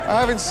I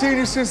haven't seen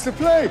you since the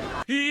play.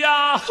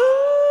 Yahoo!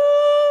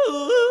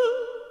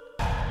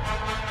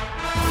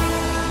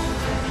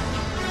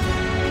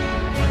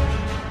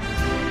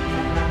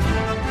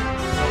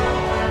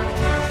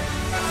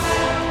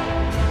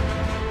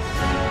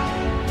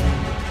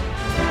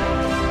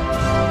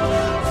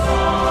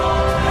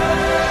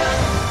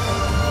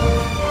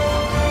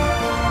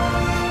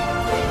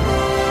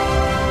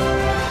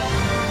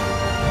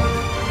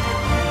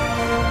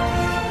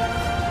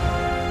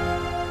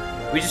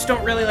 We just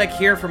don't really like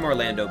hear from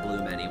Orlando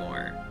Bloom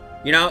anymore.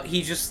 You know,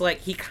 he just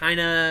like he kind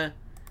of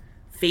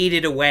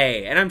faded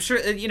away, and I'm sure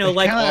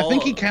I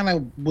think he kind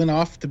of went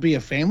off to be a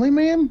family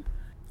man.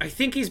 I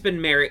think he's been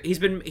married.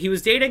 He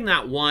was dating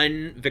that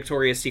one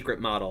Victoria's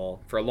Secret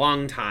model for a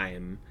long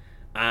time,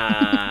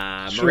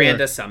 Sure,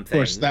 Miranda something. Of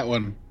course, that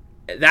one.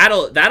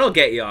 That'll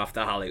get you off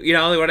the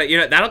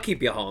Hollywood. That'll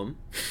keep you home.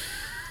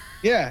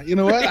 Yeah, you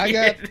know what? I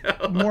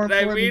got more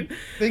important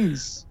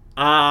things.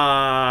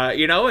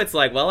 It's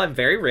like, well, I'm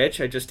very rich.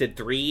 I just did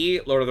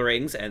 3 Lord of the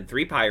Rings and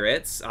 3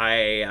 Pirates.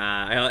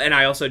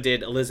 I also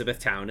did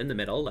Elizabethtown in the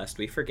middle, lest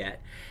we forget.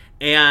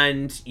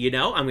 And, I'm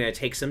going to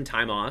take some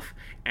time off,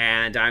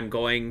 and I'm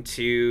going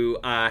to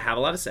have a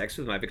lot of sex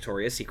with my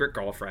Victoria's Secret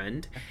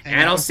girlfriend.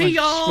 And I'll see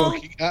y'all.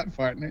 Smoking hot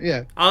partner,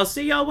 yeah. I'll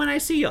see y'all when I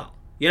see y'all.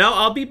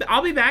 I'll be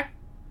back.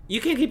 You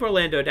can't keep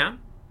Orlando down,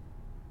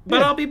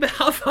 but yeah.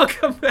 I'll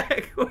come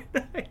back when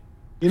I.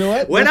 You know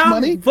what? When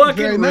I'm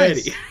fucking ready,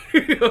 nice.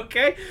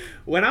 Okay?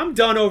 When I'm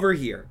done over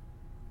here,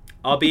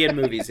 I'll be in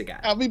movies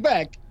again. I'll be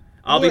back.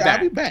 I'll be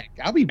back.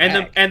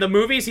 And the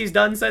movies he's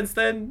done since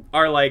then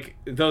are like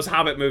those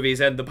Hobbit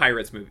movies and the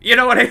Pirates movie. You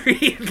know what I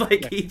mean?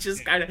 Like he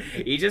just kind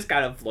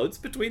of floats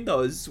between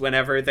those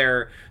whenever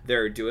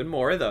they're doing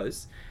more of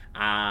those.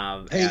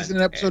 He's in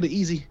an episode of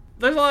Easy.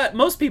 There's a lot.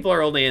 Most people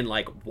are only in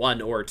like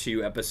 1 or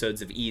 2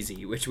 episodes of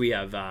Easy, which we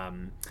have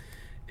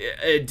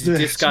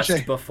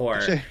discussed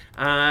before.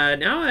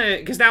 Now,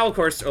 because now, of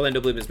course,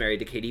 Orlando Bloom is married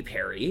to Katy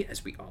Perry,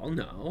 as we all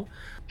know.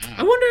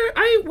 I wonder,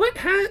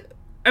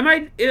 I'm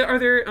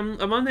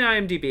on the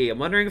IMDb. I'm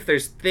wondering if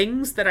there's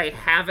things that I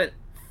haven't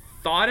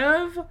thought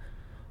of,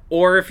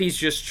 or if he's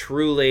just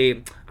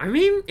truly. I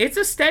mean, it's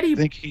a steady. I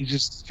think he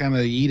just kind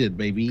of yeeted,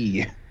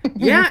 baby.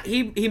 Yeah,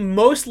 he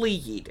mostly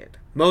yeeted.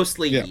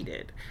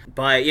 Yeeted.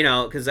 But,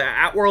 because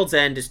At World's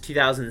End is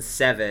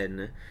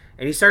 2007,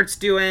 and he starts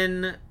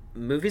doing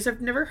movies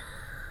I've never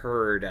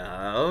heard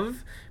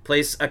of.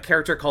 Plays a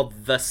character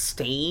called The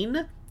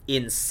Stain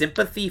in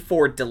Sympathy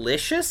for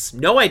Delicious.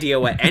 No idea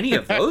what any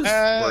of those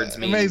words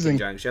mean. Amazing. In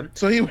conjunction.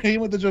 So he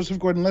went the Joseph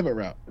Gordon-Levitt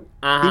route.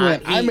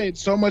 I made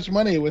so much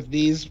money with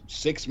these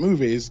 6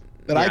 movies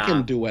that I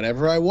can do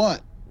whatever I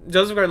want.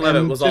 Joseph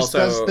Gordon-Levitt was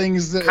also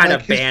things that, kind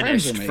of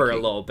banished for a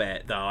little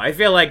bit, though. I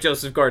feel like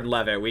Joseph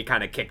Gordon-Levitt, we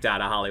kind of kicked out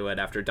of Hollywood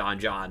after Don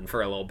John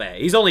for a little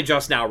bit. He's only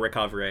just now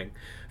recovering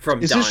from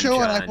Don John. Is this show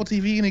on Apple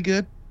TV any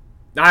good?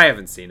 I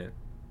haven't seen it.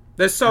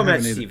 There's so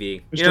much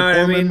TV. Mr.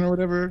 Corman or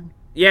whatever?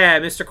 Yeah,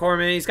 Mr.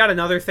 Corman. He's got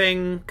another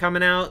thing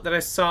coming out that I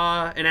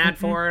saw an ad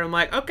for, and I'm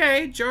like,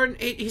 okay, Jordan,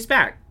 he's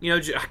back.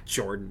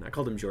 Jordan. I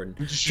called him Jordan.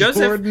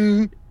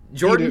 Jordan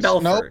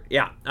Belfort. Nope.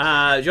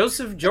 Yeah.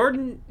 Joseph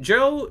Jordan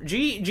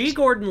G.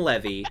 Gordon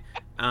Levy.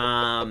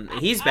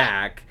 He's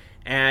back,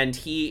 and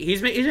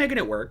he's making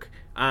it work.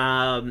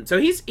 So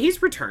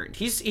he's returned.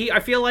 I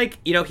feel like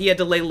he had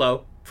to lay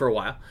low for a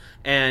while,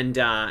 and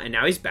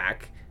now he's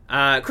back.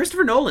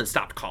 Christopher Nolan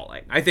stopped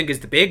calling, I think, is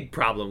the big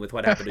problem with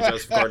what happened to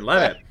Joseph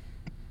Gordon-Levitt.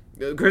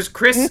 Chris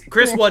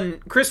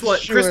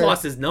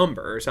lost his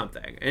number or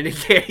something, and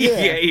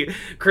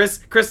Chris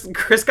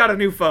got a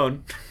new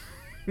phone.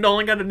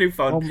 Nolan got a new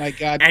phone. Oh my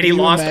god! And he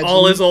lost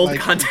all his old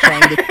contacts.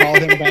 Trying to call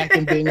him back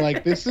and being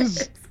like,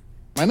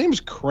 my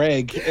name's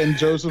Craig, and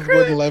Joseph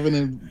Gordon-Levitt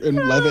and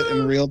Levitt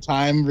in real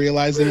time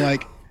realizing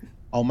like,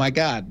 oh my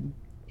god.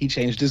 He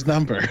changed his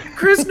number.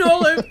 Chris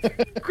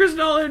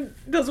Nolan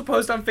does a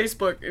post on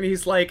Facebook, and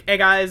he's like, hey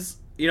guys,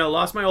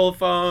 lost my old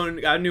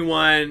phone, got a new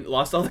one,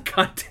 lost all the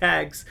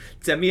contacts,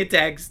 send me a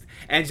text.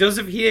 And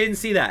Joseph, he didn't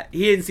see that.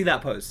 He didn't see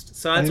that post.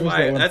 So that's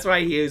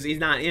why he's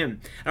not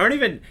in. I don't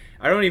even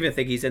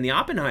think he's in the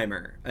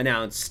Oppenheimer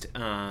announced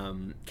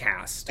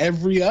cast.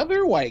 Every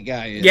other white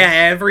guy is. Yeah,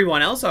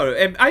 everyone else. I'm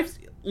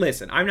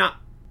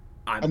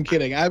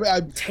kidding.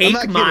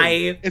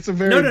 It's a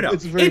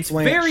very It's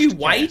very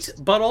white,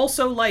 cast. But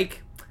also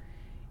like,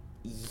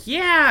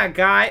 yeah,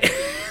 guy.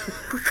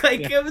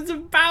 It was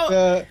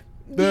about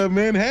the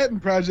Manhattan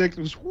Project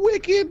was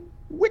wicked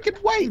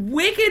white.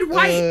 Wicked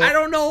white. I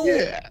don't know.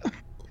 Yeah.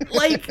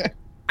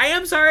 I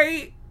am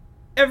sorry,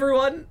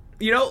 everyone.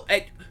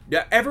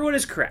 Everyone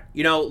is correct.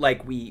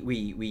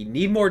 We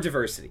need more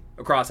diversity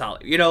across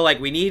Hollywood.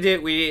 We need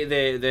it.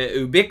 The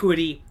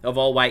ubiquity of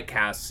all white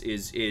casts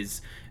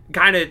is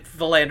kind of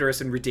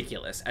philanderous and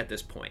ridiculous at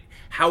this point.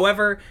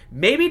 However,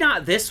 maybe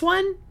not this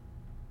one.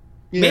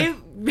 Yeah.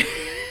 Maybe,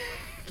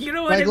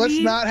 what I mean? Let's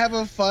not have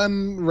a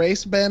fun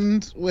race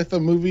bend with a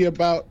movie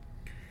about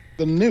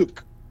the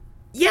nuke.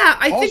 Yeah,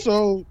 I think it's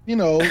okay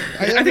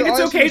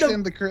to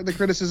understand the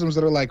criticisms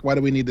that are like, why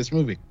do we need this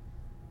movie?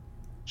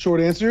 Short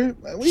answer,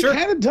 we Sure.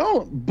 kind of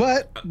don't.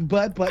 But.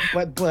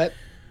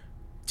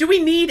 Do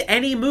we need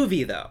any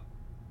movie though?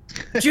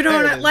 Do you know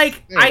what I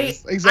like? I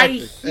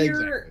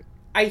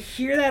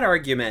hear that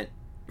argument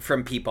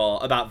from people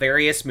about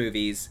various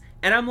movies,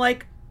 and I'm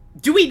like,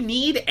 do we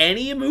need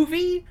any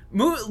movie?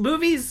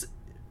 Movies,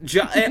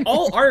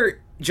 all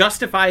art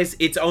justifies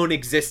its own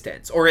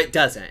existence, or it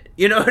doesn't.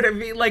 You know what I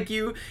mean? Like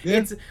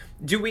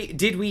did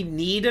we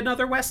need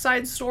another West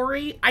Side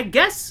Story? I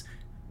guess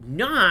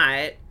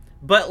not,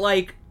 but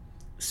like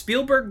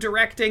Spielberg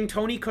directing,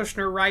 Tony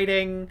Kushner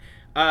writing,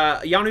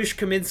 Janusz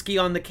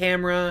Kaminski on the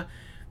camera,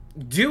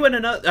 doing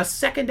a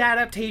second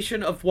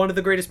adaptation of one of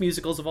the greatest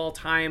musicals of all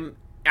time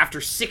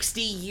after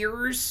 60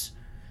 years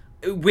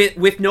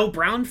with no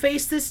brown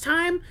face this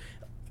time.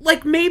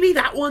 Like, maybe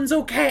that one's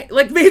okay.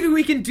 Like, maybe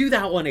we can do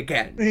that one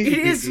again. It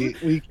is,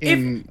 and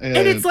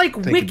it's like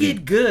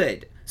wicked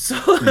good. So,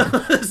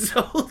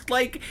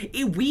 like,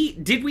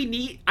 did we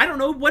need? I don't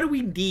know. What do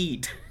we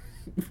need?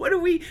 What do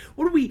we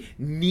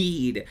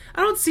need?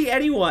 I don't see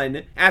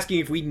anyone asking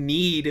if we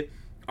need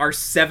our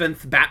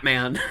 7th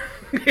Batman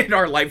in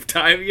our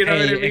lifetime. You know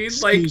what I mean?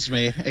 Excuse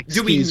me.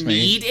 Do we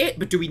need it?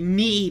 But do we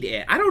need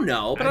it? I don't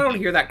know. But I don't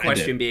hear that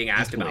question being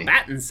asked about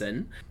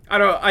Pattinson.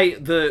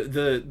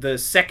 The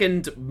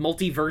second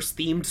multiverse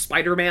themed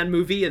Spider-Man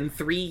movie in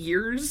 3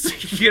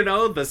 years. You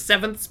know, the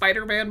 7th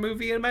Spider-Man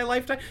movie in my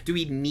lifetime. Do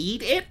we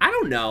need it? I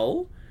don't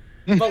know.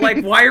 But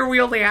like, why are we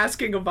only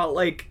asking about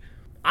like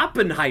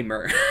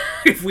Oppenheimer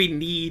if we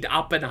need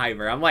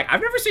Oppenheimer? I'm like, I've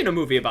never seen a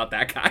movie about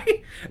that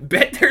guy.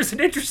 Bet there's an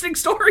interesting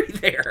story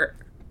there.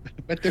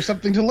 Bet there's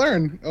something to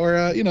learn,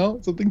 or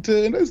something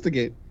to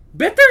investigate.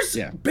 Bet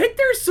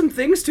there's some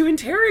things to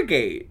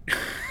interrogate.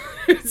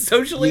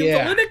 Socially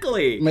and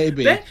politically.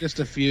 Maybe. Just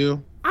a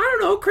few. I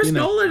don't know. Chris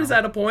Nolan is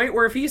at a point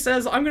where if he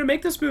says, I'm going to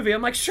make this movie,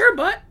 I'm like, sure,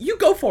 but you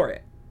go for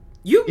it.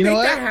 You make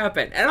that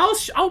happen, and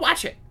I'll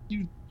watch it.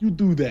 You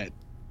do that.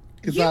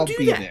 Because I'll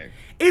be there.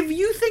 If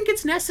you think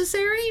it's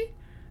necessary,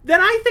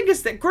 then I think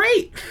it's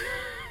great.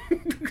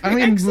 I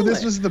mean, well,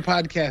 this was the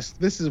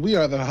podcast. We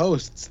are the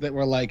hosts that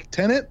were like,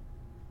 Tenet,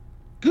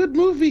 good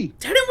movie.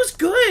 Tenet was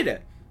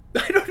good.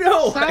 I don't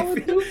know.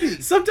 Solid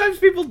movie. Sometimes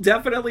people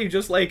definitely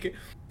just like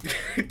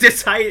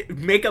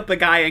make up a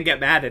guy and get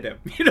mad at him.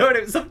 You know what I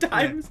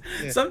mean?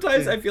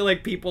 Sometimes I feel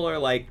like people are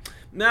like,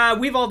 nah,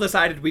 we've all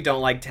decided we don't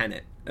like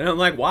Tenet. And I'm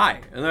like, why?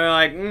 And they're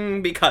like,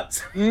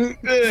 because. And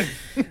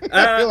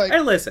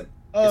listen.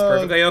 It's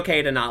perfectly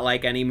okay to not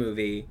like any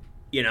movie.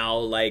 You know,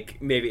 like,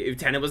 maybe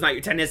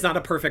Tenet's not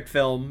a perfect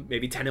film.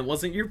 Maybe Tenet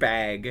wasn't your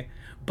bag.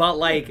 But,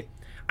 like,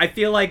 I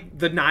feel like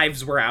the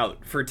knives were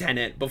out for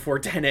Tenet before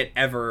Tenet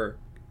ever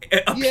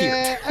appeared.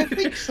 Yeah, I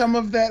think some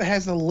of that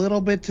has a little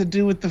bit to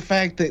do with the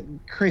fact that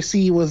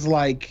Chrissy was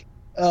like,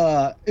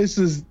 this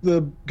is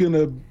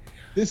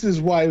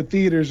why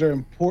theaters are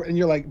important.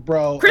 You're like,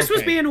 bro. Chris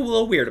was being a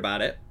little weird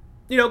about it.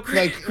 You know,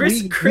 Chris,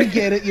 we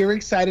get it. You're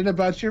excited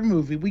about your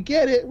movie. We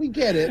get it.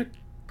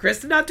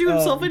 Chris did not do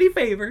himself any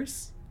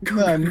favors.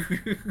 None.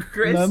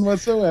 None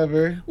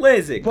whatsoever.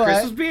 Listen,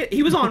 Chris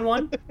he was on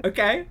one,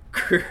 okay?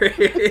 He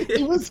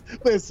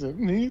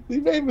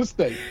made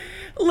mistakes.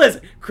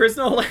 Listen, Chris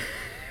Nolan,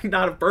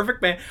 not a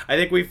perfect man. I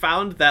think we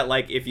found that,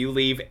 like, if you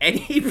leave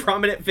any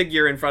prominent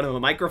figure in front of a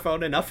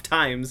microphone enough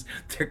times,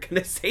 they're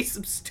gonna say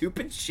some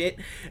stupid shit,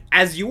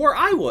 as you or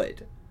I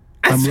would.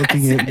 I'm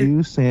looking at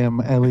you, Sam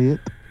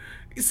Elliott.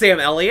 Sam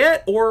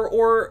Elliott,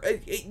 or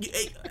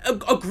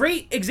a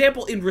great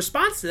example in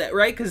response to that,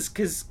 right?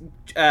 Because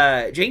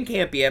Jane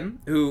Campion,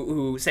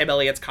 who Sam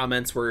Elliott's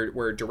comments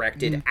were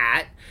directed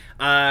at,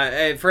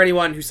 for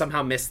anyone who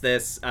somehow missed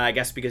this, I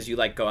guess because you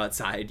like go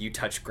outside, you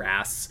touch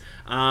grass.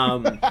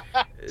 Sam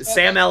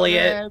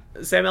Elliott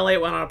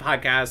went on a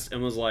podcast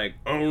and was like,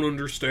 I don't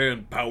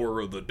understand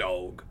Power of the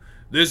Dog.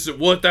 That's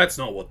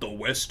not what the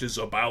West is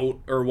about,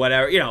 or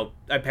whatever. You know,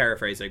 I'm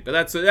paraphrasing, but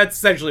that's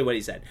essentially what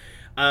he said.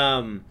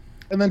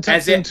 And then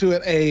tucks into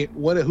it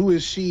who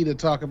is she to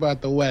talk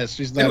about the West?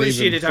 She's not. Who is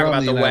she to talk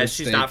about the West?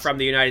 She's not from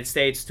the United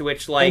States. To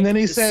which, like, and then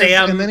he says,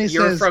 Sam,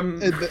 you're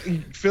from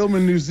film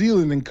in New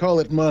Zealand and call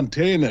it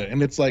Montana.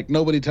 And it's like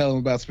nobody tell him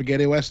about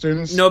spaghetti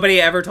westerns.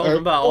 Nobody ever told him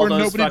about all those. Or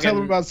nobody tell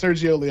him about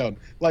Sergio Leone.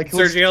 Like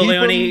Sergio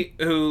Leone,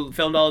 who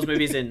filmed all his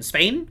movies in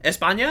Spain,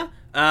 España.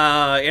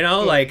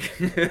 Like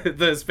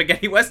the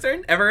spaghetti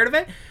western. Ever heard of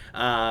it?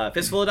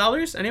 Fistful of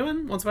Dollars?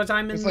 Anyone? Once Upon a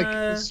Time in It's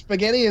like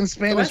spaghetti and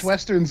Spanish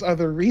westerns are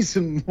the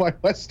reason why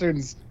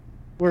westerns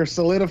were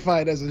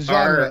solidified as a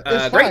genre.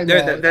 Great.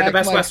 They're the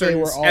best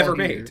westerns ever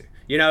made.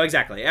 You know,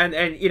 exactly.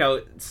 And you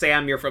know,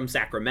 Sam, you're from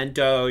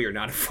Sacramento. You're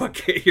not a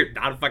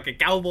fucking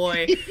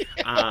cowboy.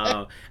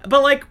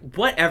 But like,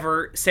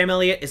 whatever. Sam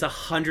Elliott is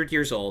 100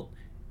 years old.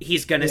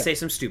 He's gonna say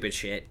some stupid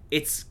shit.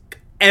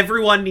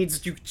 Everyone needs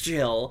to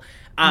chill.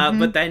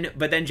 But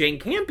then Jane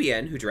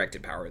Campion, who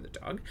directed Power of the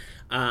Dog,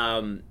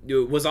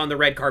 was on the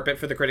red carpet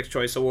for the Critics'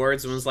 Choice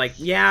Awards and was like,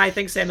 yeah, I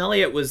think Sam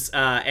Elliott was,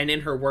 and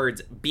in her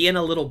words, being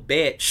a little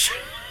bitch.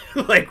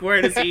 Like,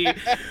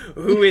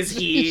 who is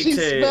he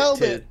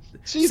to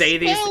say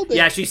these.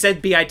 Yeah, she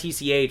said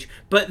bitch.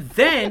 But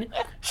then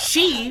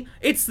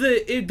it's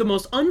the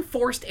most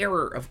unforced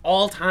error of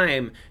all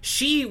time.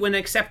 She, when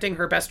accepting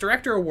her Best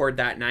Director award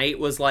that night,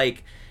 was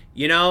like,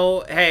 you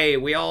know, hey,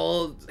 we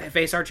all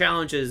face our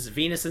challenges.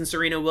 Venus and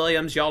Serena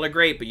Williams, y'all are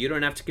great, but you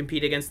don't have to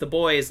compete against the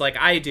boys like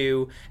I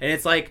do. And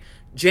it's like,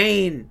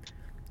 Jane,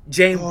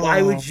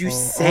 why would you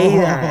say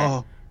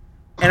that?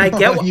 And I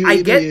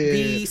get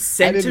the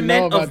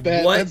sentiment of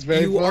what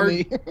you are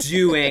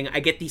doing. I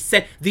get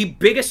the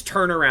biggest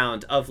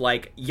turnaround of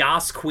like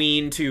Yas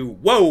Queen to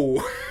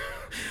whoa.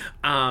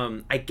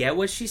 I get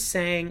what she's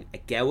saying.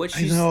 I get what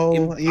she's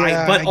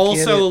but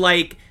also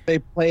like they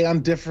play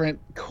on different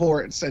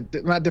courts,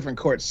 not different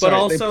courts, but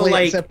also they play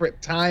like at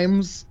separate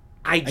times.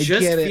 I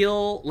just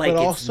feel like it's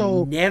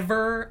also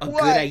never a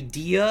good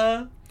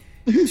idea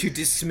to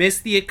dismiss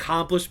the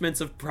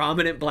accomplishments of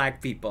prominent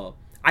black people.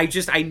 I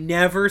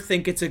never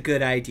think it's a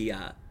good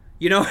idea.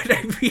 You know what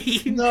I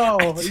mean? No,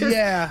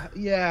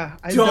 yeah.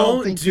 I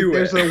don't think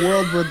there's a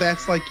world where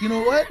that's like, you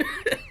know what?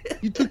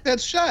 You took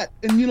that shot,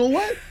 and you know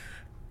what?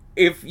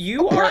 If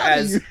you are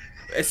as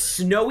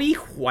snowy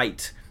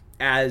white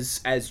as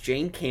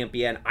Jane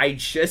Campion, I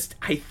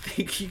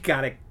think you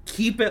gotta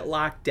keep it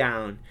locked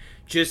down.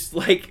 Just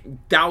like,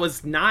 that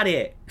was not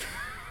it.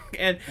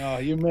 And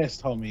you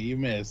missed, homie. You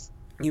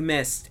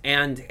missed.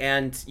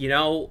 And you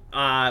know,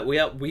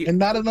 we and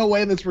not in a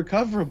way that's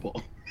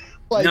recoverable.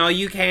 Like, no,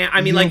 you can't.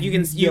 I mean, like, you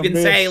can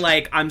say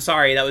like, I'm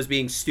sorry, that was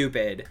being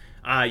stupid.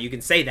 You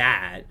can say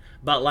that,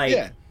 but like,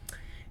 yeah.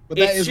 But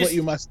that is what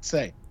you must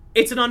say.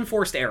 It's an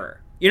unforced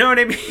error. You know what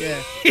I mean?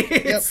 Yeah.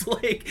 It's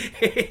like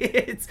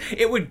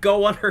it would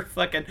go on her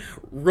fucking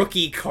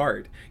rookie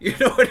card. You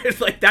know what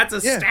it's like? That's a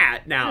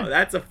stat now. Yeah.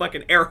 That's a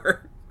fucking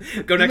error.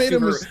 Go next to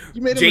her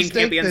Jane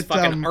Campion's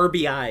fucking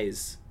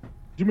RBIs.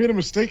 You made a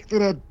mistake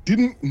that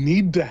didn't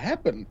need to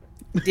happen.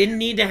 Didn't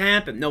need to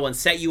happen. No one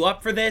set you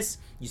up for this.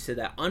 You said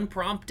that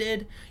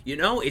unprompted. You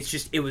know,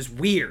 it was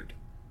weird.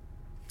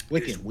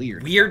 Wicked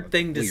weird. Weird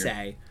thing to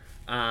say.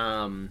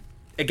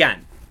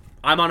 Again,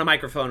 I'm on a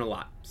microphone a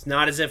lot. It's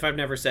not as if I've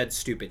never said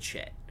stupid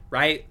shit,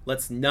 right?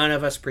 Let's none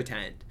of us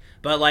pretend.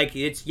 But like,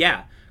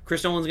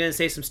 Chris Nolan's gonna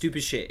say some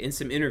stupid shit in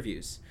some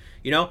interviews.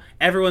 You know,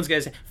 everyone's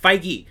gonna say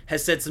Feige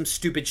has said some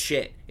stupid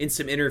shit in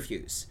some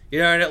interviews. You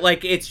know,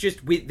 like, it's just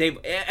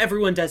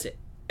everyone does it.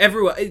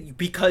 Everyone,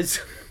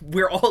 because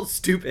we're all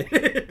stupid.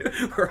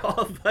 We're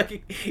all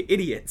fucking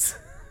idiots.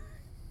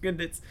 And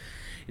it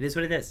is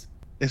what it is.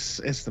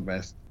 It's the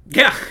best.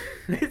 Yeah,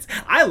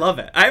 I love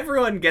it.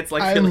 Everyone gets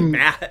like feeling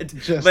bad.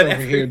 Just over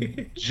here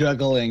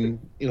juggling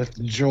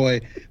with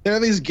joy. There are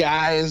these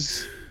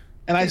guys,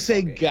 and I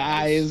say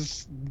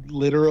guys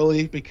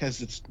literally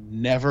because it's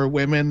never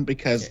women,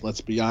 because let's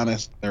be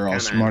honest, they're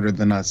all smarter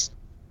than us.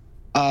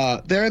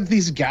 There are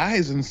these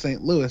guys in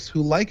St. Louis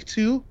who like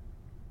to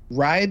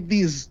ride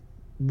these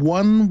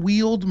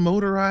one-wheeled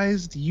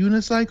motorized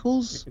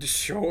unicycles.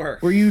 Sure.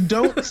 Where you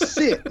don't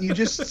sit, you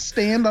just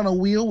stand on a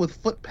wheel with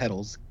foot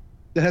pedals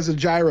that has a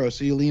gyro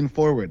so you lean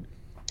forward.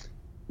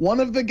 One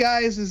of the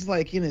guys is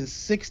like in his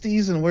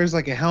 60s and wears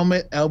like a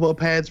helmet, elbow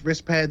pads,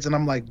 wrist pads, and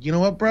I'm like, you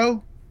know what,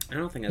 bro? I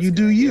don't think that's you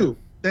do you.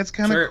 That's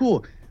kind of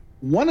cool.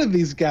 One of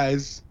these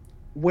guys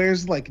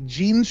wears like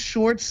jean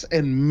shorts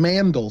and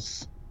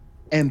mandals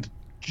and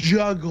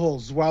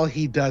juggles while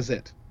he does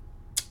it.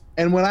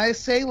 And when I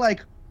say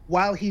like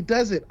while he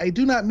does it, I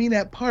do not mean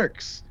at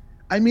parks.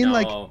 I mean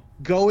like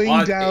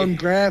going down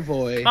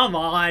Gravois. Come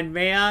on,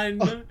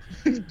 man.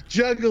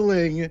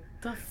 Juggling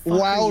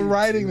while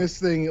riding this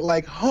thing.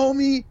 Like,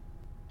 homie,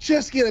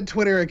 just get a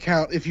Twitter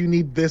account if you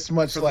need this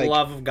much. For the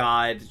love of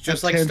God,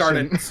 just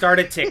attention. Like start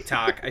a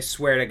TikTok. I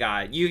swear to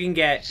God, you can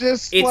get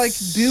just like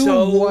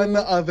do one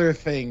other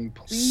thing,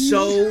 please.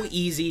 So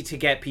easy to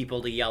get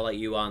people to yell at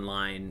you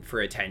online for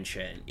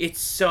attention. It's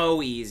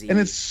so easy, and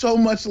it's so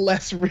much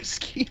less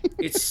risky.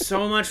 It's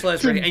so much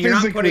less risky, and you're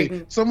not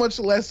putting so much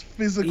less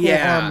physical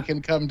harm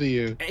can come to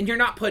you, and you're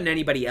not putting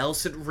anybody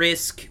else at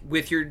risk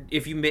with your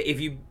if you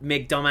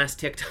make dumbass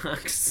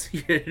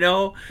TikToks. You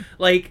know,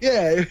 like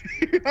you're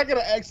not gonna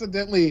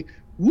accidentally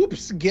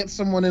get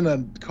someone in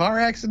a car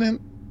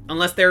accident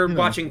unless they're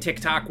watching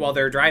TikTok while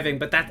they're driving,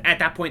 but that at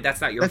that point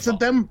that's not your fault.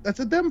 That's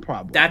a them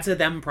problem. That's a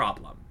them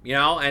problem, you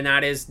know, and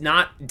that is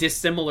not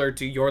dissimilar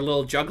to your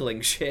little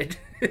juggling shit.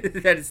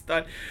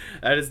 that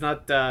is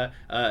not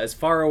as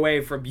far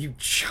away from you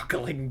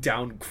juggling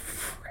down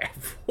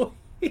Gravois.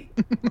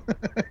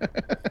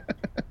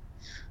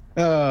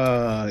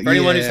 For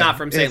anyone who's not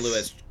from St.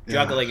 Louis,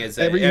 juggling is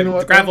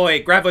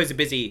Gravois is a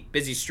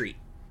busy street.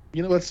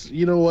 You know what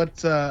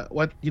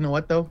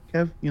though,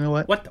 Kev? You know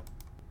what? What though?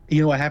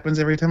 You know what happens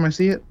every time I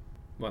see it?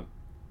 What?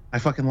 I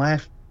fucking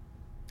laugh.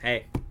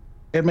 Hey.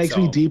 It makes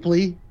me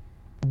deeply,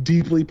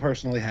 deeply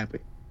personally happy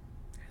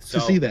to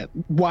see that.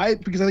 Why?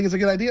 Because I think it's a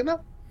good idea?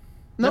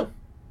 No.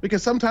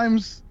 Because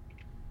sometimes,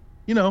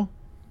 you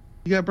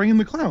gotta bring in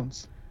the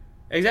clowns.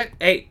 Exactly.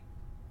 Hey,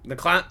 the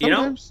clown,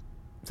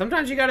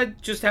 sometimes you gotta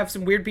just have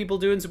some weird people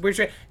doing some weird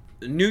shit.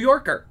 New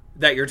Yorker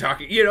that you're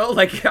talking,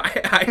 like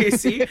I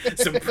see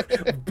some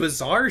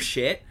bizarre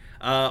shit.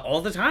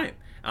 all the time.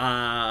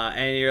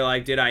 And you're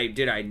like, did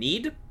I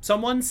need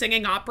someone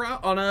singing opera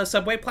on a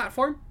subway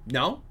platform?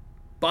 No,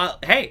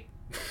 but hey,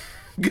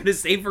 I'm gonna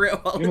savor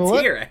it while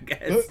it's here, I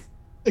guess.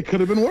 It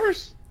could have been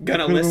worse.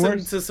 Gonna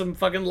listen to some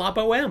fucking La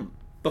Boheme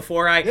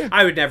before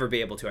I would never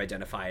be able to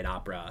identify an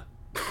opera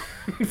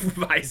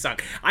by song.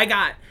 I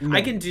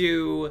can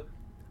do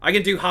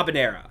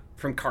Habanera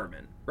from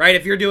Carmen, right?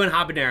 If you're doing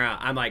Habanera,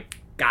 I'm like,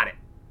 got it.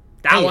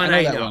 That one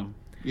I know. One.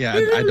 Yeah,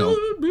 I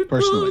don't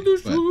personally.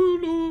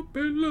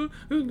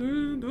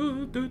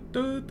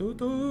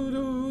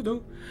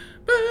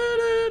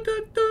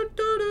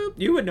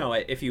 You would know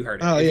it if you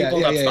heard it. Oh, if yeah, you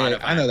pulled up Spotify.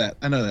 I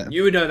know that.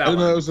 You would know that one.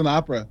 I know it was an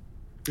opera.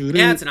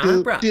 Yeah, it's an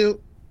opera. Yeah,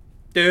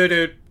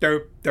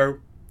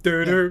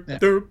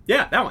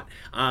 that one.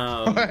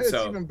 It's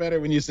even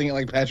better when you sing it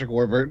like Patrick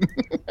Warburton.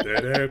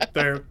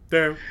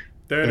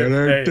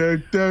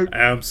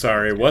 I'm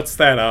sorry, what's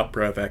that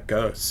opera that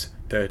goes?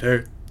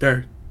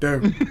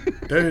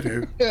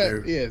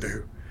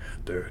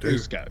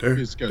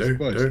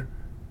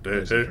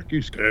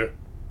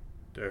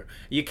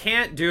 You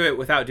can't do it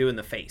without doing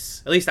the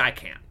face. At least I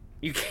can't.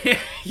 You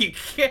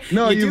can't.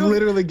 No, you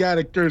literally got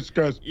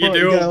to You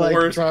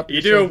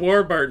do a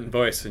Warburton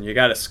voice, and you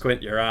got to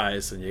squint your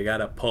eyes, and you got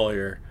to pull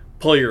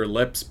your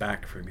lips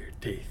back from your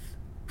teeth.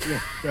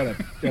 Yeah,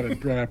 gotta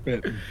drop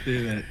it and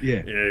do that.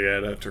 Yeah,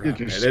 you gotta drop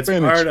it. It's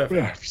part of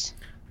it.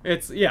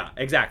 It's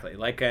exactly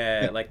like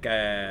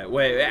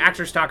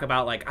actors talk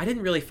about, like, I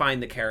didn't really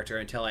find the character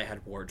until I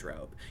had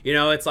wardrobe. You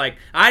know, it's like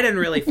I didn't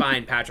really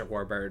find Patrick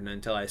Warburton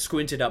until I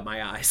squinted up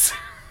my eyes.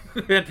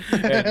 I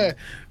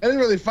didn't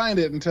really find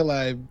it until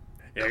I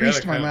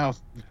creased my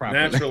mouth properly.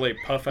 Naturally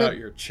puff out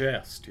your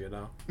chest, you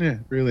know. Yeah,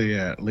 really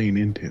lean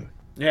into it.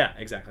 Yeah,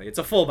 exactly. It's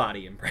a full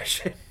body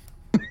impression.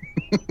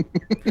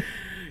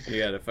 You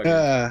gotta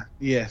fucking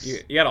yes.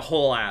 You got a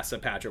whole ass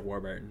of Patrick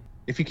Warburton.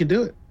 If you can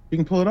do it, you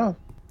can pull it off.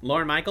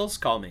 Lorne Michaels,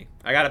 call me.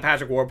 I got a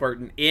Patrick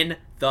Warburton in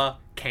the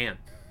can.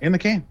 In the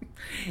can.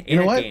 You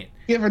know what? Can.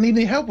 You ever need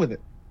any help with it?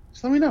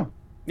 Just let me know.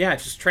 Yeah,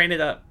 just train it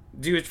up.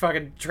 Do a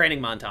fucking training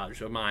montage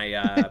of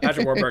my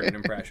Patrick Warburton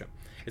impression.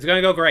 It's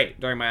gonna go great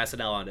during my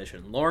SNL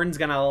audition. Lorne's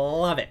gonna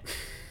love it.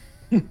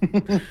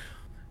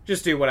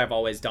 Just do what I've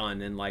always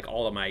done, and like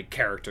all of my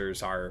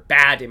characters are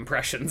bad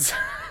impressions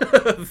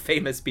of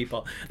famous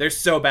people. They're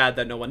so bad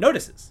that no one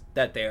notices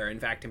that they are in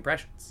fact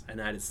impressions, and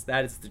that is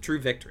the true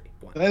victory.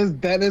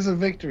 That is a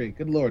victory.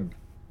 Good Lord.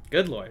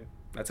 Good Lord.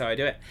 That's how I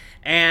do it.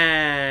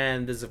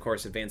 And this is, of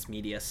course, Advanced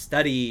Media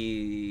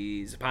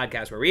Studies, a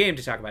podcast where we aim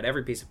to talk about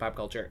every piece of pop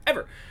culture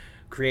ever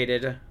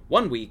created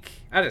 1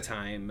 week at a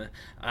time.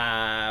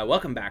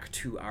 Welcome back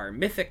to our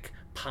Mythic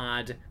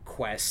Pod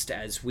Quest,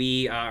 as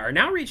we are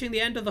now reaching the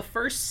end of the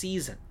first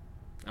season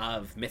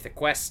of Mythic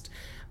Quest,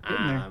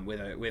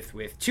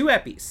 with 2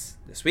 epis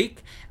this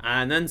week,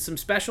 and then some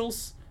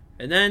specials,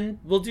 and then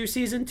we'll do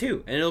season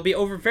 2, and it'll be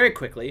over very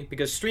quickly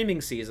because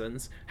streaming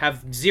seasons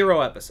have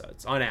 0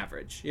 episodes on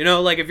average. You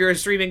know, like if you're a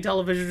streaming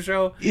television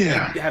show, you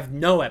have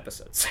no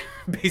episodes,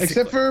 basically.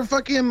 Except for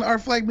fucking Our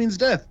Flag Means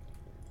Death,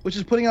 which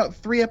is putting out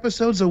 3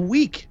 episodes a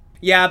week.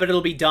 Yeah, but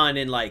it'll be done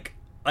in like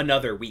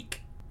another week.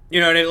 You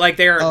know what I mean? Like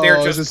they're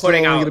just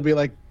putting out. Going to be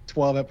like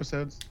 12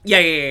 episodes.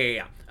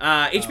 Yeah.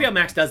 HBO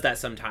Max does that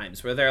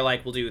sometimes, where they're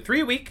like, we'll do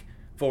 3 a week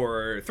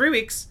for 3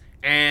 weeks,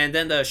 and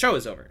then the show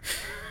is over,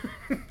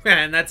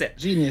 and that's it.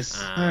 Genius.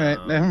 All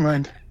right, never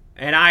mind.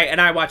 And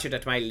I watch it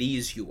at my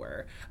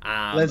leisure.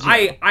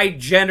 I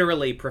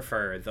generally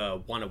prefer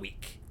the 1 a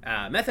week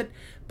method,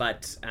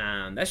 but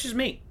that's just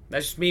me.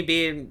 That's just me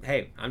being,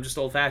 hey, I'm just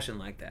old fashioned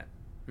like that.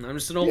 I'm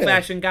just an old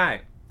fashioned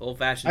guy. Old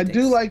fashioned. I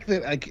do like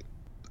that.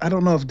 I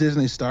don't know if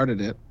Disney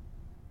started it.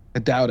 I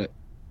doubt it.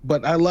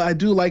 But I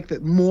do like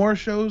that more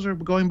shows are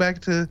going back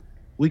to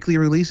weekly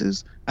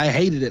releases. I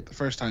hated it the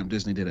first time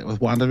Disney did it with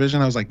WandaVision.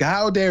 I was like,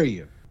 how dare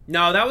you?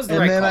 No, that was the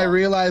right call. And then I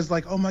realized,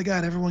 like, oh my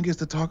God, everyone gets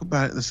to talk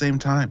about it at the same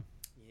time.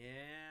 Yeah.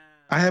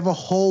 I have a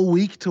whole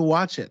week to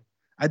watch it.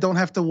 I don't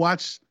have to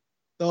watch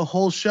the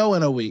whole show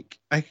in a week.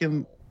 I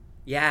can...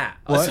 Yeah.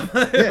 What?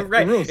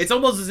 Right. It's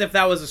almost as if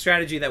that was a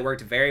strategy that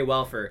worked very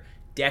well for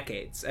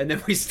decades, and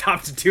then we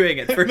stopped doing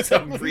it for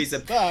some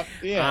reason.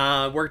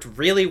 Worked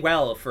really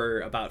well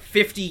for about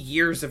 50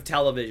 years of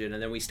television,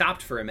 and then we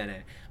stopped for a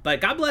minute. But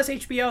God bless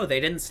HBO, they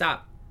didn't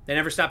stop. They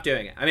never stopped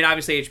doing it. I mean,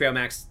 obviously HBO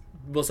Max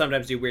will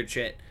sometimes do weird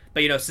shit,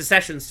 but you know,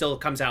 Succession still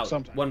comes out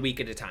sometimes. 1 week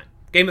at a time.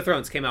 Game of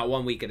Thrones came out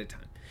 1 week at a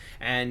time,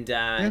 and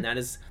that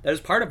is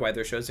part of why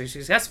their shows are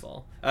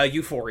successful.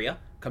 Euphoria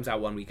comes out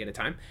 1 week at a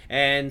time,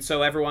 and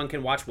so everyone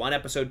can watch one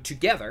episode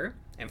together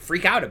and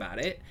freak out about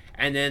it.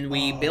 And then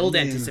we build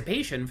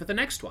anticipation for the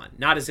next one.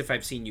 Not as if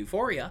I've seen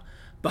Euphoria,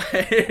 but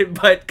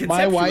conceptually,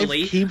 my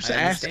wife keeps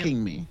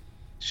asking me.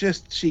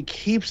 She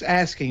keeps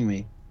asking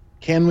me,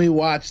 "Can we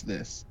watch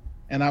this?"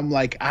 And I'm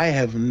like, I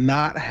have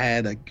not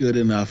had a good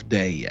enough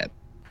day yet.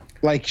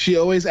 Like she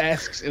always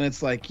asks, and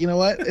it's like, you know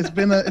what? It's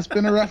been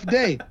a rough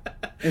day.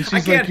 And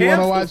she's like, "You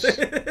want to watch?"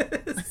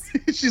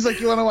 She's like,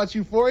 "You want to watch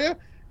Euphoria?"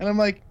 And I'm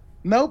like,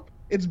 "Nope.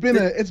 It's been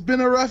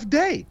a rough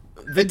day."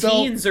 The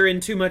teens are in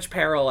too much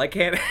peril. I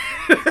can't.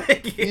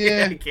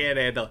 I can't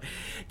handle it.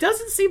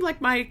 Doesn't seem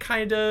like my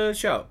kind of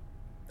show.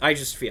 I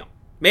just feel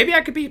maybe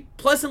I could be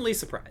pleasantly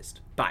surprised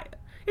by it.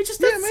 It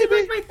just doesn't seem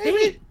like my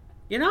thing.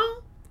 You know.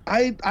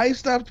 I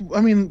stopped.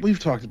 I mean, we've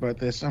talked about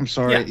this. I'm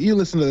sorry. Yeah. You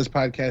listen to this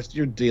podcast.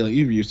 You're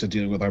used to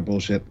dealing with our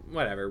bullshit.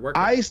 Whatever.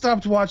 I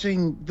stopped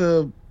watching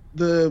the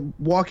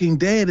Walking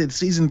Dead in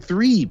season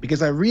 3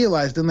 because I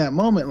realized in that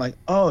moment, like,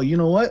 oh, you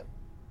know what?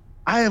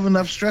 I have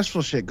enough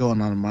stressful shit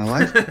going on in my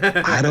life.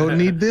 I don't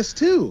need this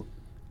too.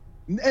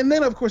 And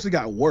then, of course, it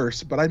got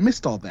worse. But I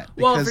missed all that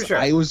because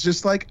I was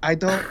just like, I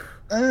don't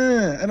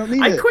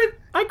need it.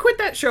 I quit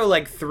that show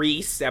like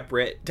 3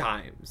 separate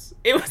times.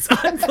 It was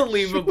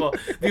unbelievable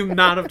the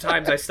amount of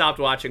times I stopped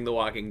watching The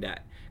Walking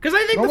Dead. Because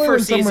I think the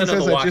first season of The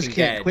Walking Dead... I just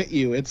can't quit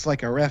you, it's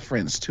like a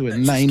reference to a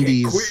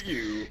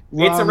 90s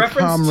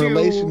rom-com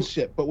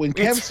relationship. But when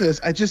Kev says,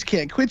 I just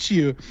can't quit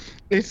you,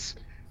 it's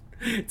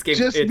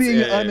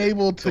being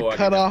unable to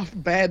cut off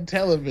bad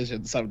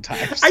television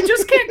sometimes. I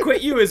Just Can't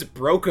Quit You is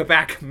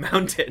Brokeback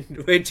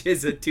Mountain, which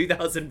is a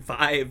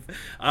 2005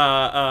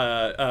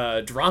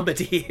 drama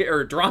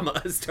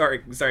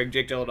starring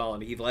Jake Gyllenhaal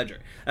and Heath Ledger.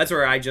 That's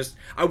where I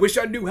Wish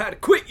I Knew How to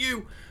Quit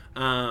You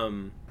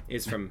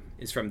is from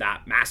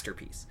that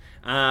masterpiece.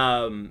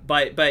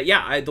 But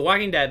yeah, The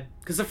Walking Dead,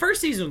 because the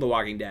first season of The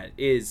Walking Dead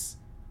is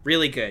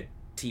really good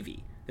TV.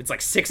 It's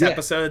like 6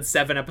 episodes,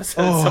 7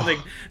 episodes,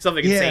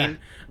 something insane.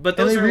 But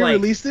those They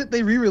re-released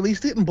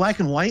it in black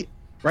and white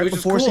right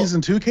before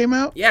season 2 came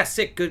out. Yeah,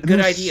 sick.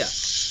 Good idea.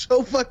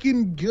 So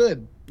fucking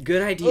good.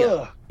 Good idea.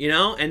 Ugh. You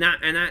know, and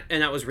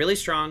that was really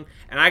strong.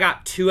 And I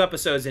got 2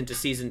 episodes into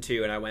season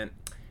 2, and I went,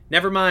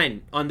 never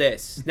mind on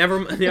this. Never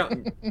mind.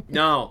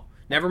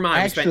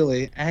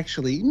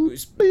 Actually,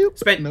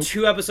 spent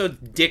 2 episodes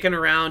dicking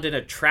around in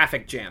a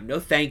traffic jam. No,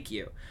 thank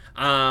you.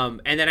 And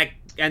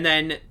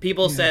then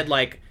people said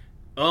like,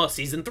 oh,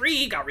 season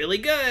 3 got really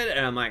good.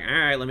 And I'm like, all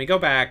right, let me go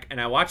back. And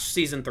I watched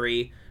season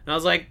 3 and I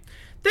was like,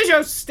 this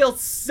show still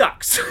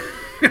sucks.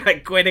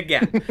 I quit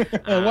again.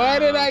 Why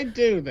did I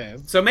do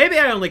this? So maybe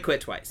I only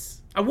quit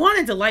twice. I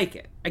wanted to like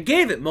it. I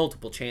gave it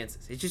multiple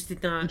chances. It just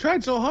did not. You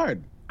tried so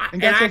hard.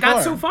 I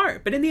got so far.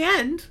 But in the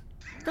end,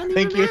 it doesn't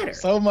even matter. Thank you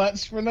so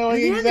much for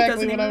knowing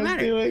exactly what I was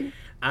doing.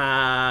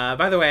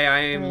 By the way,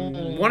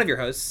 I'm one of your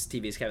hosts,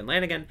 TV's Kevin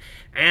Lanigan.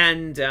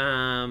 And,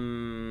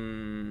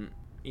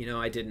 you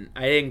know, I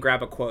didn't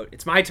grab a quote.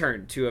 It's my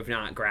turn to have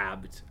not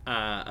grabbed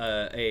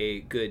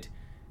a good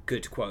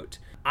quote.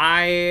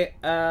 Ian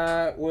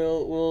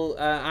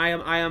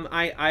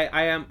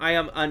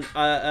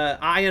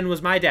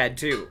was my dad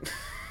too,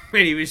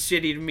 and he was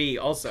shitty to me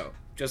also,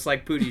 just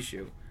like Pootie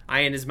Shoe.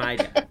 Ian is my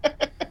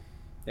dad.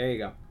 There you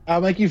go.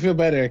 I'll make you feel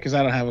better because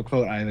I don't have a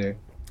quote either.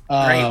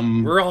 Right.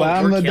 I'm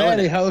the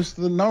daddy host,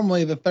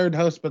 normally the third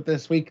host, but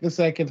this week the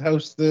second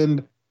host,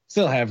 and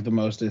still have the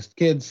mostest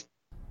kids.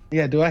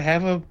 Yeah, do I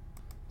have a...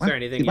 Is there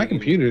anything... My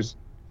computer's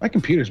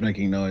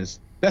making noise.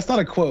 That's not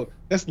a quote.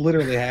 That's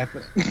literally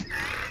happening.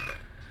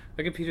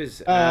 My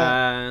computer's...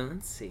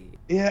 let's see.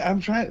 Yeah, I'm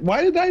trying...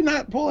 Why did I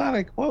not pull out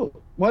a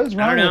quote? What is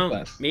wrong with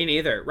us? Me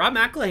neither. Rob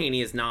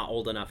McElhenney is not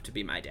old enough to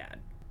be my dad.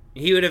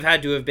 He would have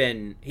had to have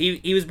been...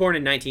 He was born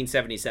in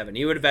 1977.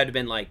 He would have had to have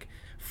been, like,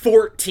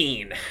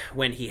 14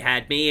 when he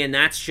had me, and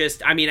that's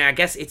just... I mean, I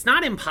guess it's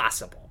not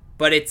impossible,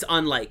 but it's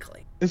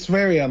unlikely. It's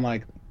very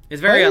unlikely.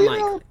 It's very unlikely.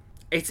 You know,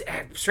 it's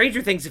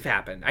stranger things have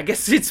happened. I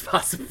guess it's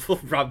possible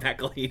Rob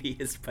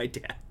McElhenney is my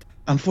dad.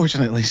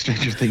 Unfortunately,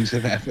 stranger things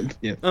have happened.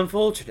 Yeah.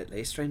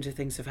 Unfortunately, stranger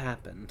things have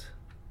happened.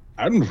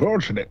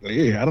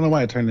 Unfortunately, I don't know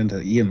why I turned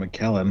into Ian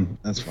McKellen.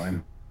 That's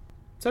fine.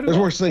 There's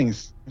worse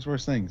things.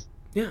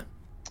 Yeah.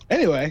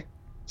 Anyway,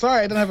 sorry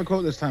I didn't have a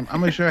quote this time. I'm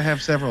gonna sure I have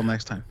several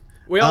next time.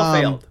 We all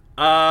failed.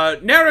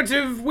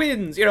 Narrative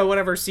wins. You know,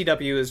 whenever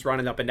CW is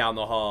running up and down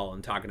the hall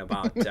and talking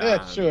about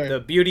sure. The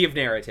beauty of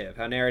narrative,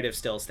 how narrative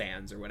still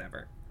stands or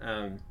whatever.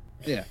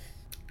 Yeah.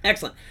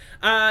 Excellent.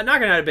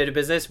 Knocking out a bit of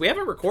business. We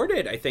haven't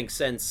recorded, I think,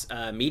 since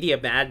Media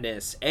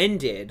Madness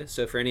ended.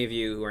 So for any of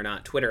you who are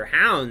not Twitter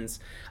hounds,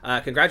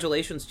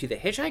 congratulations to The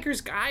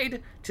Hitchhiker's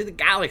Guide to the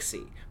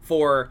Galaxy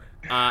for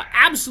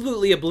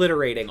absolutely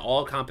obliterating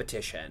all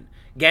competition,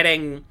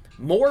 getting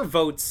more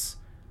votes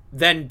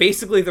than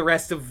basically the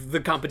rest of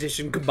the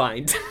competition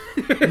combined.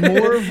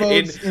 More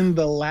votes in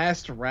the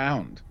last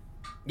round.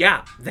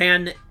 Yeah,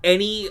 than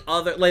any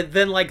other,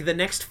 than the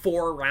next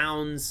 4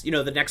 rounds, you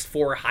know, the next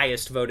 4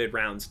 highest voted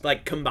rounds,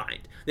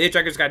 combined. The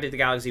Hitchhiker's Guide to the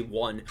Galaxy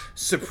won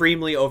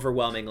supremely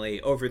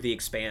overwhelmingly over The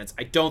Expanse.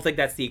 I don't think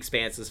that's The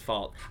Expanse's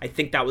fault. I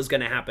think that was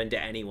going to happen to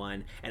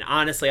anyone. And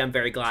honestly, I'm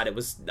very glad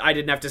I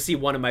didn't have to see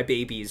one of my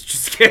babies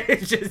just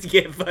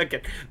get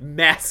fucking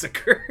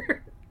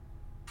massacred.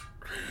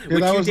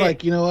 Dude, I was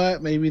like, you know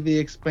what? Maybe The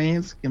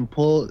Expanse can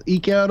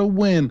eke out a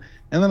win.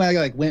 And then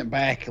I went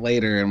back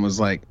later and was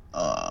like,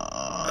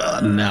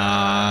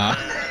 nah.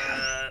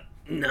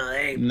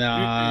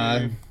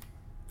 Nah.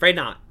 Afraid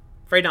not,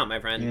 my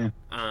friend. Yeah.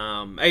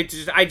 I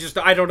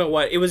don't know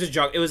what it was.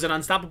 It was an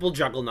unstoppable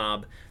juggle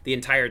knob the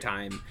entire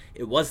time.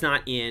 It was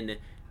not in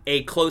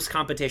a close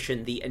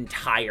competition the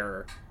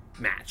entire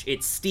match.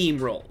 It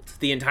steamrolled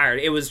the entire.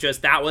 It was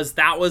just that was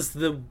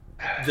the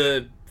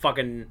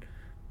fucking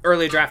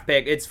early draft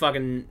pick. It's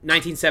fucking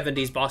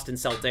 1970s Boston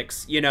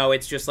Celtics. You know,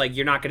 it's just like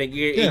you're not gonna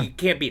you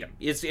can't beat them.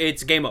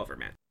 It's game over,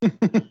 man.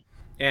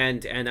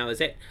 And that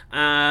was it.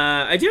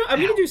 I'm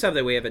gonna do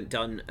something we haven't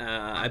done,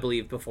 I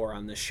believe, before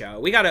on this show.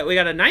 We got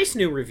a nice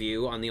new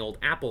review on the old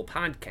Apple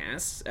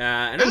Podcasts,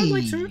 and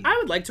I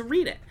would like to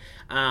read it.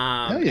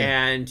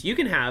 And you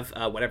can have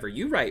whatever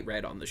you write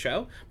read on the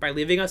show by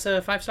leaving us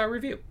a 5-star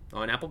review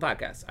on Apple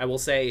Podcasts. I will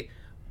say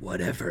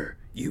whatever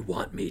you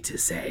want me to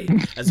say,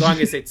 as long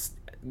as it's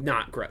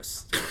not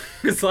gross.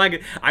 As long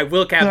as I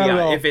will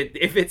caveat,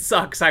 if it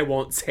sucks, I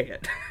won't say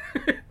it.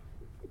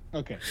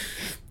 Okay.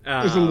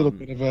 There's a little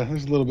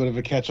bit of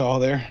a catch-all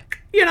there.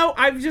 You know,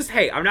 I'm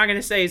not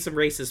gonna say some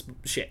racist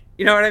shit.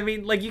 You know what I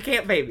mean? Like, you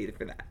can't pay me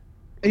for that.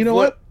 You know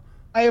what?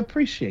 I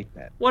appreciate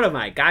that. What am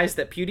I, guys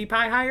that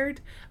PewDiePie hired?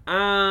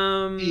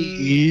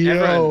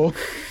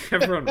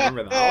 Everyone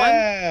remember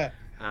that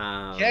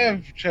one?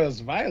 Kev chose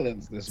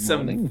violence this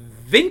morning.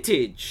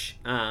 Vintage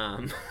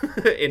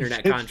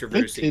internet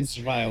controversy.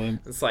 Vintage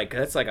violence.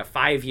 That's like a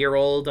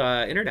 5-year-old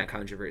internet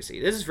controversy.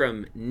 This is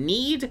from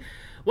Need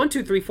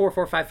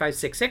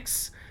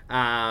 123445566.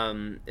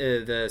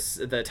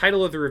 The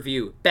title of the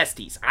review: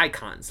 Besties,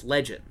 Icons,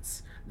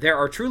 Legends. There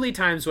are truly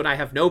times when I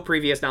have no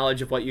previous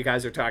knowledge of what you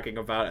guys are talking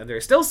about, and they're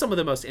still some of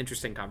the most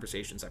interesting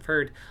conversations I've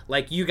heard.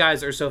 Like, you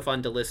guys are so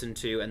fun to listen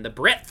to, and the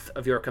breadth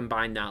of your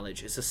combined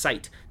knowledge is a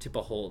sight to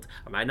behold.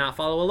 I might not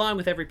follow along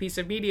with every piece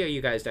of media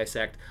you guys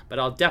dissect, but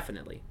I'll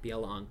definitely be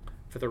along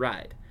for the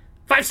ride.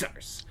 5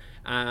 stars!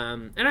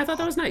 And I thought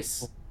that was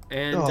nice.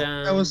 And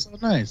that was so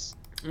nice.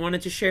 I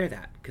wanted to share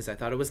that, because I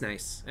thought it was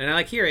nice. And I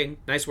like hearing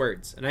nice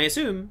words, and I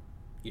assume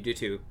you do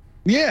too.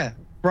 Yeah,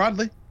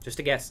 broadly. Just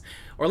a guess.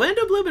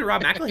 Orlando Bloom and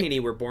Rob McElhenney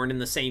were born in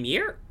the same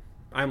year.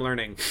 I'm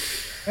learning.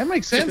 That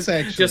makes sense,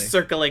 actually. Just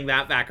circling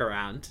that back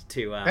around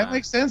to... that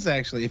makes sense,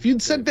 actually. If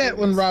you'd said that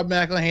when Rob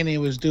McElhenney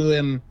was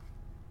doing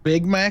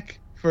Big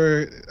Mac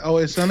for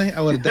Always Sunny,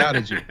 I would have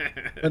doubted you.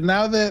 But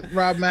now that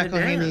Rob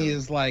McElhenney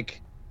is like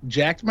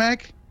Jack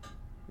Mac,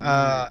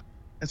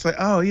 it's like,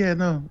 oh, yeah,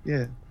 no,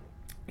 yeah.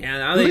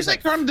 Yeah,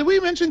 did we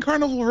mention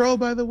Carnival Row,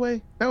 by the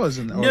way? That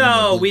wasn't.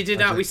 No, we did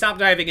not. We stopped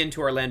diving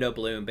into Orlando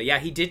Bloom, but yeah,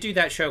 he did do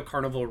that show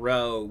Carnival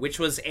Row, which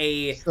was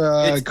Cara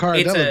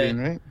Delevingne,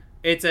 right?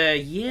 It's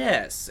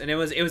yes, and it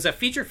was a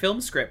feature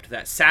film script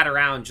that sat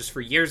around just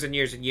for years and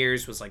years and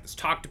years. Was like this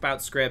talked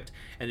about script,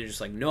 and they're just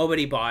like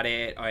nobody bought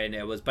it, and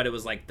it was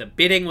like the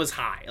bidding was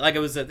high, like it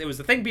was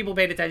the thing people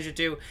paid attention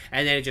to,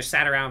 and then it just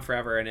sat around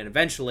forever, and then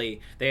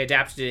eventually they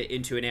adapted it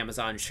into an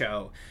Amazon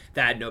show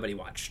that nobody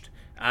watched.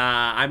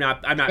 I'm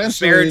not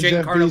disparaging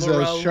Jeff Carnival Bezos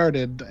Row.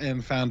 Sharded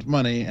and found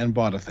money and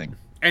bought a thing.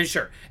 And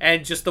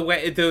and just the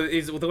way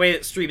that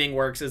streaming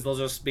works is they'll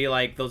just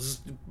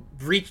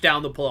reach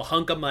down, they'll pull a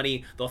hunk of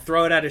money, they'll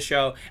throw it at a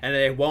show, and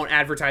they won't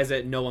advertise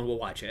it, and no one will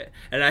watch it.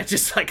 And I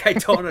just I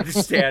don't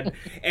understand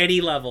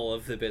any level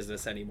of the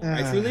business anymore.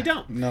 I truly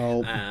don't.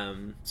 No.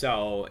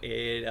 So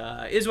it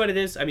is what it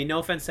is. I mean, no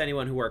offense to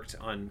anyone who worked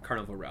on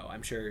Carnival Row.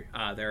 I'm sure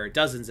there are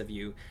dozens of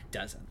you,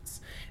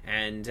 dozens.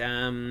 And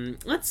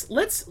let's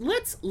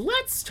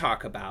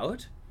talk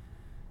about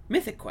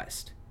Mythic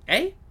Quest,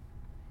 eh?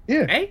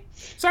 Yeah. Hey,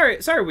 sorry,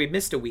 we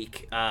missed a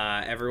week,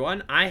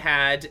 everyone. I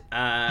had,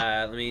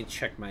 let me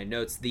check my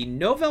notes. The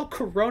novel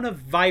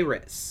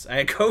coronavirus. I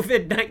had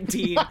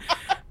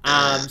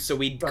COVID-19, so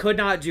we could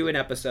not do an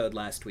episode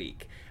last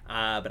week.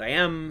 But I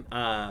am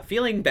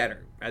feeling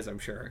better, as I'm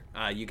sure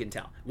you can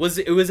tell.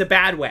 It was a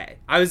bad way.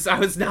 I was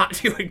not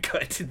doing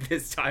good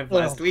this time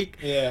last week.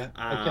 Yeah.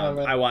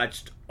 I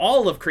watched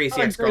all of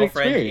Crazy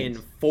Ex-Girlfriend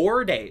in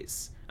 4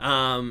 days.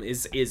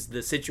 Is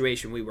the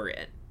situation we were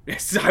in.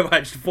 So I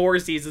watched 4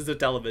 seasons of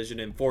television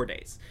in 4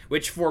 days,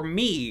 which for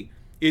me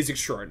is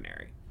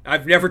extraordinary.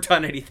 I've never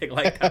done anything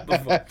like that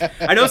before.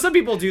 I know some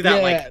people do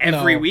that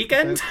every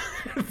weekend,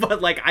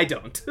 but I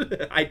don't.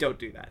 I don't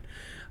do that.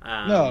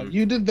 No,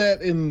 you did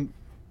that in,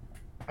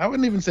 I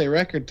wouldn't even say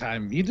record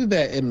time. You did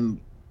that in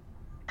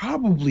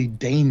probably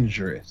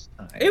dangerous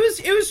time.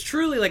 It was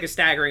truly a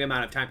staggering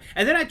amount of time.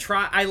 And then I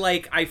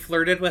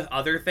flirted with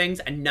other things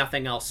and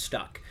nothing else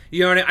stuck.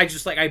 You know what I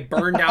just I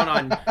burned out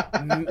on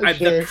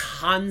the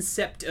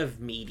concept of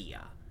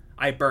media.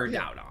 I burned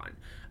out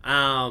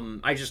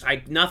on.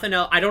 Nothing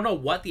else. I don't know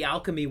what the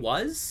alchemy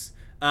was.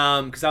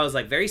 Because I was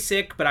very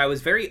sick, but I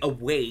was very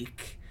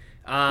awake.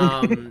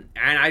 And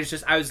I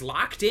was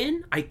locked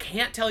in. I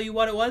can't tell you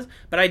what it was,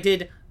 but I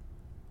did.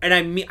 And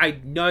I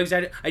know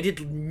exactly. I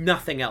did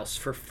nothing else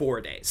for 4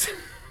 days.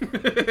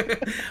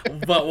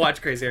 But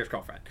watch Crazy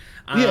Ex-Girlfriend.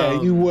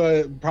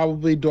 You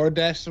probably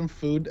DoorDash some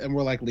food and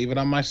were leave it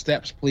on my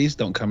steps, please.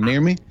 Don't come near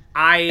me.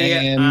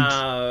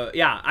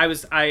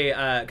 Because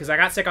I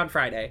got sick on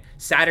Friday.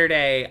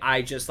 Saturday,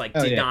 I just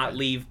did not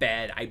leave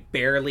bed. I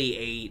barely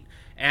ate.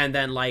 And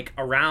then like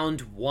around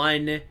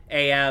 1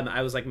 a.m.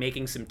 I was like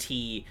making some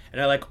tea,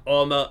 and I like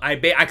almost I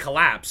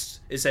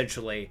collapsed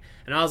essentially.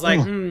 And I was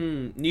like,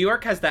 New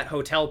York has that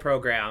hotel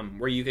program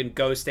where you can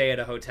go stay at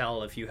a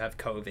hotel if you have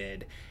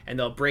COVID, and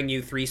they'll bring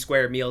you 3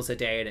 square meals a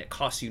day, and it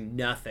costs you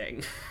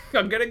nothing.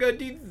 I'm gonna go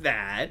do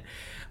that.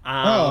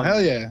 Oh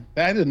hell yeah!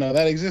 I didn't know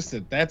that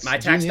existed. That's my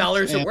tax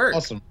dollars at work.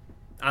 Awesome.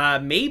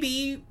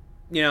 Maybe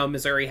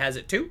Missouri has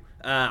it too.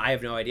 I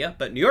have no idea,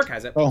 but New York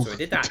has it, so I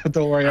did that.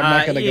 Don't worry, I'm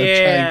not gonna go try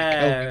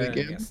and COVID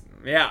again.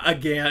 Yeah,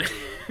 again.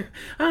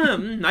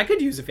 I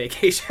could use a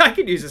vacation. I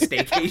could use a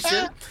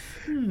staycation.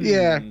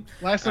 Yeah,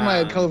 last time I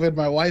had COVID,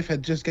 my wife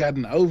had just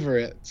gotten over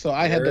it, so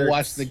I had to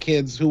watch the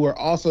kids who were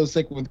also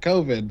sick with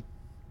COVID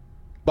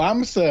by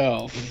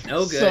myself.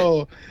 Oh, good.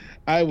 So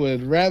I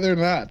would rather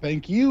not.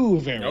 Thank you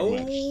very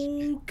much.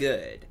 Oh,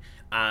 good.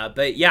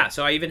 But yeah,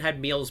 so I even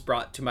had meals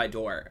brought to my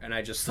door, and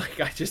I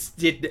just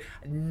did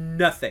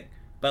nothing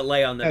but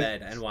lay on the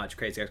bed and watch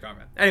Crazy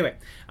Ex-Girlfriend. Anyway,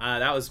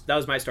 that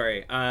was my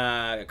story.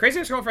 Crazy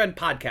Ex-Girlfriend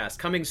podcast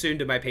coming soon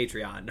to my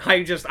Patreon.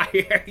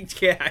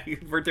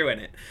 We're doing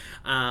it.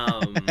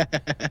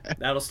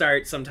 That'll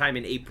start sometime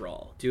in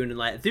April. Doing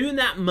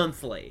that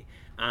monthly,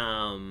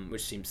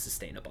 which seems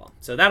sustainable.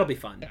 So that'll be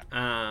fun.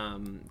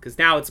 Because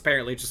now it's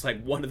apparently just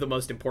like one of the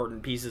most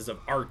important pieces of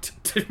art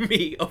to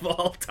me of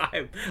all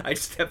time. I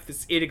just have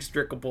this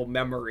inextricable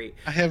memory.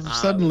 I have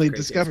suddenly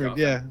discovered.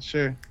 Yeah,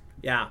 sure.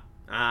 Yeah.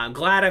 I'm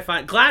glad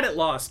it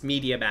lost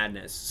Media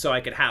Madness, so I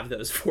could have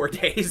those 4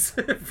 days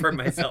for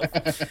myself.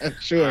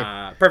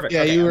 Sure. Perfect.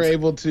 Yeah, okay, you were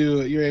able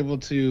to,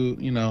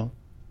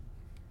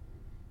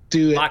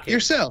 do it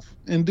yourself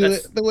and do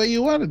it the way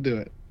you want to do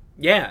it.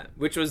 Yeah,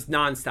 which was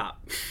nonstop.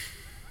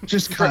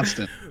 Just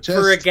constant.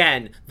 For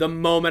again, the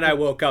moment I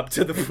woke up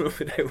to the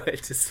moment I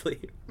went to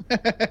sleep.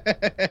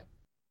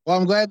 Well,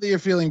 I'm glad that you're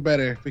feeling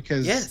better,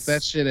 because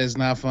that shit is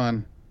not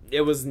fun.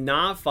 It was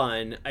not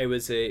fun. It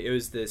was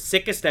the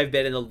sickest I've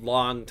been in a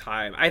long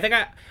time. I think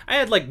I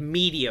had like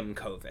medium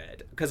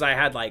COVID, because I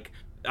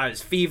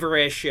was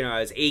feverish,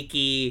 I was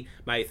achy,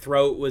 my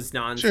throat was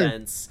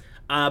nonsense,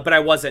 but I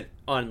wasn't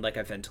on like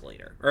a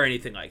ventilator or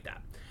anything like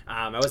that.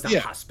 I was not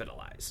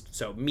hospitalized,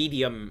 so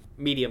medium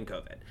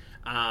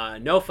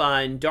COVID. No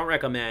fun. Don't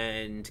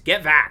recommend.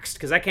 Get vaxxed,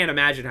 because I can't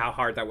imagine how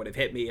hard that would have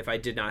hit me if I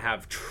did not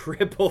have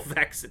triple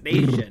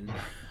vaccination.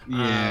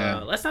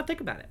 Let's not think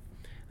about it.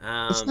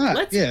 Let's not.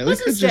 Let's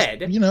instead,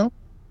 think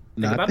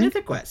about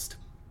Mythic Quest.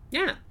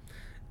 Yeah.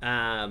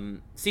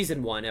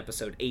 Season 1,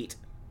 Episode 8,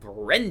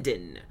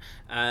 Brendan.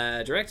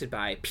 Directed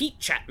by Pete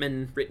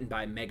Chapman, written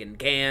by Megan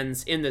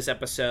Gans. In this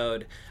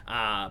episode,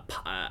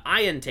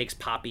 Ian takes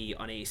Poppy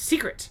on a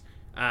secret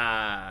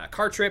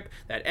car trip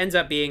that ends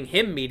up being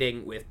him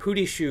meeting with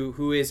Pootie Shoe,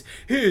 who is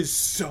his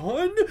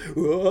son.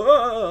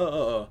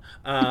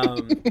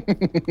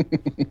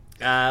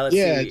 Let's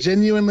see.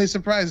 Genuinely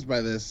surprised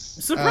by this.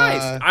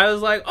 Surprised. I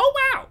was like, oh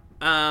wow.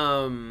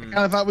 I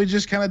kind of thought we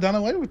just kind of done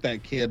away with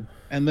that kid,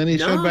 and then he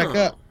showed back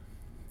up,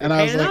 and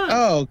I was like,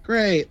 oh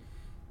great,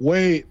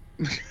 wait.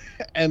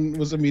 And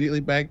was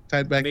immediately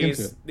tied back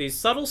into it. These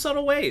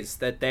subtle ways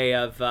that they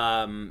have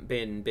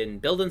been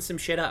building some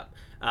shit up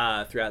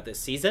throughout this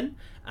season.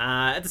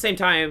 At the same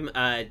time,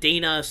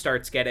 Dana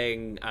starts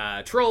getting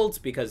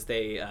trolled because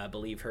they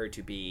believe her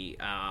to be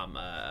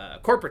a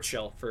corporate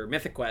shill for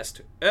Mythic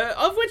Quest,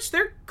 of which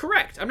they're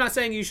correct. I'm not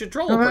saying you should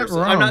troll a person.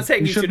 I'm not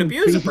saying you should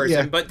abuse a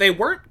person, but they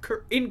weren't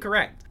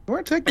incorrect. They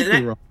weren't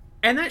technically wrong.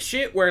 And that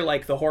shit where,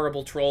 like, the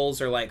horrible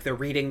trolls are, like, they're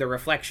reading the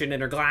reflection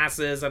in her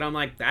glasses, and I'm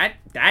like, that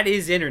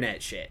is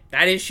internet shit.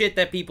 That is shit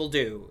that people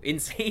do.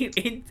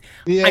 Insane.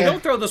 I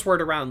don't throw this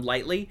word around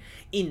lightly.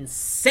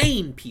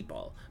 Insane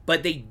people.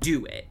 But they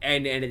do it.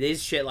 And it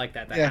is shit like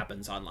that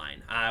happens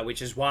online.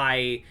 Which is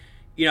why,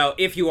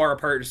 if you are a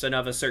person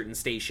of a certain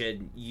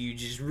station, you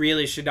just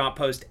really should not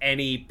post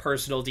any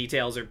personal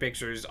details or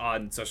pictures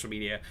on social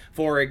media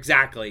for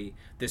exactly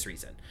this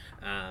reason.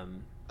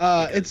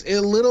 It's a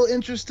little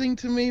interesting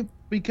to me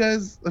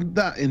because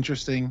not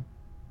interesting.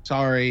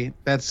 Sorry,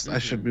 I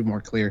should be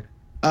more clear.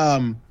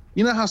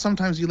 You know how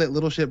sometimes you let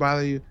little shit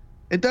bother you?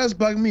 It does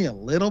bug me a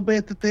little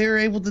bit that they're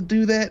able to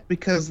do that,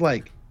 because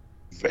like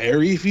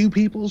very few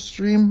people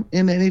stream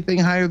in anything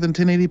higher than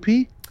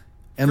 1080p,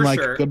 and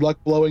good luck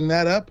blowing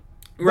that up.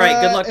 Right,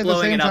 good luck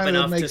blowing it up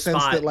enough to sense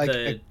spot that like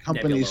a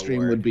company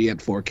stream would be at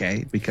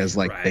 4K because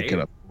they could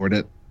afford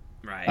it.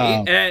 Right,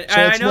 and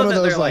so I know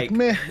that they're like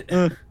meh.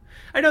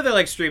 I know they're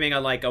like streaming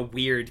on like a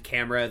weird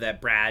camera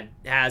that Brad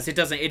has. It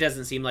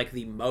doesn't seem like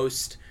the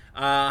most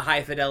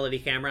high fidelity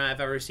camera I've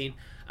ever seen.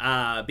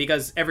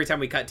 Because every time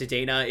we cut to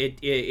Dana,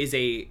 it's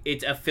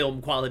a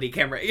film quality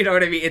camera. You know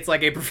what I mean? It's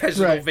like a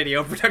professional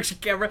video production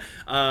camera.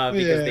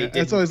 Because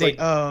it's always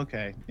oh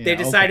okay. Yeah, they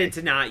decided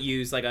to not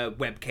use like a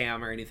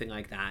webcam or anything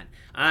like that.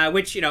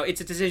 Which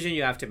it's a decision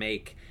you have to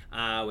make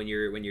when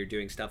you're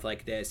doing stuff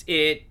like this.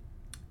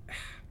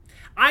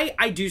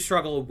 I do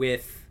struggle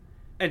with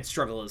and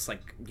struggle is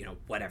like,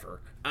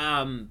 whatever.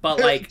 But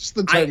like, just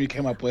the term you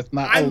came up with,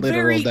 not I'm a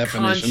literal very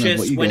definition of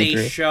what you when go a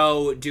through.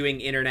 show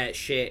doing internet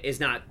shit is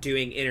not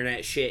doing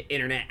internet shit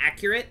internet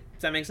accurate.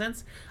 Does that make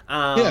sense?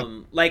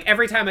 Like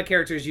every time a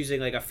character is using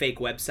like a fake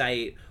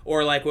website,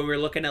 or like when we're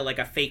looking at like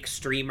a fake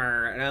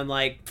streamer, and I'm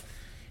like,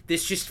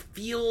 this just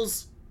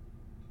feels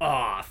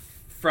off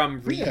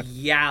from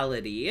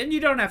reality. And you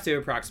don't have to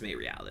approximate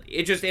reality.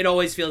 It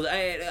always feels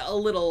a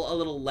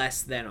little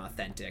less than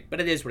authentic,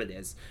 but it is what it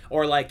is.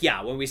 Or like,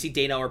 when we see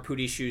Dana or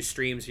Pooty Shoes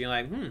streams, you're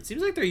like, it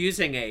seems like they're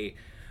using a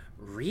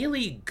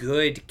really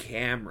good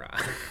camera.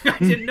 I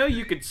didn't know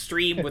you could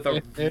stream with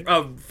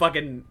a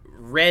fucking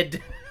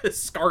red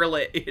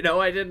Scarlet,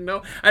 I didn't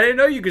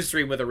know you could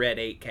stream with a red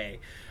 8K.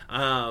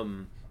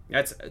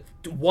 That's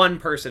one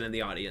person in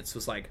the audience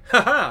was like,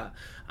 haha.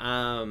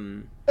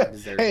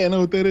 Hey, I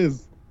know what that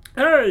is.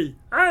 Hey,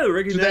 I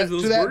recognize those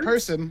words. To that words.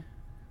 person,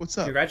 what's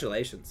up?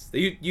 Congratulations.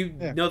 You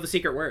know the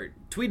secret word.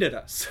 Tweet at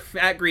us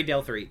at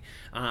Greendale3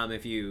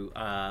 if you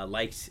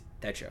liked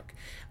that joke.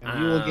 And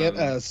you will get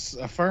a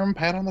firm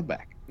pat on the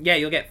back. Yeah,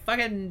 you'll get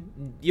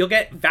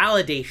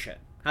validation.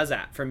 How's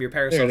that from your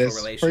parasocial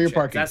relationship? For your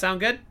parking. Does that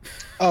sound good?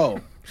 Oh.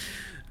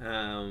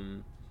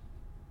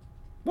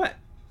 What?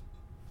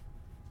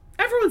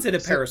 Everyone's in a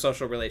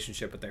parasocial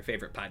relationship with their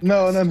favorite podcast.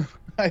 No.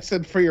 I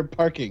said for your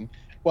parking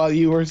while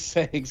you were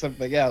saying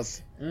something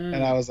else.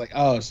 And I was like,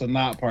 oh, so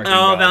not parking.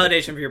 Oh,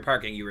 validation for your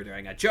parking. You were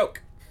doing a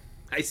joke.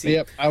 I see.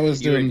 Yep, I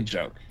was doing a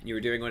joke. You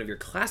were doing one of your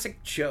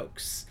classic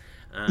jokes.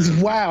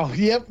 Wow.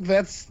 Yep,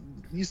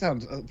 you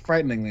sound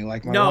frighteningly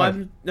like my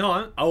wife.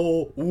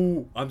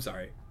 I'm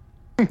sorry.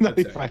 No,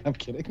 you're fine. I'm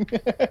kidding.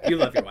 You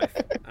love your wife.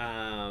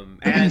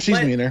 And she's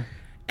meaner.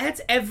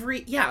 That's of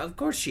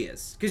course she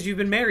is. Because you've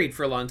been married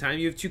for a long time.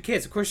 You have 2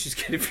 kids. Of course she's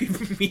going to be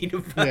mean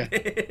about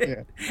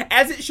it. Yeah.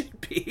 As it should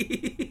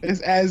be. As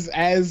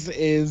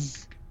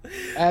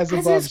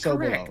above, so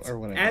below, or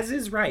whatever. As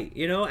is right.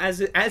 As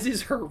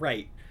is her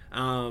right. She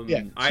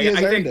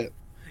has earned it.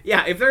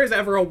 Yeah, if there's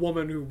ever a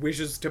woman who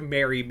wishes to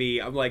marry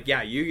me, I'm like,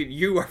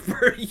 you are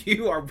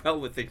well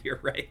within your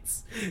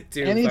rights.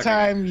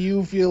 Anytime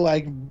you feel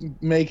like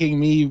making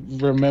me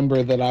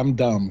remember that I'm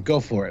dumb, go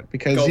for it.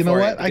 Because you know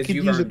what? I could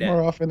use it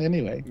more often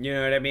anyway. You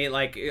know what I mean?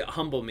 Like,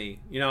 humble me.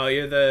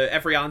 You're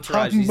every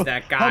entourage needs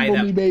that guy.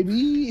 Humble me,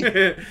 baby.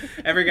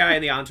 Every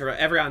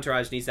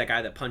entourage needs that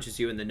guy that punches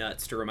you in the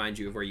nuts to remind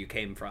you of where you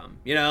came from.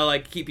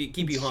 Like keep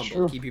you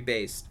humble, keep you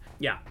based.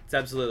 Yeah, it's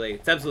absolutely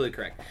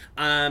correct.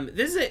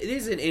 This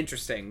is an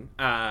interesting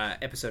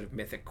episode of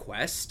Mythic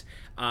Quest.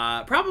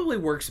 Probably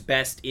works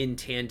best in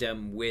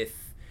tandem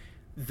with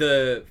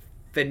the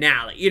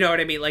finale. You know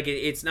what I mean? Like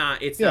it's not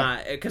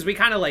because we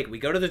kind of we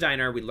go to the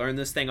diner, we learn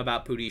this thing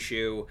about Pooty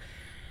Shoe,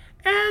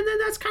 and then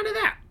that's kind of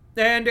that.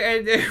 And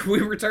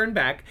we return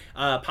back.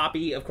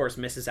 Poppy, of course,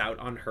 misses out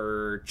on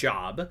her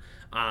job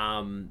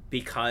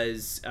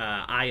because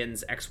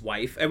Ian's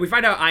ex-wife, and we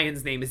find out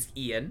Ian's name is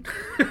Ian.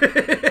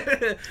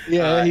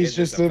 He's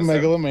just a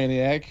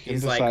megalomaniac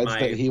and decides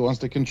that he wants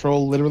to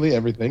control literally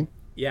everything.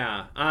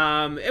 Yeah,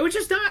 which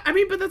is not. I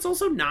mean, but that's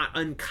also not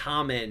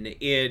uncommon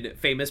in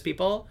famous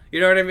people. You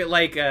know what I mean?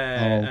 Like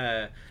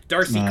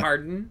Darcy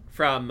Carden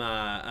from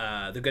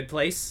The Good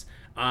Place.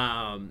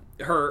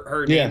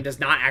 Her name does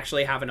not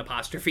actually have an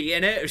apostrophe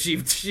in it. She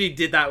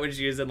did that when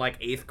she was in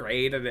 8th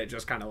grade, and it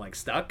just kind of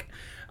stuck.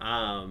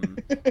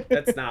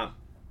 That's not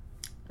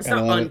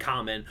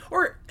uncommon.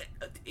 Or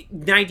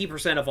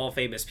 90% of all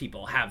famous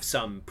people have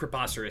some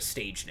preposterous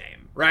stage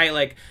name, right?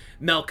 Like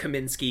Mel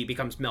Kaminsky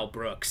becomes Mel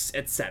Brooks,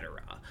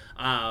 etc.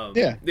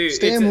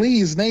 Stan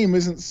Lee's name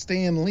isn't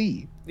Stan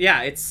Lee.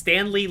 Yeah, it's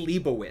Stanley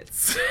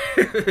Leibowitz.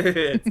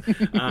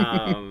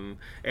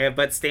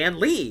 But Stan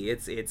Lee,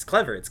 it's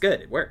clever, it's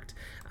good, it worked.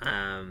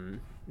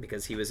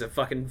 Because he was a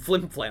fucking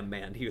flim-flam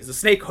man. He was a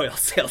snake oil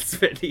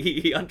salesman.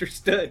 He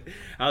understood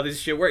how this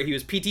shit worked. He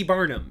was P.T.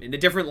 Barnum. In a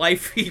different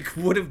life, he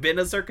would have been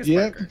a circus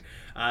worker.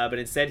 But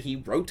instead, he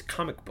wrote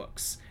comic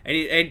books.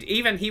 And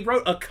he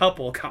wrote a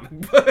couple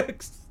comic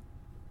books.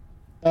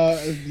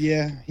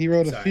 He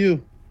wrote a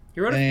few. He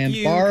wrote and a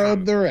few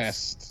borrowed the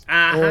rest.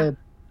 Or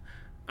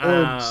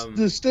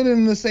stood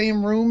in the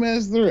same room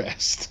as the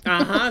rest.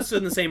 Stood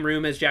in the same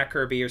room as Jack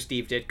Kirby or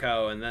Steve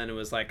Ditko, and then it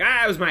was like,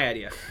 it was my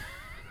idea.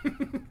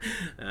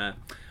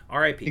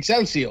 R.I.P.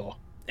 Excelsior.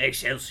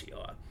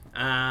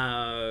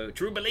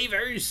 True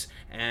believers,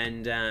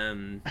 and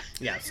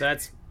so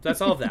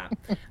that's all of that.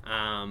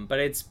 But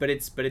it's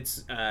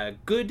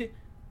good.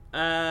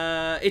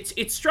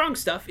 It's strong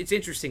stuff. It's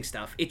interesting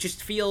stuff. It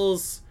just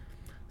feels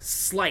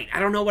slight. I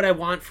don't know what I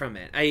want from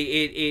it.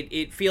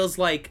 It feels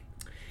like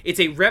it's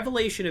a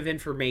revelation of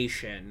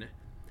information,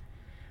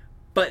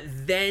 but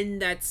then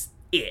that's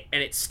it,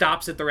 and it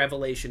stops at the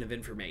revelation of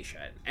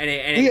information, and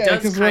it does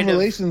because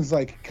revelation's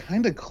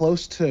kind of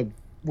close to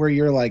where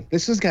you're like,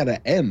 this has got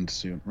to end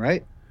soon,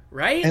 right?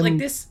 And like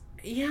this,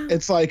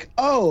 it's like,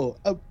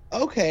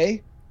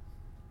 okay,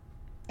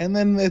 And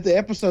then the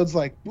episode's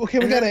like, okay,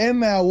 we gotta end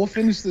now. We'll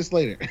finish this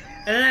later.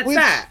 And that's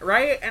that,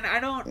 right? And I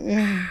don't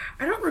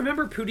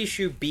remember Pootie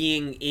Shoe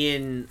being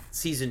in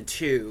season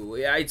 2.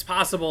 It's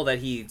possible that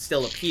he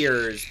still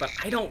appears, but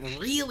I don't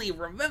really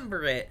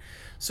remember it.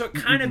 So it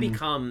kind of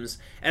becomes,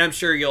 and I'm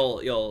sure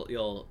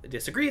you'll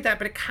disagree with that,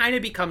 but it kind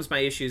of becomes my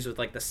issues with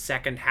like the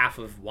second half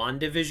of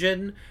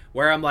WandaVision,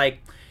 where I'm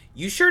like,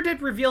 you sure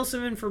did reveal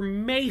some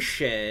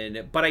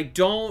information, but I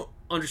don't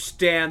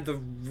understand the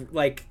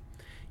like.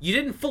 You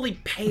didn't fully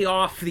pay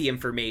off the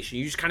information.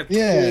 You just kind of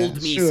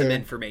told me some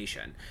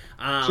information.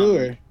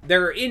 Sure.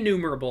 There are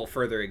innumerable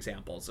further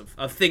examples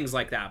of things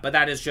like that, but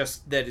that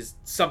is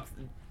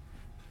something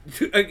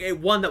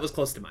one that was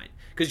close to mine.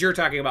 Because you're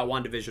talking about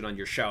WandaVision on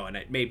your show, and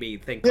it made me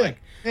think I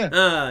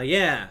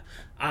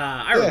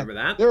remember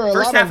that. There are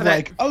First a lot half of that,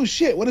 like, oh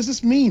shit, what does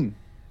this mean?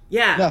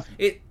 Yeah.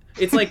 Nothing.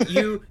 It's like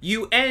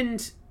you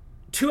end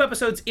 2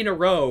 episodes in a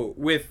row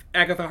with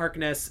Agatha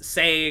Harkness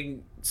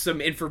saying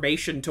some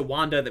information to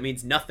Wanda that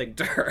means nothing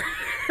to her.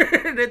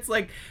 And it's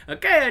like,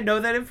 okay, I know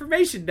that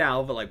information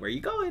now, but like, where are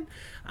you going?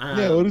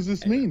 What does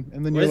this mean?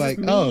 And then you're like,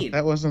 oh,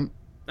 that wasn't...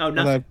 Oh,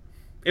 nothing.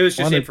 It was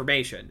just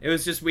information. It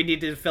was just, we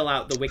needed to fill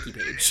out the wiki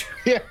page.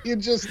 Yeah, you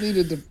just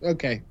needed to...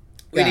 Okay.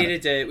 We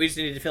just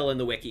needed to fill in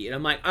the wiki. And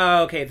I'm like,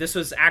 oh, okay, this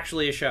was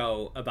actually a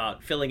show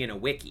about filling in a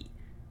wiki.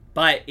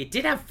 But it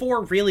did have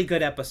 4 really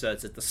good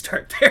episodes at the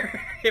start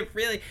there. It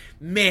really...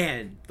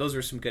 Man, those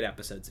were some good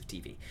episodes of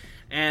TV.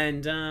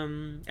 And,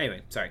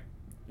 anyway, sorry.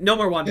 No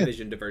more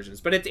WandaVision diversions.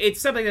 But it's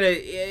something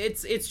that...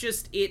 It's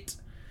just...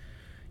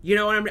 You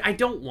know what I mean? I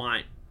don't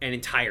want an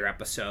entire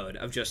episode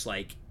of just,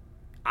 like,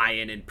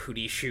 Ian and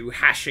Pootie Shoe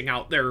hashing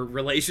out their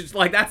relationship.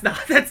 Like, that's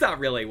not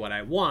really what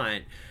I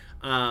want.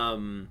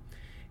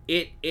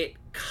 It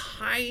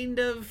kind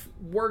of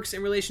works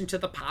in relation to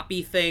the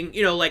Poppy thing,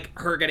 you know, like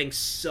her getting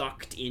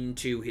sucked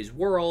into his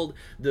world,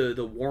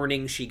 the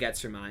warning she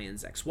gets from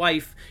Ian's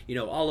ex-wife, you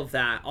know, all of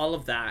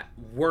that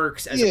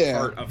works as a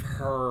part of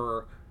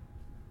her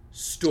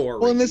story.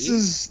 Well, and this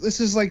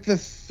is like the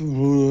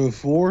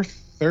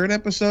third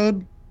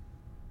episode.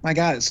 My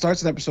God, it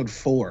starts in episode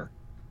 4.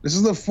 This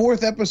is the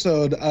 4th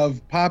episode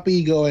of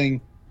Poppy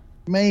going,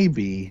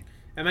 maybe.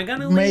 Am I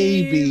gonna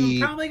leave? Maybe.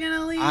 I'm probably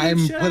gonna leave.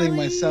 I'm putting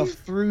myself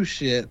through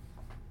shit.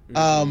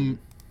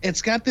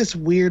 It's got this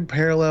weird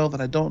parallel that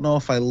I don't know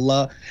if I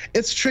love.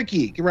 It's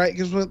tricky, right?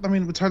 Because I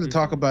mean, it's hard to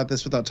talk about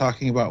this without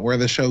talking about where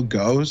the show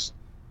goes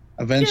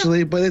eventually.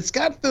 Yeah. But it's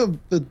got the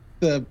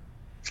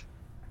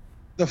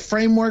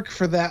framework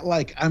for that.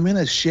 Like, I'm in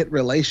a shit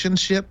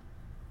relationship,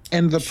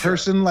 and the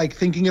person like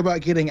thinking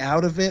about getting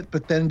out of it,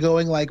 but then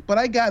going like, but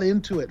I got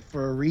into it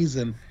for a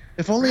reason.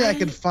 If only I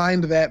could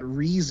find that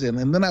reason,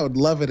 and then I would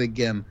love it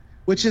again.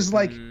 Which is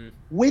like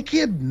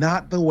wicked,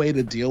 not the way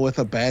to deal with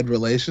a bad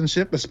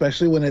relationship,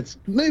 especially when it's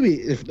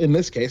maybe, if in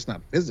this case,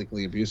 not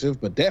physically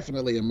abusive, but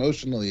definitely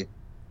emotionally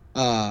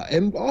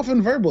and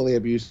often verbally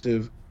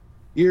abusive.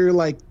 You're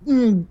like,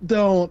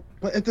 don't.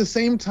 But at the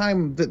same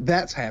time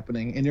that's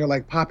happening, and you're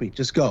like, Poppy,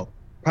 just go.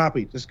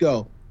 Poppy, just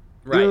go.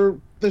 Right.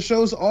 The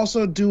show's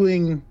also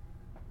doing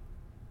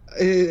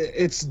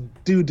its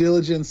due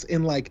diligence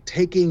in like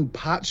taking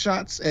pot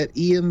shots at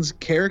Ian's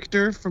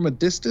character from a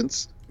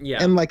distance.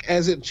 Yeah. And like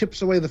as it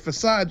chips away the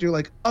facade, you're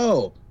like,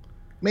 oh,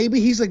 maybe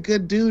he's a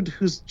good dude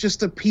who's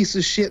just a piece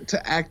of shit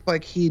to act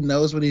like he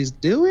knows what he's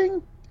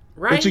doing.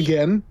 Right. Which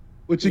again,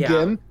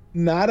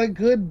 not a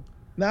good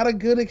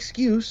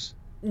excuse.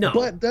 No.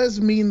 But does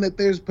mean that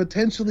there's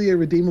potentially a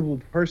redeemable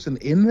person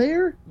in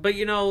there. But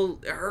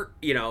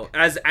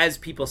as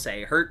people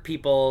say, hurt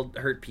people,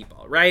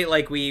 right?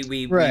 Like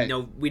we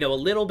know a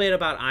little bit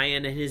about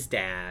Ian and his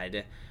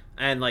dad.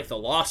 And like the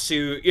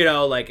lawsuit, you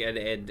know, like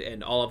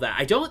and all of that.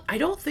 I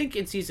don't think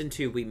in season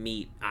 2 we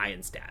meet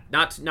Ian's dad.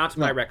 Not to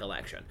my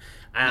recollection.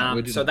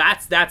 So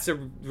that's a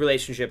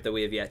relationship that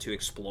we have yet to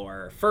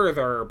explore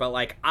further. But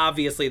like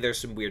obviously there's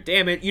some weird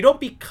damage. You don't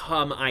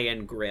become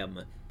Ian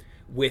Grimm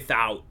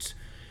without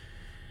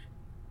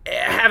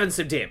having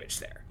some damage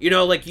there. You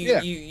know, like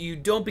you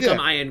don't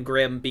become Ian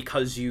Grimm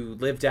because you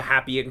lived a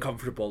happy and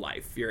comfortable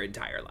life your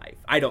entire life.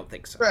 I don't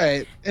think so.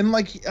 Right. And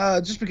like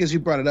just because you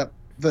brought it up.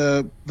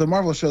 The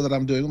Marvel show that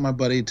I'm doing with my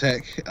buddy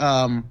Tech,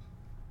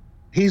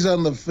 he's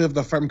on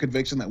the firm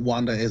conviction that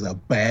Wanda is a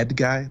bad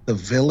guy, the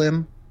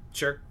villain.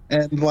 Sure.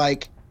 And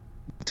like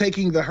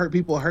taking the hurt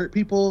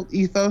people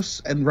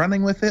ethos and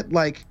running with it.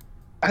 Like,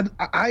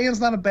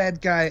 Ian's not a bad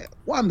guy.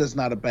 Wanda's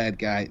not a bad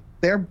guy.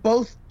 They're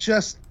both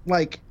just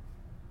like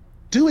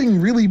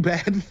doing really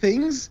bad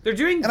things. They're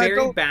doing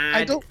very bad.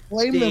 I don't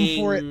blame them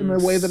for it in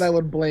the way that I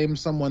would blame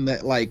someone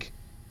that like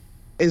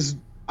is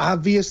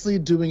obviously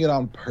doing it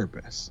on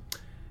purpose.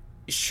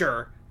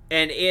 Sure,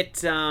 and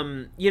it, I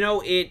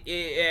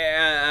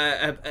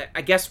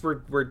guess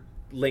we're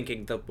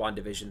linking the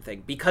WandaVision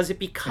thing because it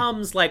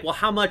becomes like, well,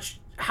 how much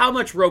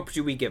rope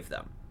do we give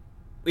them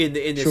in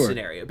this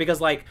scenario?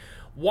 Because like,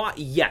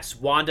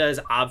 Wanda is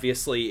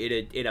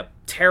obviously in a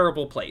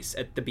terrible place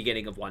at the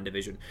beginning of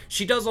WandaVision.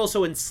 She does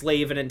also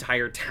enslave an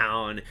entire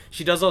town.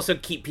 She does also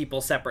keep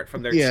people separate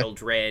from their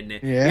children.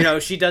 Yeah. You know,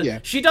 she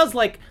does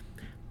like.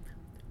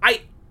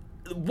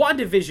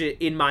 WandaVision,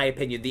 in my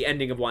opinion, the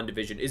ending of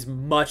WandaVision is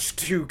much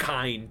too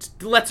kind.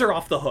 Lets her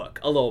off the hook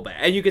a little bit.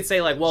 And you could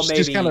say, like, well,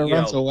 maybe, she kind of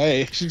runs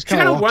away. She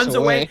kind of runs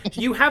away.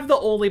 You have the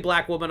only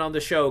black woman on the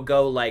show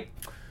go, like,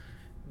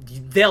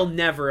 they'll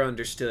never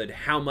understood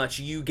how much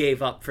you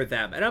gave up for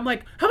them. And I'm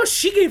like, how much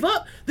she gave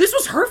up? This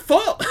was her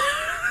fault.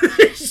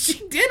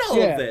 She did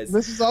all of this.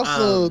 This is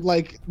also,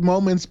 like,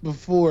 moments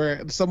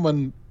before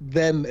someone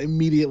then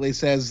immediately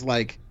says,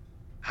 like,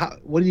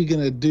 what are you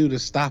gonna do to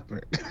stop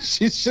her?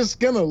 She's just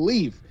gonna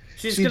leave.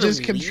 She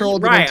just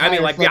controlled the right. entire I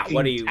mean, like, yeah.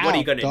 What are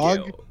you gonna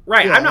do?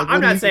 Right. Yeah,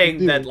 I'm not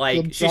saying that,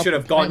 like, she should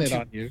have gone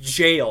to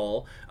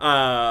jail.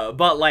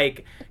 But,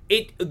 like,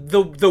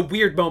 the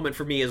weird moment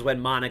for me is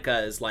when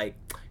Monica is like,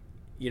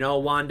 you know,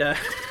 Wanda,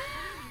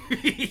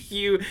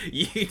 you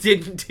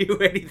didn't do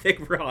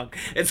anything wrong.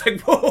 It's like,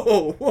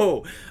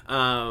 whoa.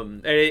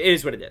 It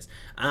is what it is.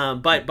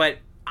 But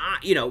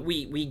you know,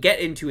 we get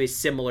into a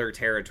similar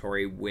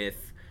territory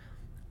with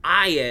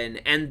Ian,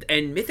 and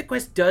Mythic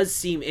Quest does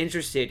seem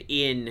interested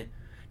in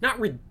not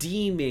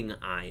redeeming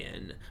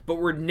Ian, but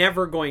we're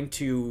never going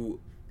to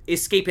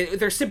escape it.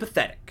 They're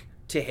sympathetic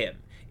to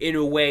him in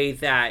a way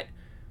that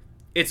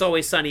It's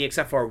Always Sunny,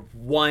 except for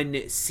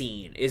one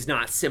scene, is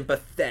not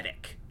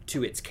sympathetic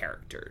to its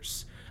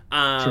characters.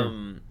 Sure.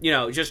 You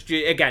know, just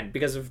again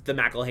because of the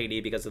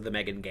McElhaney, because of the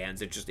Megan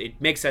Gans,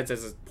 it makes sense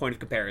as a point of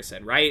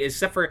comparison, right?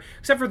 Except for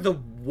the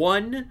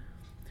one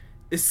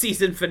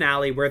season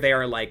finale where they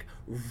are like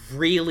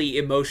really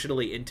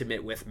emotionally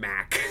intimate with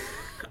Mac,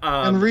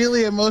 and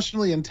really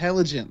emotionally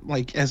intelligent,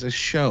 like as a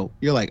show.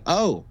 You're like,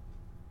 oh,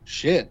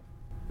 shit,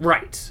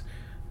 right?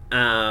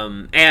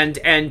 And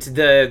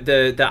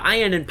the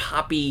Ian and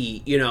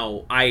Poppy, you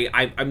know,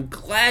 I'm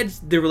glad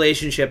the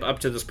relationship up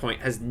to this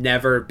point has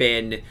never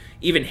been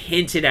even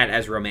hinted at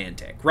as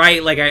romantic,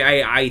 right? Like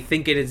I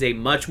think it is a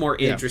much more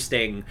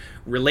interesting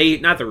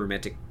not that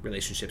romantic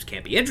relationships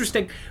can't be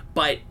interesting,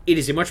 but it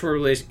is a much more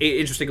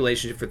interesting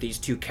relationship for these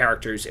two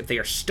characters if they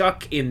are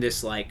stuck in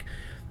this like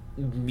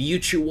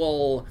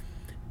mutual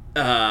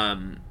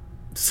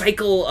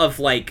cycle of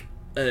like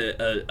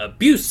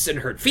abuse and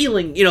hurt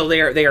feeling. You know,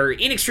 they are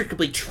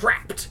inextricably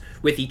trapped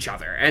with each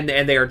other, and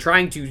they are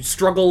trying to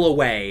struggle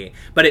away,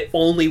 but it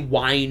only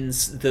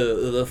winds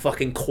the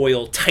fucking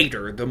coil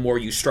tighter the more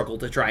you struggle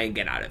to try and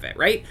get out of it,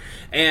 right?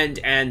 And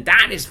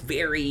that is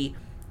very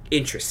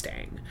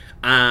interesting.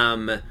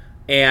 And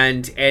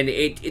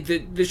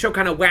the show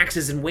kind of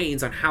waxes and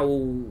wanes on how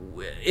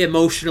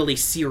emotionally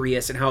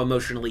serious and how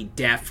emotionally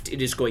deft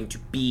it is going to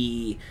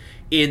be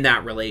in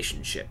that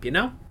relationship, you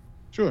know?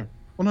 Sure.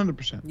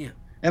 100%. Yeah.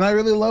 And I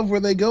really love where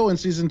they go in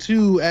season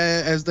 2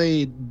 as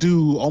they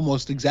do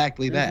almost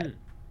exactly that,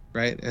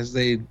 right? As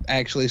they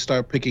actually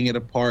start picking it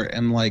apart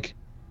and like,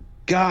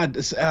 God,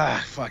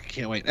 fuck, I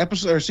can't wait.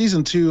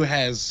 Season 2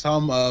 has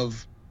some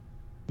of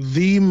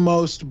the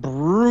most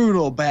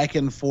brutal back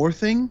and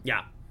forthing.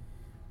 Yeah.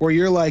 Where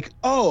you're like,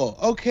 oh,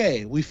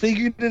 okay, we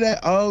figured it out.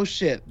 Oh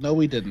shit, no,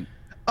 we didn't.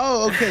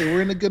 Oh, okay,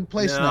 we're in a good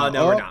place now.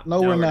 No, we're not.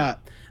 No, we're not.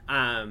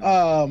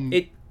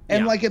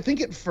 And like, I think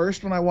at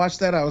first when I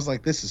watched that, I was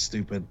like, this is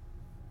stupid.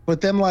 But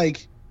then,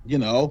 like, you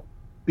know,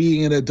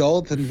 being an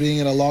adult and being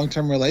in a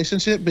long-term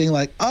relationship, being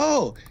like,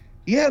 oh,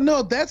 yeah,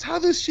 no, that's how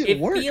this shit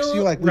works.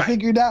 You're like, we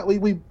figured out,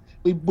 we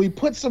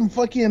put some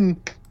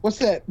fucking, what's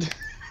that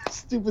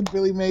stupid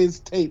Billy Mays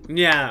tape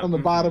on the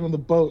bottom of the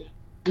boat.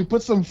 We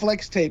put some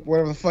flex tape,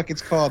 whatever the fuck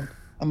it's called,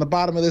 on the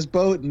bottom of this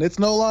boat, and it's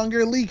no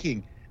longer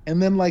leaking.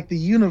 And then, like, the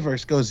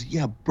universe goes,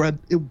 yeah, but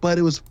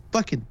it was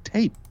fucking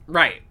tape.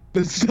 Right.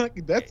 That's not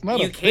you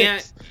a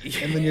can't,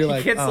 fix. And then you're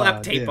like, you can't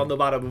slap tape on the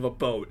bottom of a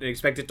boat and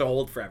expect it to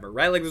hold forever,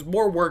 right? Like, there's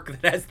more work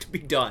that has to be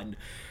done.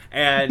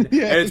 And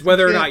it's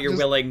whether or not you're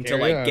willing to,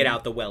 like, get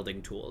out the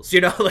welding tools.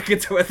 You know, like,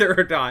 it's whether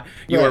or not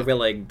you are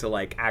willing to,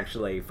 like,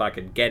 actually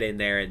fucking get in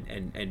there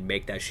and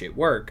make that shit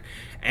work.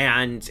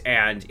 And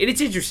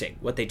it's interesting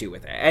what they do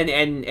with it.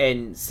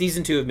 And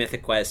season 2 of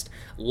Mythic Quest,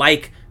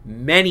 like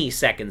many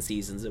second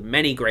seasons of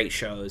many great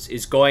shows,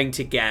 is going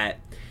to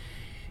get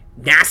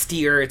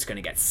nastier, it's going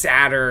to get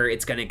sadder,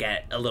 it's going to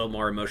get a little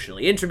more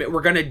emotionally intimate.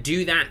 We're going to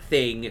do that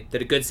thing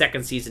that a good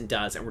second season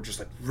does, and we're just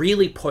like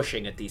really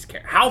pushing at these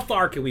characters. How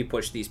far can we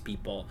push these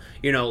people?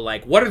 You know,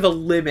 like, what are the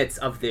limits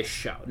of this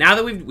show? Now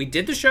that we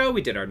did the show,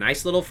 we did our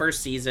nice little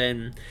first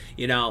season,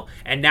 you know,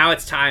 and now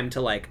it's time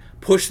to like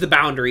push the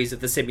boundaries of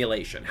the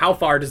simulation. How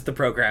far does the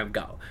program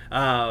go?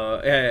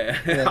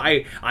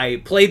 I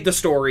played the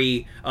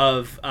story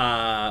of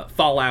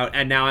Fallout,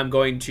 and now I'm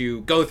going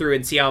to go through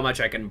and see how much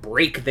I can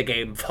break the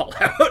game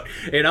Fallout.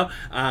 You know,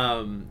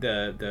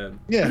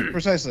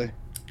 precisely.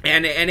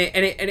 And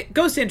it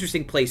goes to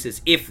interesting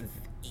places, if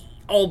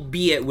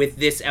albeit with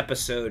this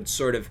episode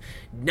sort of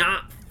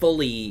not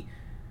fully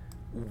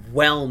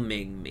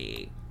whelming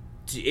me,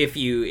 if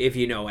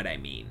you know what I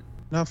mean.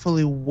 Not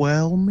fully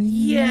whelming?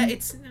 Yeah,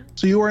 it's...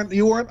 So you weren't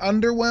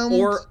underwhelmed?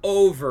 Or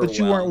overwhelmed. But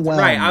you weren't whelmed.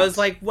 Right, I was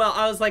like,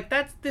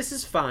 this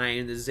is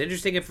fine. This is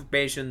interesting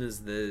information. This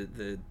is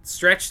the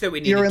stretch that we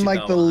need to go You're in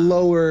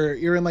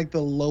like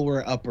the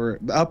lower upper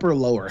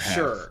lower half.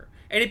 Sure.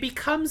 And it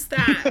becomes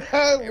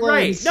that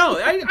right. No,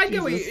 I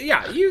get what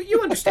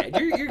you understand.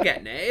 You're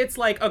getting it. It's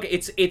like, okay,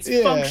 it's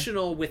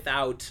functional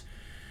without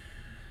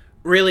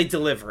really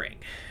delivering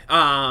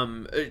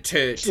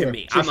to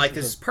me. I'm like,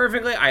 this is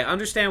perfectly, I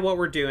understand what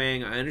we're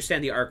doing. I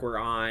understand the arc we're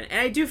on.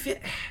 And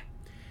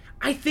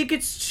I think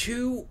it's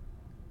too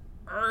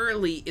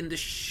early in the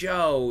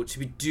show to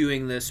be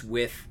doing this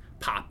with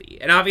Poppy.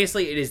 And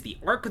obviously it is the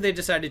arc they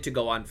decided to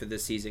go on for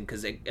this season,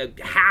 because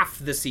half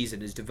the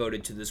season is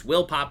devoted to this,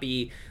 will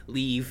Poppy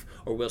leave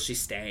or will she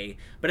stay?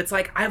 But it's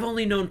like, I've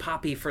only known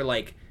Poppy for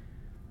like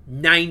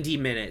 90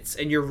 minutes,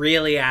 and you're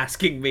really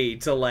asking me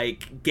to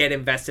like get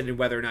invested in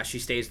whether or not she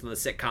stays on the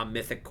sitcom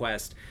Mythic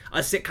Quest, a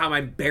sitcom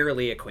I'm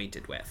barely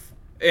acquainted with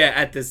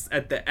at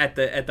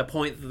the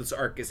point that this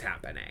arc is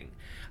happening.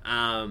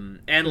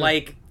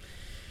 Like,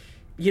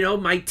 you know,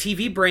 my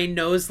TV brain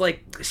knows,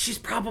 like, she's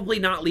probably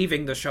not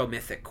leaving the show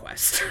Mythic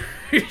Quest.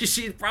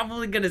 She's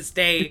probably going to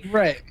stay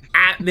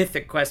at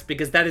Mythic Quest,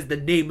 because that is the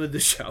name of the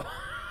show.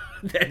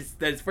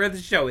 That's where the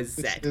show is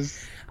set.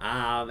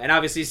 And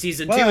obviously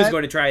season 2 is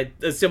going to try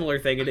a similar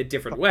thing in a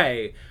different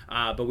way.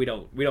 But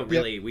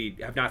we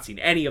have not seen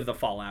any of the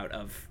fallout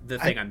of the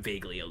thing I'm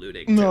vaguely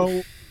alluding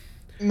to.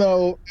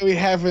 No, we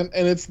haven't,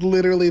 and it's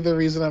literally the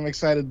reason I'm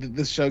excited that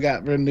this show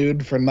got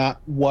renewed for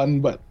not 1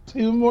 but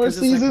 2 more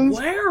seasons.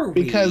 Like, where are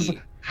we? Because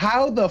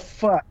how the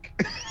fuck?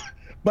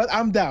 But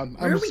I'm down.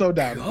 I'm so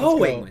down.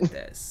 Going with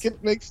this?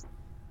 It makes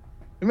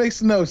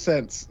no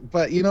sense.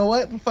 But you know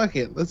what? Fuck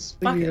it. Let's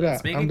figure it out.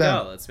 Let's make it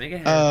go. Let's make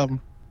it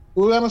happen.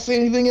 We want to say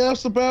anything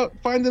else about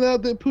finding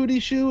out that Pootie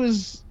Shoe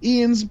is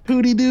Ian's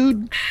Pootie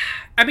dude?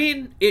 I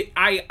mean, it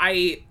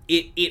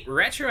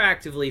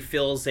retroactively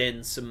fills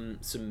in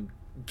some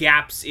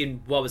gaps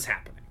in what was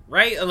happening,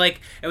 right?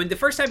 Like, I mean, the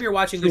first time you're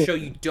watching the show,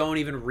 you don't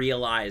even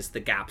realize the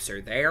gaps are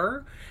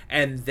there,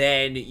 and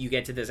then you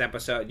get to this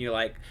episode and you're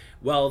like,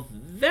 well,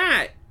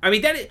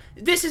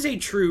 this is a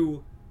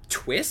true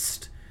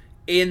twist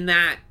in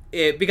that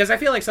because I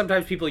feel like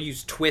sometimes people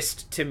use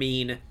twist to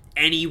mean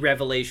any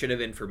revelation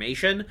of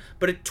information,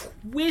 but a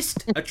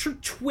true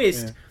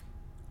twist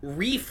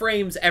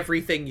reframes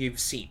everything you've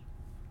seen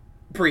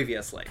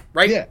previously,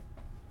 right? Yeah.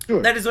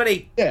 Sure. That is what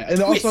a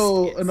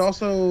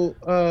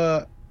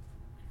also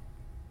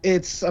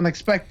it's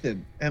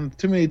unexpected, and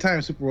too many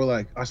times people were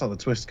like, I saw the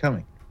twist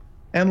coming,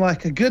 and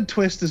like a good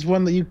twist is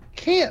one that you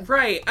can't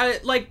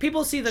like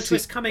people see the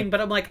twist coming,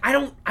 but I'm like,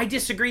 I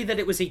disagree that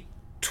it was a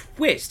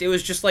twist. It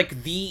was just like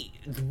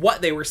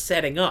what they were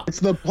setting up.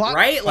 It's the plot,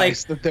 right? Like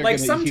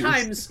use.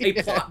 Sometimes a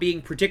plot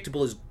being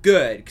predictable is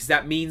good, because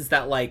that means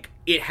that like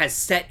it has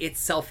set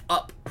itself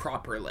up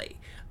properly.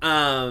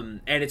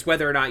 And it's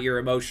whether or not you're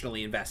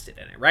emotionally invested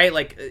in it, right?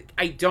 Like,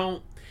 I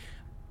don't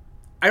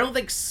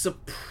think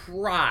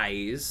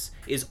surprise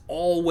is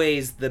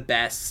always the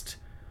best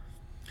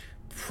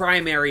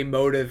primary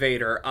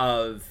motivator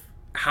of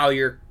how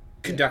you're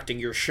conducting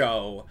your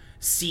show.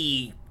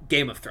 See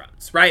Game of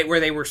Thrones, right? Where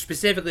they were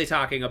specifically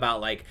talking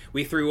about, like,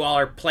 we threw all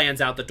our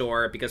plans out the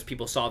door because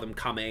people saw them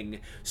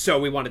coming, so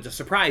we wanted to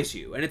surprise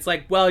you. And it's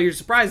like, well, your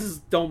surprises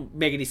don't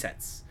make any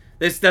sense.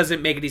 This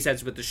doesn't make any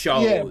sense with the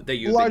show that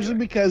you've largely been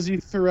doing. Because you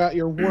threw out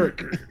your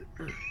work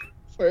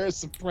for a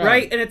surprise.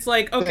 Right? And it's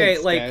like, okay,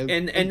 thanks, like, guys.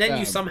 and then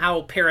you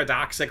somehow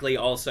paradoxically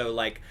also,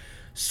 like,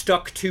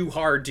 stuck too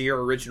hard to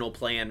your original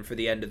plan for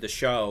the end of the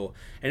show.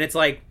 And it's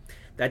like,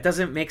 that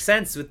doesn't make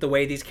sense with the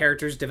way these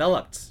characters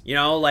developed. You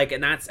know, like,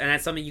 and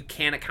that's something you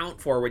can't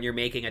account for when you're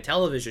making a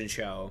television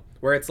show,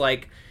 where it's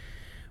like,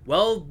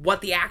 well,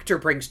 what the actor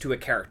brings to a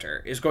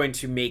character is going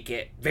to make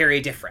it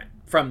very different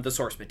from the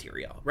source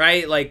material,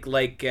 right? Like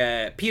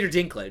Peter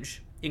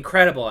Dinklage,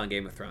 incredible on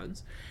Game of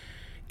Thrones,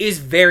 is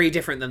very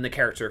different than the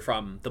character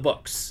from the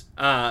books,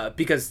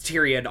 because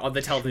Tyrion on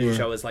the television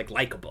show is like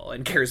likable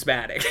and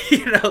charismatic.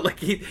 You know,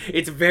 like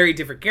it's a very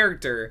different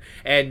character,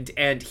 and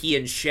he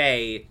and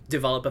Shay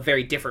develop a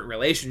very different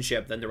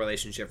relationship than the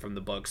relationship from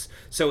the books.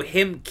 So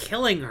him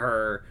killing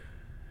her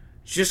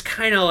just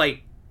kind of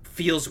like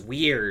feels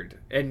weird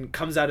and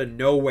comes out of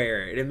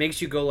nowhere, and it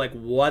makes you go like,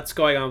 what's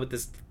going on with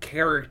this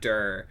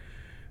character?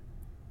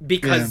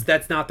 Because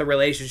that's not the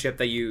relationship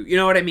that you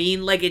know what I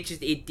mean? Like,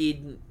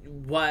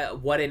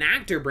 what an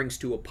actor brings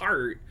to a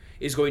part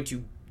is going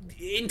to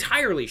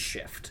entirely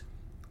shift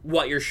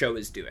what your show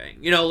is doing.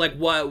 You know, like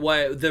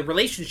what the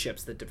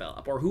relationships that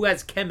develop, or who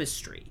has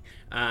chemistry.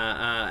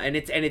 And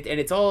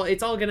it's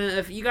all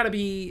gonna, you gotta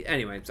be,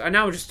 anyway. So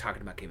now we're just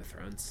talking about Game of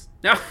Thrones.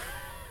 Now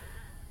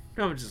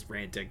I'm just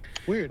ranting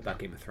about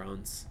Game of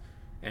Thrones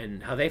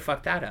and how they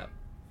fucked that up.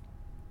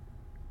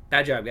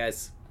 Bad job,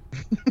 guys.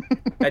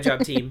 Bad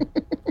job, team.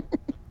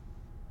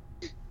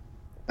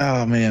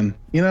 Oh man,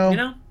 you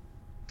know,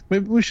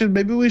 maybe we should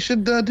do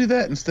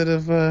that instead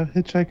of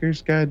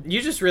Hitchhiker's Guide.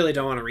 You just really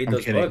don't want to read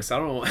those books. I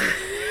don't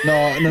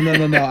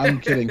know. No.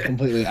 I'm kidding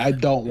completely. I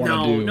don't want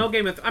to do. No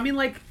Game of. I mean,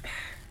 like,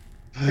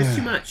 there's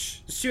too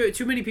much.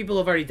 Too many people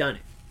have already done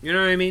it. You know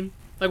what I mean?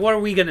 Like, what are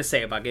we gonna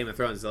say about Game of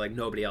Thrones that like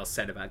nobody else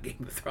said about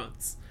Game of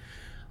Thrones?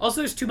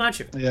 Also, there's too much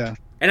of it. Yeah.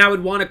 And I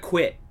would want to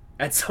quit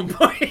at some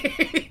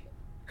point.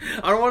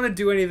 I don't want to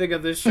do anything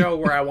of this show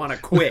where I want to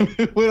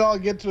quit. We'd all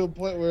get to a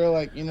point where we're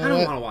like, you know, I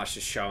don't want to watch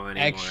this show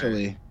anymore.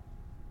 Actually,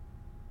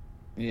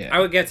 yeah. I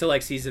would get to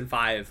like season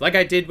 5, like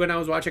I did when I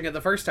was watching it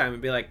the first time,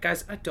 and be like,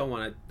 guys, I don't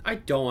want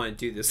to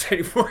do this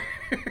anymore.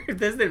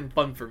 This isn't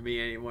fun for me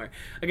anymore.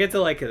 I get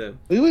to like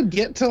we would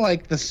get to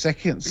like the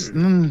second,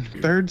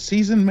 third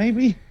season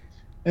maybe,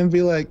 and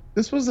be like,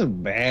 this was a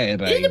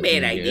bad idea. It's a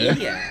bad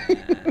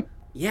idea.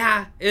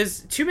 Yeah,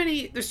 there's too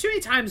many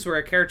times where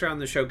a character on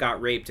the show got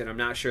raped and I'm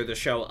not sure the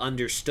show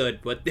understood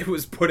what it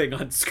was putting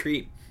on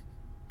screen.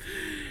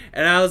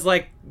 And I was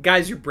like,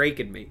 guys, you're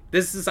breaking me.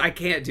 I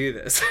can't do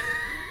this.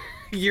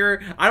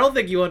 I don't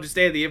think you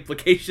understand the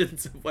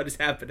implications of what is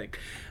happening.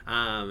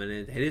 And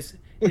it is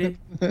anyway,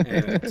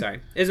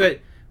 sorry.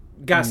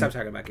 Gotta stop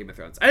talking about Game of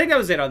Thrones. I think that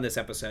was it on this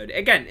episode.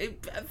 Again,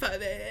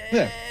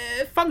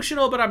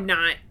 functional, but I'm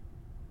not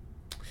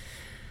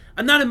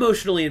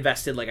emotionally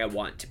invested like I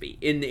want to be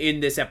in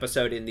this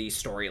episode, in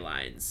these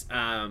storylines.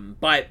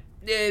 But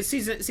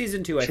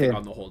season 2, I think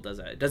on the whole does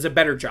a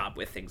better job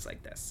with things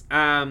like this.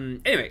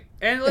 Anyway,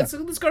 and let's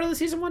go to the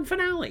season 1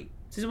 finale.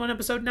 Season 1,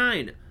 episode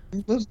 9.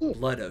 Let's do it.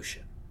 Blood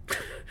Ocean.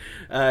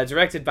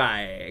 Directed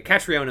by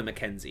Catriona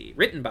Mackenzie,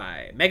 written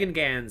by Megan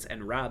Gans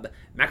and Rob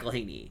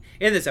McElhaney.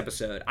 In this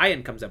episode,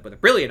 Ian comes up with a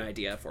brilliant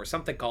idea for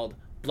something called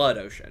Blood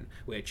Ocean,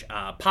 which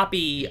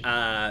Poppy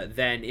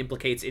then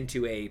implicates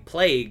into a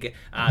plague.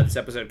 This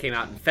episode came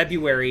out in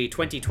February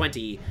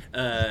 2020.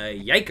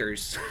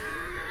 Yikers.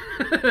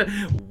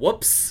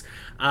 Whoops.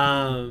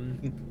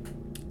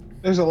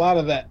 There's a lot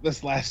of that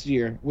this last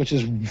year, which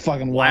is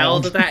fucking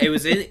wild. Of that. It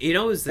was in, a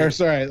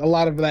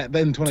lot of that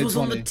in 2020. It was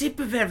on the tip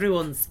of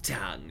everyone's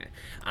tongue.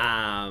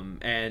 Then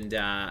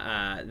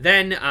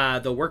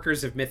the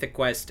workers of Mythic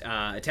Quest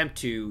attempt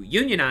to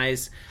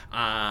unionize.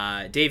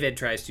 David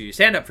tries to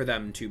stand up for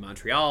them to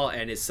Montreal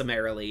and is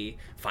summarily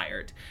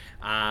fired.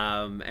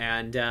 Also,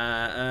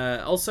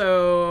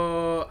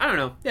 I don't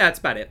know. Yeah, that's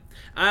about it.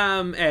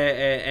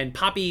 And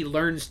Poppy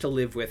learns to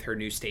live with her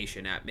new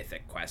station at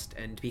Mythic Quest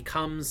and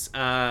becomes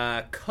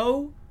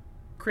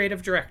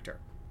co-creative director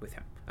with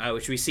him,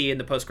 which we see in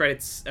the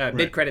post-credits,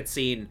 mid-credits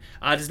scene.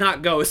 Does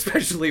not go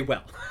especially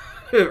well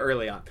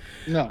early on.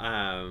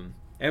 No.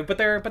 But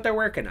they're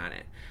working on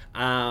it.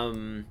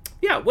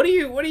 Yeah. What do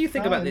you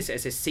think about this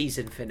as a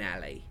season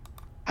finale?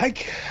 I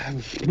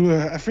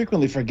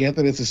frequently forget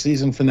that it's a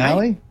season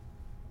finale.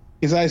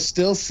 Because I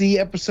still see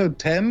episode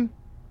 10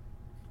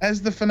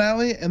 as the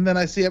finale, and then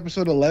I see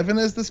episode 11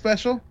 as the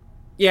special.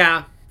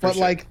 Yeah, but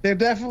sure. Like they're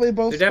definitely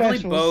both. They're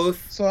definitely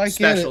both so I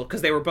special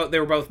because they were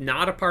both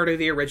not a part of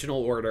the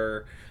original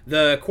order.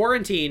 The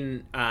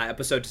quarantine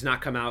episode does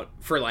not come out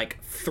for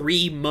like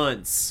 3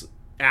 months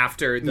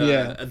after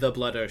the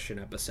Blood Ocean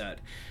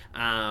episode.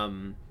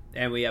 And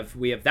we have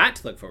that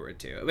to look forward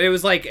to. It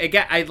was like,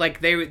 again,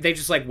 they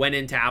just like went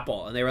into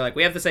Apple and they were like,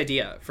 we have this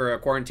idea for a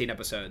quarantine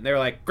episode, and they were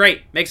like,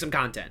 great, make some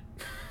content.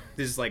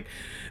 They just like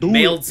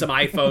mailed some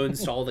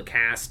iPhones to all the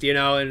cast, and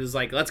it was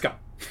like, let's go,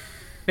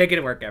 make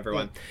it work,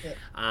 everyone.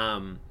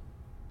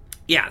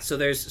 Yeah. So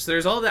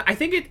there's all that. I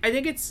think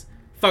it's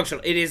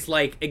functional. It is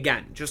like,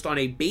 again, just on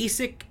a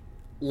basic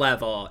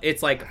level,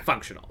 it's like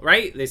functional,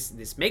 right?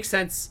 This makes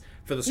sense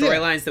for the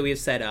storylines that we have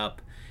set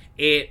up.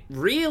 It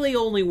really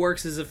only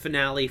works as a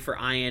finale for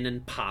Ian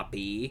and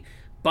Poppy,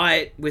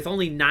 but with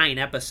only 9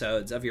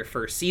 episodes of your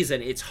first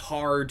season, it's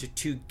hard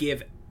to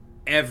give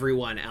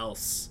everyone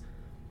else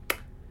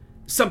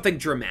something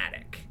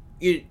dramatic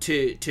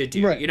to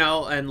do, right.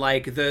 And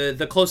like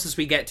the closest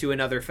we get to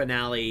another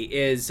finale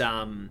is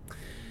Dana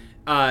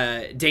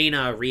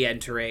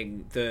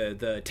re-entering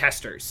the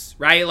testers,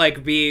 right?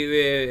 Like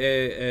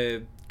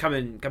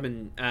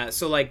coming.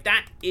 So like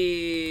that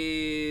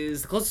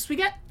is the closest we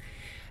get.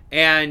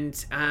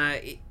 And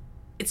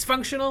it's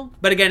functional,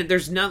 but again,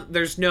 there's no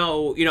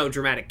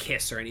dramatic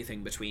kiss or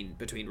anything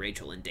between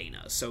Rachel and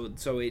Dana.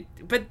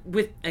 But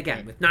with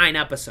 9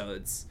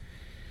 episodes,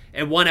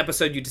 and 1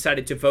 episode you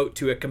decided to vote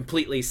to a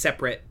completely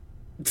separate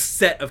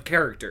set of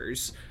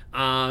characters,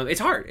 it's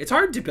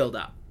hard to build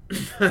up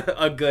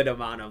a good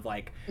amount of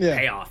like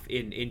payoff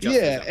in just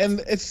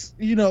and it's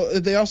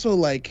they also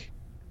like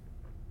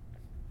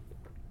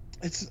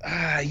it's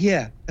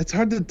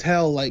hard to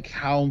tell like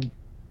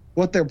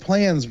what their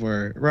plans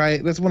were,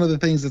 right? That's one of the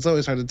things that's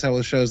always hard to tell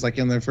with shows like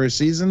in their first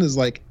season is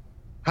like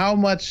how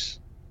much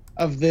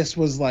of this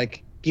was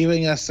like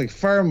giving us a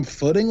firm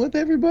footing with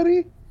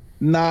everybody,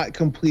 not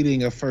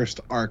completing a first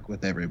arc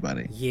with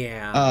everybody.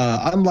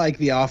 Yeah. Unlike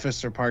The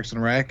Office or Parks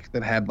and Rec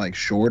that had like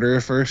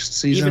shorter first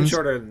seasons. Even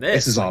shorter than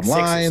this. This is like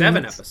online. 6 or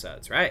 7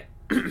 episodes, right?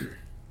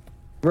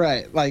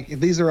 Right. Like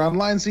these are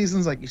online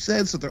seasons, like you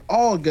said, so they're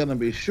all gonna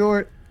be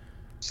short.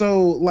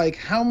 So, like,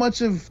 how much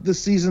of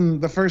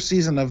the first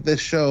season of this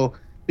show,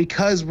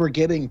 because we're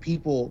getting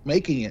people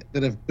making it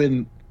that have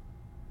been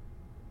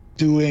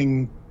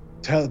doing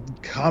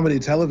comedy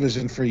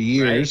television for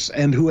years,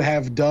 right, and who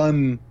have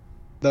done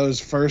those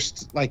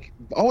first, like,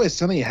 Always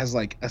Sunny has,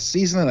 like, a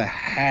season and a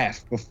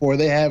half before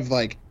they have,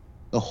 like,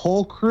 the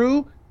whole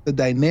crew, the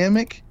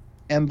dynamic,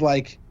 and,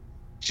 like,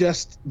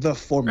 just the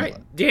formula.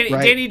 Right.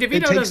 Danny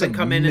DeVito doesn't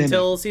come in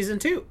until season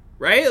 2,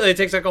 right? It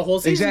takes like a whole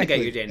season to get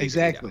you Danny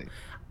DeVito.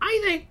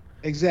 I think.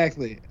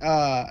 Exactly.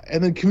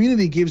 And then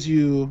Community gives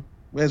you,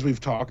 as we've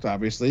talked,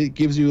 obviously, it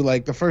gives you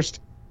like the first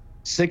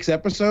 6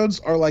 episodes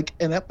are like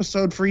an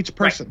episode for each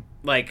person.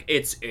 Right. Like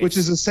it's which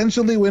is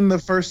essentially when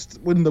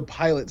the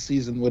pilot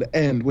season would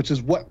end, which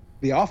is what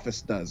The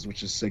Office does,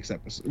 which is 6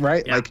 episodes,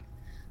 right? Yeah. Like,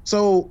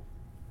 so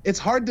it's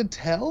hard to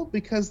tell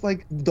because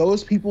like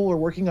those people were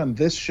working on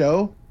this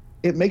show.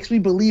 It makes me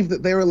believe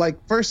that they were like,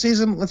 first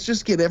season, let's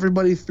just get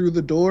everybody through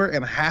the door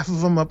and half of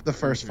them up the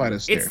first flight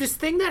of stairs. It's this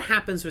thing that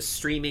happens with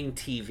streaming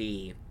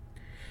TV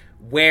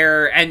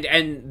where,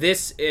 and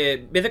this,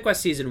 Mythic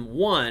Quest Season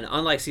 1,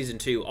 unlike Season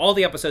 2, all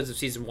the episodes of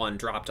Season 1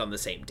 dropped on the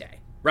same day,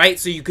 right?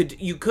 So you could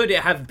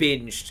have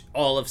binged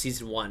all of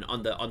Season 1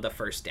 on the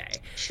first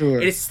day. Sure.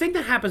 And it's this thing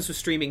that happens with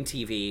streaming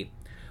TV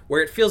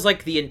where it feels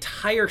like the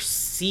entire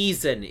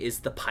season is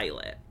the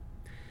pilot.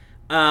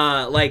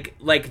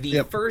 Like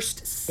the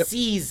first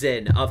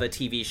season of a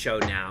TV show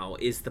now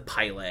is the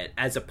pilot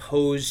as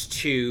opposed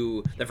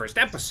to the first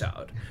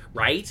episode,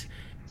 right?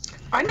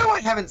 I know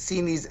I haven't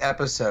seen these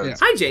episodes.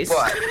 Hi, Jace.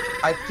 But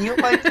I feel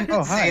like you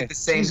can say the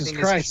same thing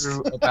is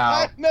true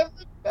about...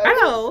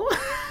 Hello.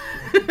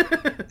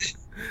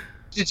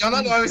 Did y'all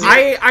not know I was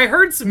here? I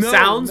heard some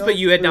sounds, but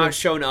you had not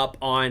shown up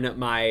on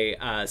my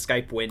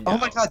Skype window. Oh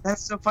my god,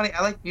 that's so funny.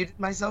 I muted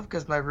myself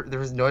because there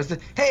was noise. But,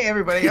 hey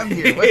everybody, I'm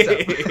here. What's up?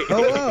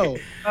 Hello.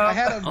 I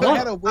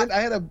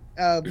had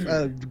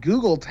a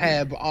Google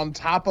tab on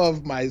top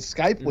of my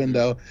Skype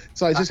window,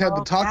 so I just had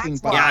the talking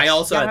box. Yeah, I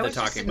also had the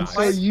talking box.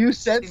 So you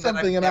said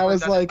something, and I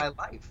was like,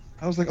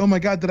 oh my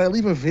god, did I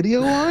leave a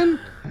video on?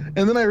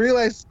 And then I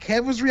realized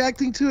Kev was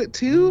reacting to it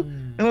too,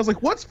 and I was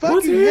like, what's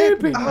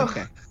happening?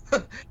 Okay.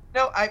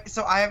 No,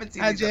 so I haven't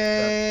seen these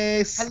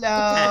episodes.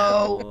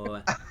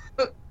 Hello.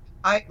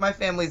 My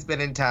family's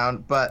been in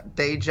town, but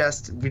we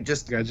just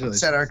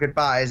said our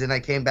goodbyes, and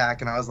I came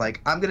back, and I was like,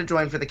 I'm gonna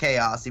join for the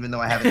chaos, even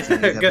though I haven't seen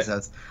these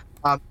episodes.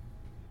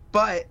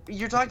 But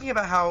you're talking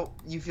about how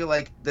you feel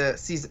like the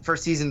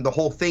first season, the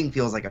whole thing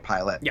feels like a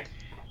pilot. Yeah.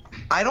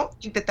 I don't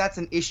think that that's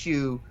an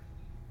issue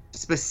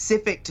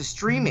specific to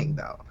streaming,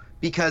 though.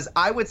 Because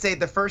I would say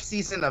the first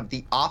season of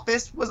The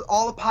Office was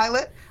all a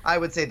pilot. I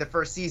would say the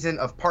first season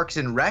of Parks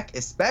and Rec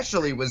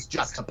especially was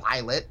just a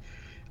pilot.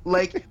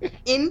 Like,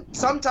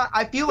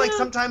 I feel like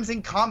sometimes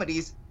in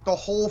comedies, the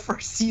whole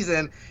first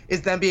season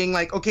is them being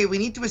like, okay, we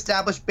need to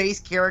establish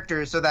base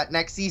characters so that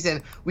next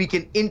season we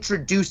can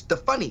introduce the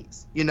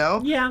funnies, you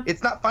know? Yeah.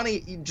 It's not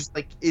funny, just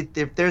like,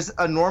 if there's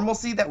a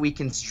normalcy that we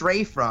can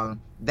stray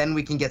from, then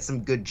we can get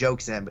some good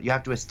jokes in. But you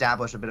have to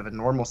establish a bit of a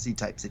normalcy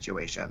type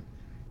situation.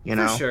 You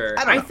know? For sure.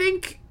 I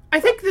think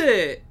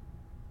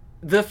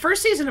the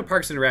first season of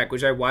Parks and Rec,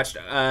 which I watched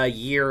a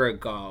year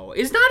ago,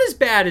 is not as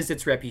bad as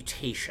its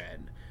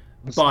reputation.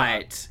 It's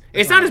not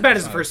as bad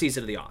as the first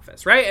season of The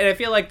Office, right? And I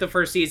feel like the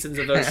first seasons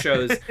of those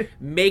shows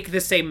make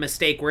the same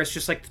mistake where it's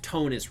just like the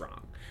tone is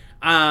wrong.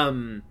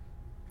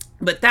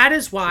 But that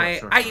is why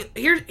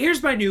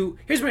here's my new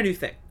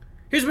thing.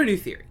 Here's my new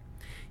theory.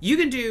 You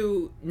can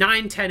do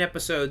 9-10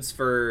 episodes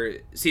for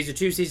season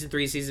 2, season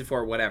 3, season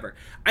 4, whatever.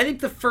 I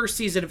think the first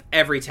season of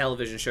every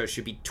television show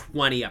should be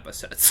 20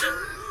 episodes.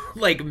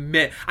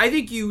 I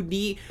think you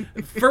need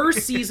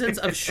first seasons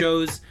of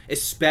shows,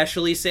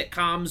 especially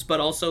sitcoms,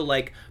 but also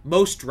like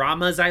most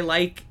dramas I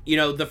like,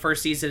 the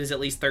first season is at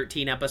least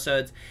 13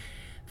 episodes.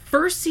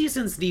 First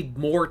seasons need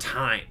more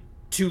time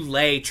to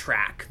lay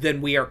track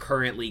than we are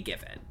currently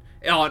given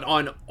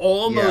on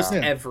almost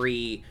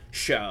every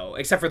show,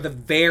 except for the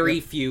very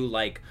few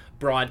like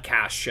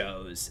broadcast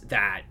shows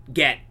that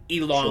get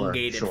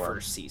elongated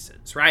first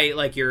seasons, right?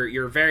 Like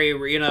you're very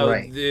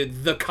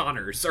the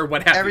Connors or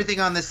whatever. Everything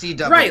on the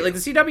CW, right? Like the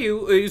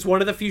CW is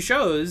one of the few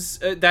shows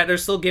that are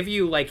still give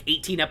you like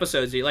 18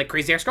 episodes, like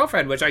Crazy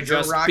Ex-Girlfriend, which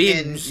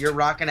binged. You're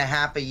rocking a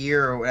half a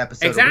year or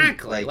episode.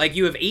 Exactly. A week. Like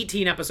you have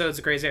 18 episodes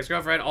of Crazy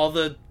Ex-Girlfriend. All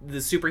the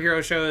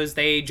superhero shows,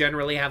 they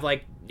generally have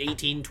like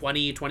 18,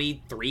 20,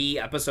 23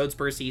 episodes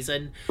per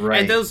season.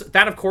 Right. And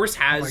that of course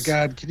has. Oh my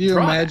god, can you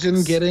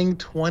imagine getting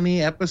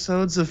 20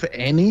 episodes of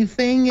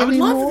anything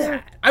anymore? I would love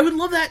that. I would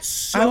love that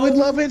so I would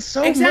love it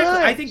so exactly.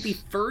 much. I think the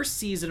first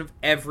season of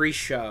every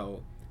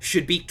show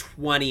should be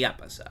 20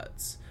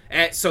 episodes.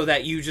 So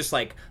that you just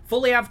like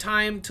fully have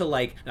time to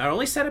like not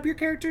only set up your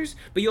characters,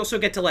 but you also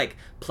get to like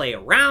play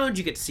around,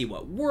 you get to see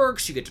what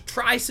works, you get to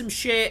try some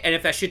shit, and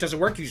if that shit doesn't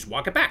work, you just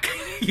walk it back.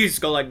 You just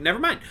go like, never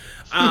mind.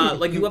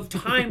 Like you have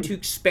time to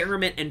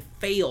experiment and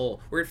fail,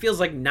 where it feels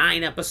like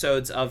 9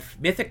 episodes of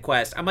Mythic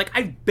Quest. I'm like,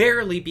 I've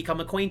barely become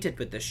acquainted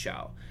with this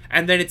show.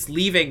 And then it's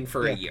leaving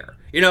for a year.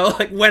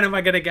 Like when am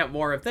I gonna get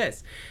more of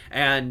this?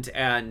 And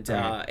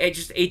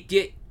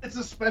It's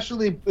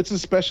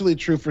especially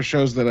true for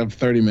shows that have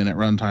 30-minute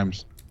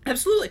runtimes.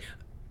 Absolutely.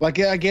 Like,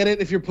 I get it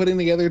if you're putting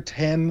together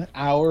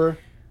 10-hour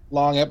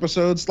long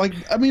episodes. Like,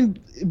 I mean,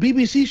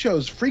 BBC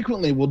shows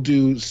frequently will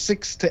do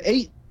 6 to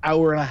 8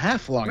 hour and a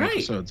half long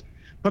episodes.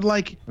 But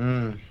like,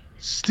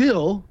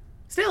 still,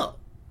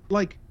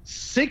 like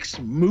 6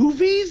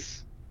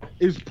 movies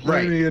is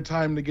plenty of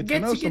time to get to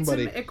know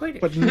somebody.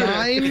 But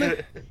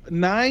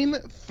nine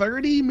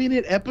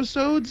 30-minute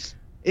episodes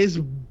is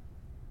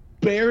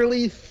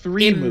barely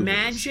 3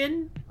 movies.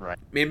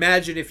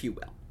 Imagine, if you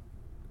will,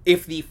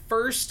 if the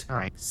first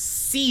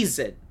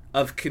season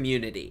of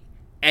Community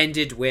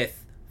ended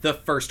with the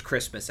first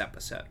Christmas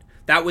episode.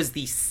 That was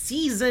the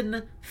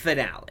season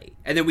finale.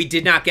 And then we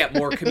did not get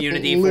more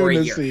Community for a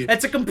year.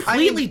 That's a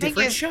completely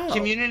different show.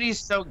 Community's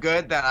so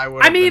good that I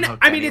would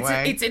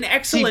it's an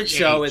excellent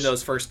show in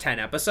those first 10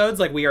 episodes.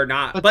 Like, we are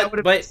not... But that would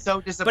have been so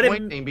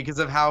disappointing because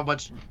of how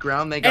much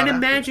ground they got. And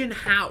imagine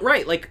how...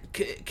 Right,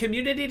 like,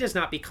 Community does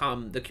not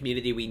become the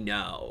Community we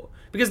know.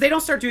 Because they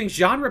don't start doing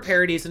genre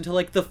parodies until,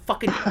 like, the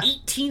fucking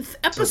 18th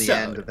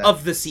episode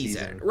of the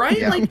season. Right?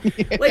 Yeah.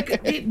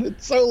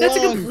 It's so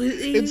long.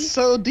 It's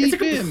so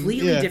deep in. It's a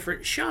completely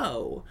different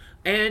show.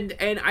 And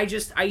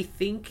I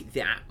think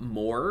that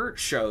more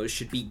shows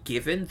should be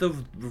given the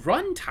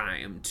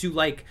runtime to,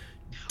 like,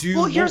 do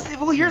more. Here's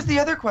the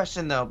other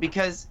question, though,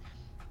 because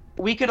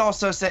we could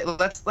also say,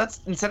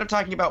 let's instead of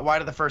talking about why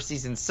did the first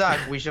season suck,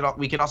 we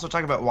can also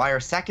talk about why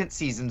our second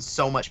season's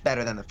so much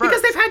better than the first.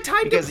 Because they've had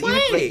time to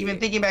play. Even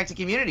thinking back to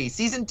Community,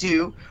 season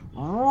 2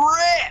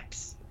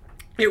 rips.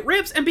 It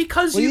rips, and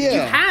because you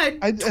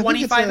had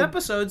 25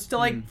 episodes to,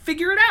 like,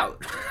 figure it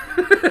out.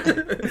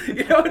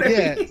 You know what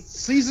I mean?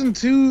 Season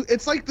 2,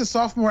 it's like the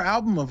sophomore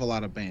album of a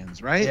lot of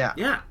bands, right?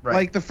 Yeah. Right.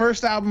 Like, the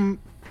first album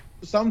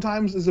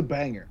sometimes is a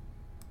banger.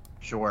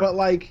 Sure. But,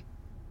 like,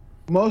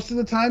 most of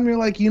the time you're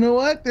like, you know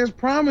what? There's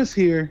promise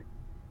here.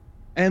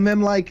 And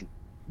then, like,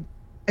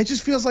 it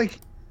just feels like...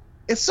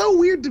 It's so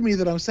weird to me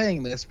that I'm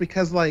saying this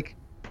because, like,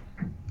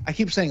 I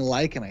keep saying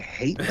like, and I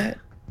hate that.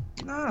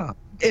 No.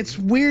 It's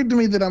weird to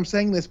me that I'm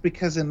saying this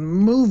because in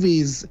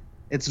movies,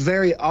 it's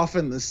very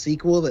often the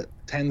sequel that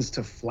tends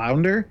to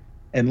flounder,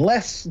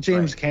 unless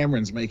James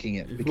Cameron's making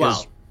it.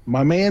 Because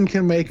my man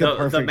can make a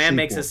perfect sequel. The man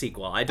makes a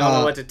sequel. I don't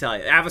know what to tell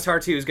you. Avatar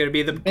 2 is going to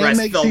be the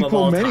best film of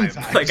all time.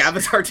 Like,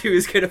 Avatar 2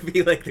 is going to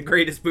be, like, the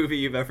greatest movie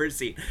you've ever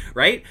seen,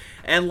 right?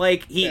 And,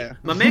 like,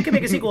 my man can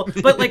make a sequel.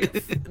 But,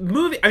 like,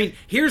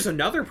 here's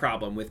another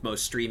problem with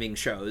most streaming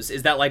shows,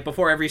 is that, like,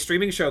 before every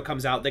streaming show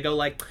comes out, they go,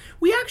 like,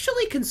 we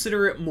actually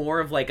consider it more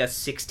of, like, a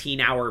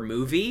 16-hour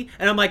movie.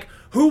 And I'm like,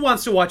 who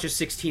wants to watch a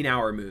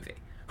 16-hour movie?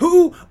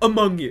 Who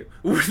among you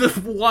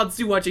wants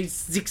to watch a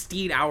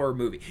 16-hour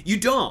movie? You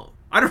don't.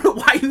 I don't know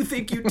why you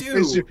think you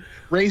do.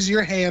 Raise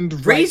your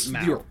hand Raise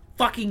now. your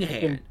fucking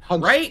hand.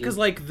 Right? Because,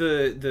 like,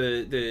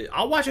 the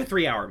I'll watch a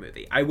 3-hour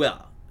movie. I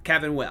will.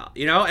 Kevin will.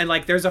 You know? And,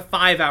 like, there's a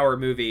 5-hour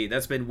movie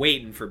that's been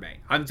waiting for me.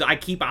 I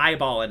keep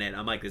eyeballing it.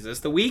 I'm like, is this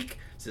the week?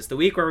 Is this the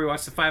week where we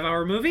watch the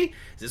 5-hour movie?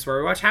 Is this where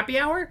we watch Happy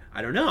Hour?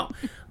 I don't know.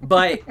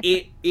 But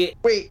it...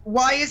 Wait,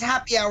 why is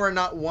Happy Hour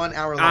not 1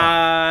 hour long?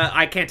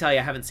 I can't tell you.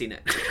 I haven't seen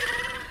it.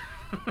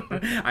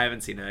 I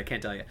haven't seen it. I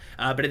can't tell you.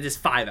 But it is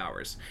 5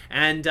 hours.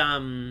 And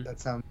that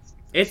sounds...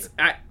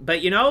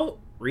 But, you know,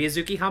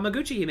 Ryozuki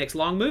Hamaguchi, he makes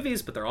long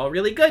movies, but they're all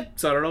really good.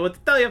 So I don't know what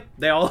to tell you.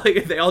 They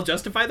all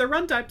justify their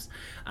runtimes.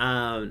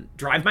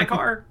 Drive My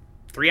Car,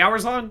 3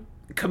 hours long.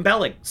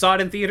 Compelling. Saw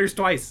it in theaters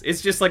twice.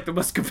 It's just, like, the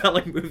most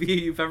compelling movie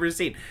you've ever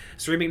seen.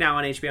 Streaming now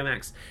on HBO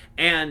Max.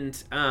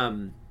 And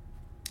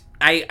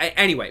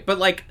anyway, but,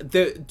 like,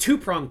 the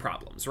two-pronged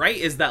problems, right,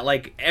 is that,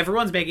 like,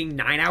 everyone's making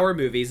 9-hour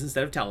movies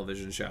instead of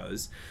television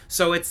shows.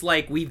 So it's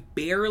like we've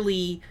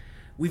barely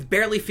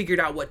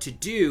figured out what to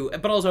do.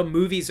 But also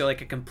movies are,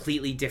 like, a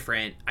completely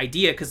different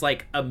idea because,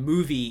 like, a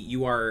movie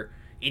you are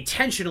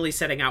intentionally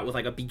setting out with,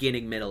 like, a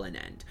beginning, middle, and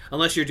end.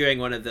 Unless you're doing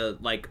one of the,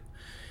 like,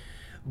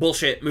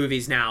 bullshit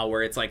movies now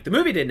where it's like the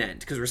movie didn't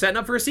end because we're setting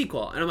up for a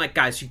sequel. And I'm like,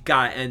 guys, you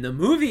gotta end the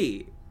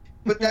movie.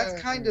 But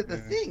that's kind of the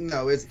thing,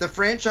 though. It's the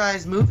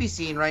franchise movie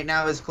scene right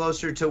now is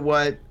closer to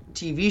what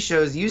TV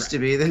shows used to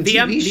be than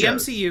TV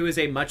shows. The MCU is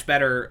a much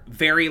better,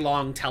 very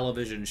long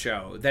television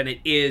show than it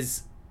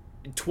is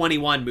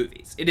 21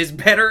 movies. It is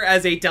better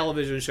as a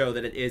television show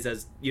than it is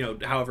as, you know,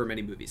 however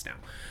many movies now.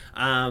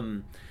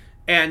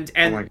 And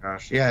oh my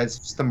gosh, yeah, it's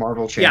just the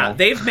Marvel channel. Yeah,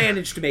 they've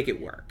managed to make it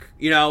work.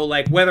 You know,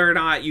 like, whether or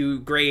not you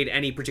grade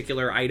any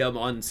particular item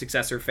on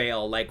success or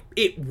fail, like,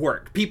 it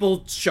worked.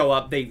 People show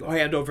up, they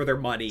hand over their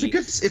money.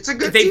 It's a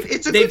good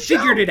They show.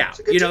 Figured it out.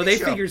 You know, they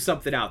show. figured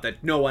something out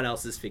that no one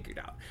else has figured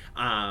out.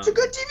 It's a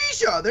good TV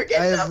show. They're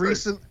getting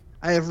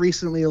I have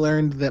recently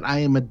learned that I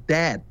am a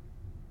dad,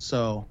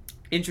 so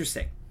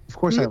interesting. Of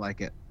course, I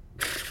like it.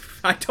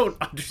 I don't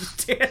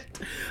understand.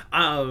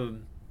 I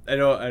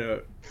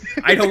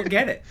don't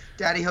get it.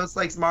 Daddy Host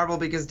likes Marvel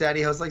because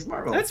Daddy Host likes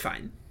Marvel. That's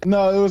fine.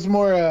 No, it was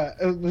more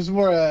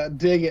a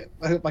dig at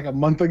like a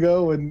month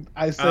ago when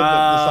I said that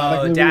the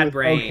Sonic movie Dad was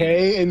brain.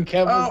 Okay, and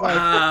Kevin was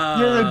like,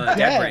 "You're a dad."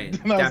 Dad brain.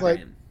 And I was like,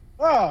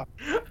 "Oh."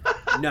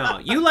 No,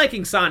 you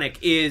liking Sonic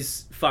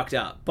is fucked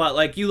up, but,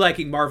 like, you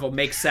liking Marvel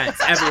makes sense.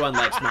 Everyone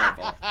likes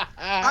Marvel.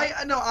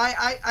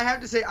 I have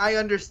to say I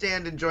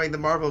understand enjoying the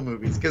Marvel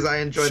movies because I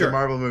enjoy the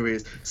Marvel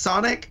movies.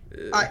 Sonic,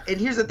 and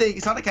here's the thing: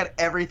 Sonic had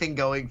everything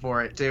going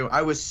for it too.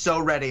 I was so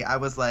ready. I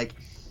was like,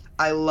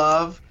 I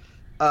love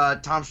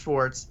Tom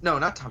Schwartz. No,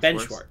 not Tom Ben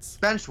Schwartz. Schwartz.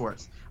 Ben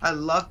Schwartz. I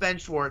love Ben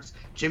Schwartz.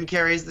 Jim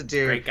Carrey's the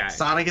dude. Great guy.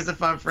 Sonic is a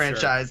fun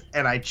franchise,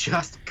 and I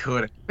just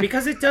couldn't.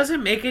 Because it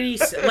doesn't make any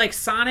like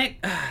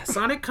Sonic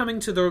coming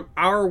to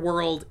our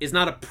world is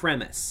not a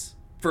premise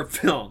for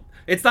film.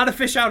 It's not a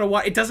fish out of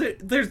water. It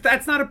doesn't.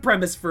 That's not a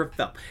premise for a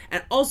film.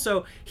 And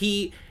also,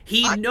 he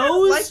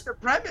knows like the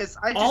premise.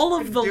 I just all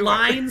of the couldn't do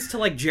lines to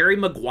like Jerry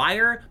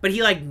Maguire, but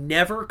he like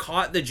never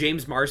caught the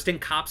James Marsden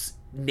cop's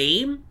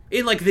name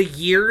in like the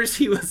years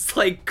he was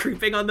like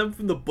creeping on them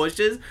from the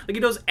bushes. Like he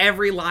knows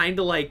every line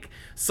to like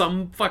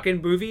some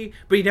fucking movie,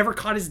 but he never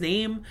caught his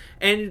name.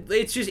 And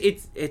it's just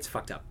it's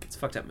fucked up. It's a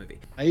fucked up movie.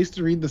 I used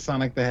to read the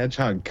Sonic the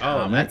Hedgehog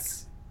comic.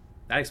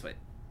 That explains.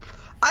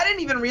 I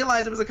didn't even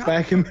realize it was a comic.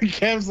 Back in the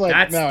camps, like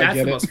That's I get the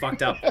it. most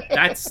fucked up.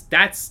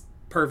 That's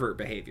pervert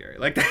behavior.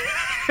 Like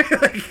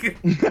that.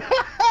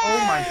 Oh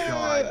my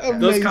god. Those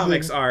Amazing.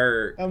 comics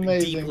are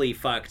Amazing. deeply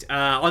fucked.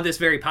 On this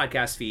very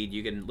podcast feed,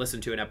 you can listen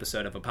to an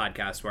episode of a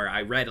podcast where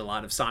I read a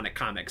lot of Sonic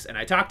comics and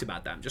I talked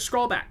about them. Just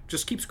scroll back.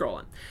 Just keep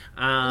scrolling.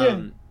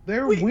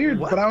 They're Wait, weird,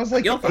 what? but I was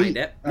like, You'll find 8.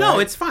 it. All No,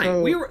 right, it's fine.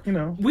 so, we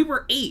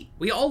were 8.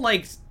 We all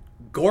liked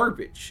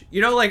garbage.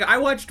 You know, like I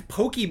watched the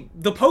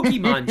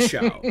Pokemon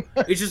show.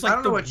 It's just like I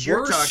don't the know what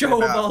you're worst talking show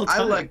about. of all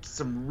time. I liked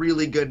some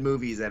really good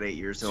movies at 8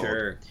 years old.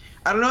 Sure.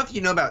 I don't know if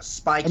you know about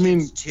Spy I mean,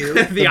 Kids 2.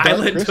 The Dark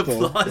Island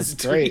Crystal of Lost is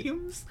great.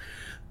 Dreams.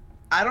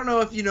 I don't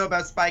know if you know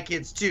about Spy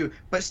Kids 2,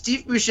 but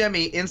Steve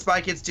Buscemi in Spy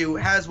Kids 2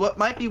 has what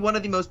might be one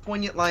of the most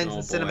poignant lines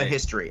in cinema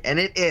history, and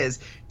it is,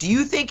 "Do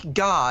you think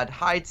God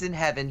hides in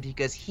heaven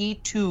because he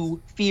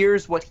too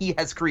fears what he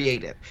has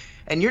created?"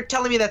 And you're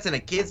telling me that's in a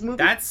kids movie?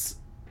 That's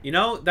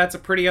a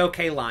pretty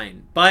okay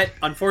line, but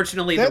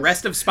unfortunately, the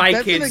rest of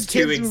Spy Kids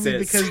 2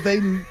 exists. because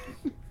they.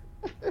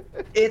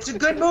 It's a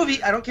good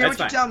movie. I don't care That's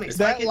what you fine. tell me. It's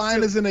Spy That Kids line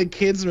 2. is in a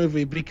kids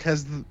movie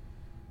because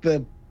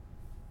the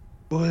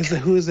what is it?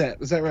 Who is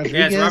that? Is that Rodriguez?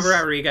 Yeah, it's Robert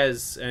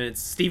Rodriguez, and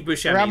it's Steve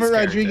Buscemi's Robert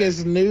character.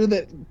 Rodriguez knew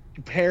that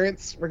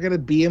parents were gonna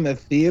be in the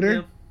theater.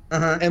 Yeah.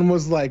 Uh-huh. And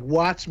was like,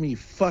 watch me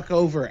fuck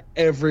over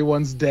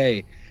everyone's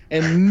day.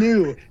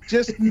 And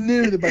just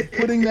knew that by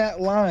putting that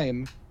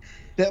line,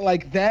 that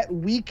like that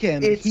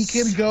weekend, he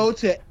can go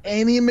to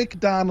any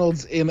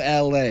McDonald's in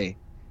LA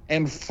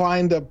and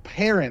find a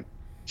parent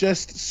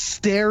just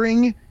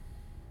staring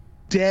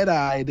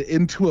dead-eyed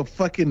into a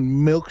fucking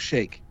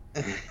milkshake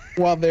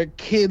while their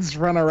kids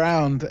run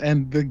around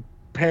and the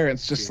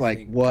parents just like,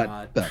 Thank what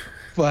God. the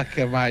fuck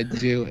am I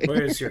doing?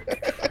 Where's your...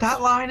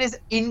 That line is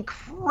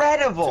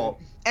incredible.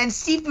 And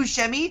Steve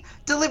Buscemi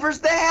delivers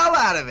the hell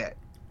out of it.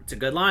 It's a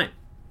good line.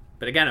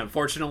 But again,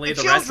 unfortunately,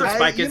 The the rest of children-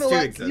 Spy Kids 2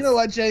 exists. You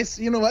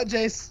know what,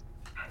 Jace?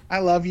 I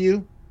love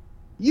you.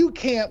 You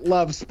can't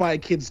love Spy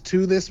Kids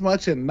 2 this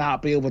much and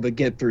not be able to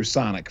get through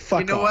Sonic.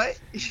 Fuck You know off.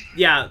 what?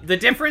 Yeah, the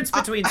difference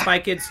between Spy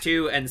Kids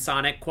 2 and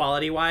Sonic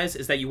quality-wise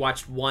is that you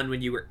watched one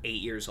when you were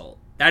 8 years old.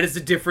 That is the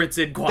difference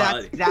in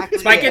quality. That's exactly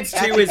Spy it. Kids 2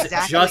 That's is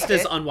exactly just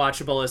as it.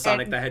 unwatchable as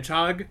Sonic And- the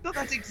Hedgehog. No,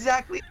 that's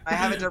exactly. I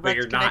have a But direct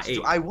you're not connection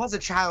to. 8. I was a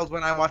child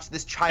when I watched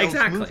this child's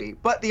Exactly. movie.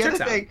 But the Checks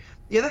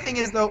other thing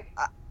is though,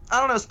 I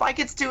don't know. Spy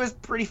Kids 2 is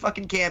pretty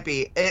fucking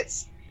campy.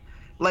 It's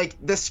like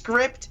the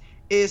script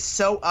is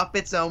so up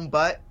its own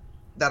butt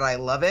that I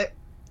love it.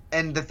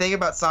 And the thing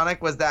about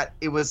Sonic was that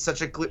it was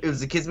it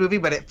was a kids movie,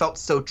 but it felt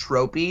so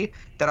tropey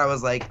that I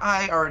was like,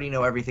 I already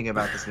know everything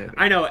about this movie.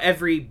 I know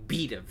every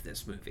beat of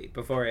this movie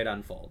before it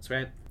unfolds,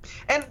 right?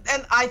 And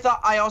I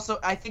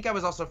think I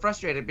was also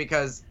frustrated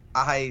because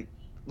I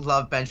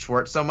love Ben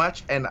Schwartz so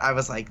much, and I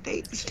was like,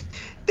 he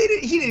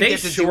didn't They get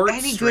to do short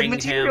any good stringed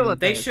material. him. in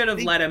They this. should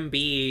have let him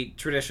be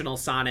traditional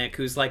Sonic,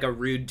 who's like a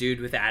rude dude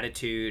with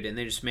attitude, and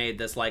they just made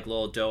this like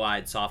little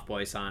doe-eyed soft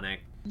boy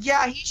Sonic.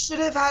 Yeah, he should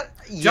have had.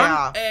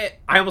 John,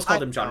 I almost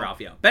called I him John know.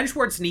 Ralphio. Ben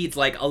Schwartz needs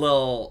like a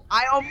little.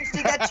 I almost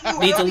did that too.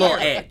 Needs a little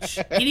earlier. edge.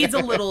 He needs a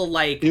little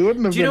like. You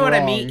wouldn't have do you know been what I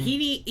wrong. mean?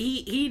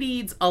 He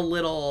needs a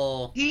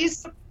little.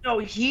 He's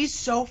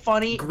so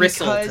funny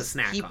Gristle to because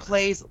snack he on.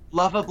 plays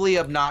lovably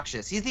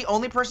obnoxious. He's the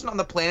only person on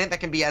the planet that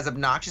can be as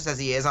obnoxious as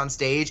he is on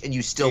stage, and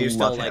you still You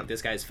love still like him.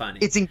 this guy's funny.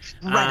 It's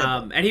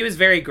incredible. And he was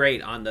very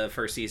great on the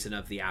first season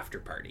of The After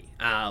Party.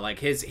 Like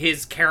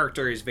his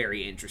character is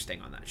very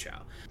interesting on that show.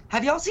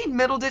 Have y'all seen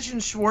Middleditch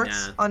and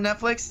Schwartz Nah. on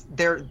Netflix?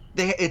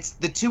 It's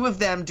the two of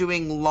them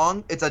doing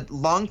it's a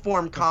long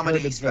form comedy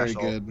it's very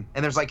special, good.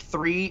 and there's like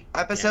 3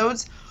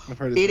 episodes. I've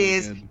heard It very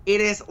is good. it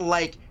is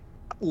like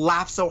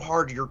laugh so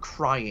hard you're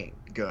crying.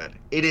 Good.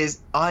 It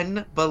is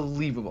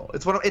unbelievable.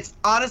 It's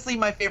honestly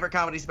my favorite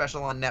comedy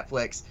special on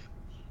Netflix,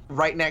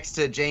 right next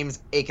to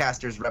James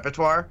Acaster's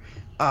repertoire.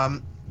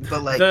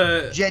 But like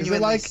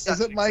genuinely,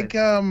 Is it like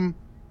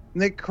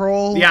Nick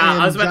Kroll? Yeah,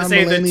 and I was about John to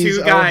say the Mulaney's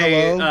two Oh, guy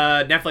Hello?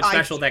 Netflix I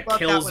special that love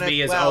that kills one as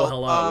me is well. Oh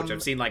Hello, which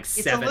I've seen like it's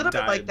 7 a little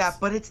times. bit like that,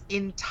 but it's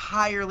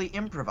entirely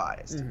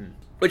improvised. Mhm.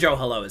 Which Oh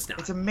Hello is not.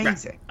 It's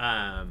amazing.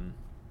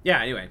 Yeah.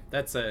 Anyway,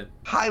 that's a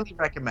Highly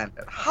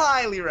recommended.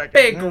 Highly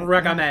recommended. big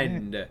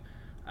recommend.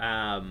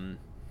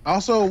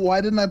 Also,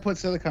 why didn't I put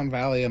Silicon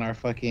Valley in our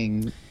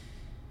fucking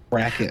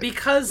bracket?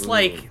 Because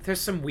like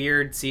there's some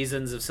weird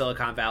seasons of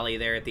Silicon Valley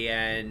there at the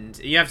end.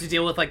 You have to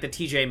deal with like the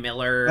T.J.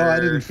 Miller Oh, I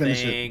didn't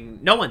finish it. thing.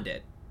 No one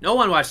did. No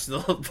one watched the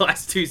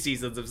last 2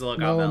 seasons of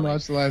Silicon Valley. No one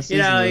watched the last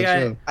season of the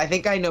show. I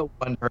think I know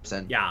one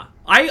person. Yeah.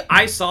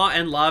 I saw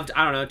and loved,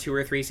 I don't know, 2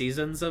 or 3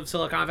 seasons of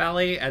Silicon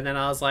Valley, and then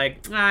I was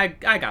like,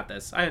 I got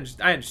this. I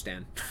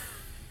understand.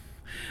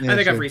 Yeah, I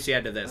think sure. I've reached the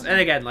end of this. And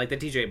again, like, the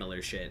TJ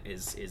Miller shit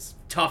is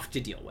tough to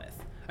deal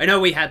with. I know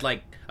we had,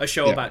 like, a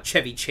show about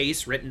Chevy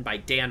Chase written by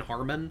Dan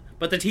Harmon,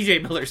 but the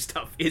TJ Miller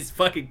stuff is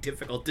fucking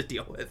difficult to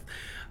deal with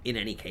in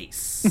any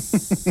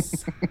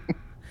case.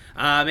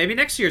 Maybe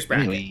next year's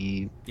bracket.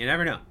 Anyway. You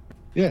never know.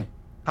 Yeah.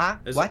 Huh?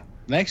 What?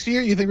 Next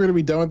year? You think we're going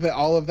to be done with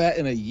all of that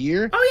in a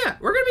year? Oh, yeah.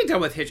 We're going to be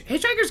done with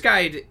Hitchhiker's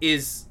Guide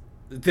is...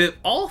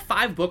 all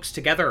 5 books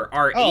together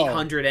are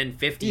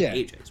 850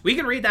 pages. We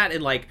can read that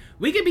in, like...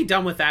 We can be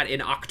done with that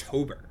in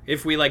October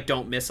if we, like,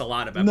 don't miss a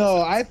lot of episodes.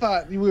 No, I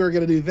thought we were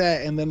going to do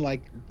that, and then,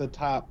 like, the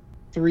top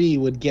 3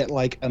 would get,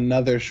 like,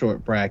 another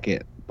short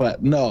bracket.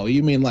 But no,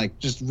 you mean, like,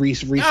 just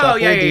reshuffle? Oh,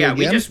 yeah. Again?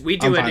 We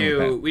do a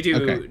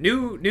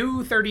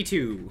new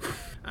 32.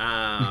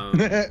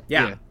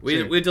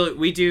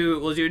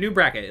 We'll do a new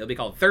bracket. It'll be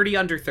called 30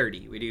 Under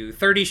 30. We do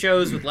 30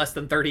 shows with less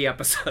than 30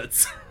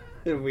 episodes.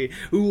 Who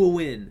will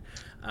win?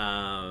 All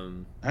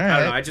right. I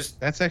don't know.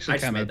 That's actually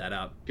kind of made that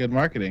up. Good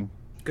marketing.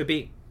 Could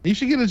be. You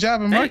should get a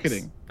job in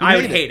marketing. I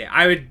would hate it.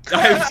 I would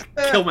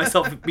kill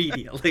myself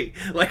immediately.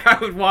 Like, I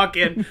would walk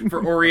in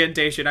for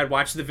orientation, I'd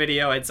watch the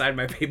video, I'd sign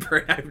my paper,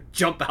 and I would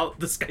jump out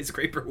the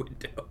skyscraper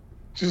window.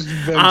 Just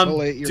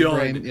ventilate your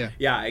brain.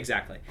 Yeah,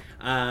 exactly.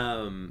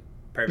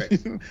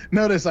 Perfect.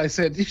 Notice I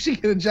said you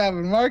should get a job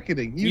in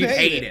marketing. You'd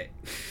hate it.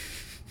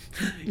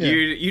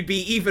 You'd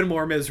be even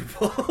more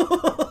miserable.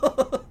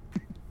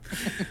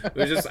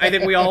 I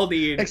think we all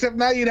need. Except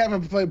now you'd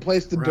have a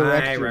place to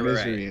direct your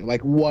misery, right.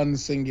 Like one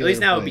singular. At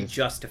least now place. it would be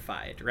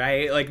justified,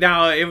 right? Like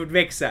now it would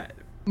make sense.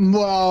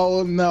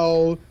 Well,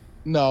 no,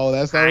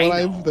 that's not what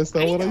I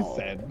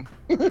said.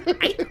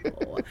 I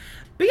know.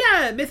 But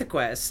yeah, Mythic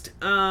Quest.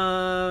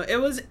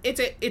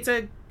 It's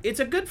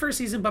a good first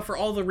season, but for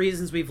all the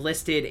reasons we've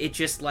listed, it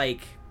just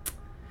like.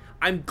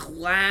 I'm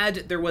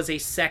glad there was a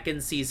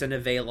second season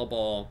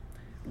available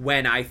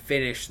when I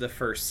finished the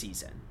first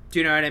season. Do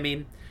you know what I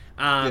mean?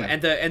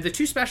 And the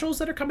 2 specials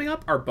that are coming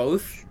up are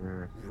both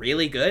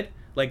really good.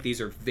 Like, these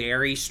are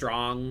very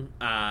strong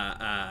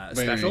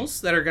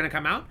specials that are going to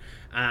come out.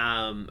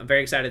 I'm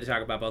very excited to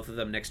talk about both of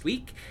them next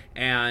week.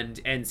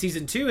 And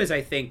season 2 is,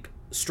 I think,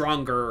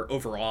 stronger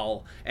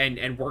overall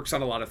and works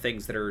on a lot of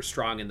things that are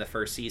strong in the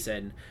first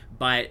season.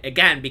 But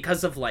again,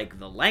 because of like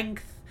the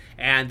length,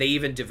 and they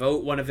even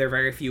devote one of their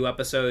very few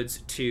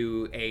episodes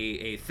to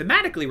a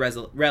thematically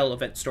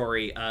relevant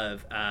story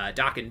of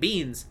Doc and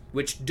Beans,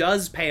 which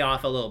does pay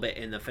off a little bit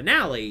in the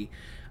finale.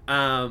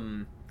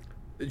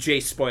 Jay,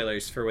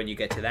 spoilers for when you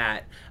get to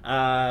that.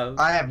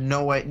 I have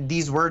no way.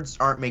 These words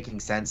aren't making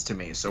sense to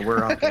me, so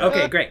we're on.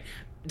 Okay, great.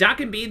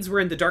 Doc and Beans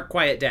were in the Dark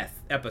Quiet Death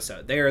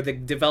episode. They are the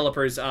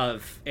developers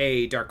of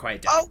A Dark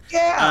Quiet Death. Oh,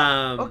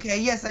 yeah! Okay,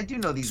 yes, I do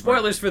know these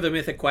spoilers words. for the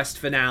Mythic Quest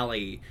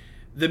finale.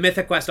 The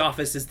Mythic Quest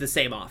office is the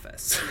same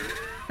office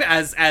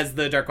as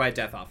the Dark Quiet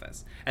Death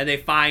office. And they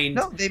find...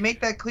 No, they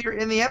make that clear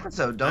in the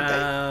episode, don't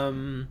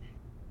they?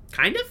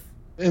 Kind of?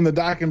 In the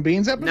Doc and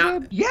Beans episode?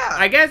 No, yeah.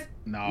 I guess...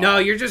 No,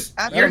 you're just...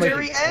 At the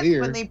very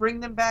end, when they bring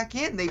them back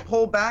in, they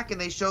pull back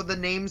and they show the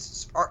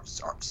names are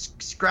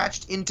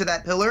scratched into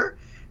that pillar,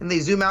 and they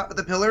zoom out to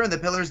the pillar, and the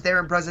pillar's there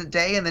in present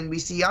day, and then we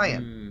see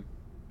Ian.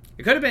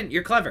 It could have been...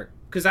 You're clever.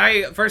 Because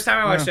first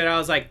time I watched it, I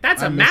was like,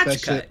 that's a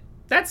match cut.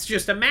 That's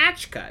just a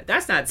match cut.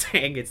 That's not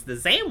saying it's the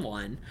same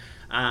one.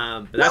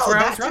 But that's where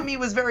I was wrong. To me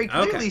was very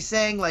clearly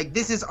saying, like,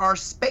 this is our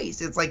space.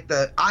 It's like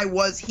the I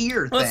was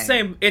here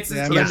thing. It's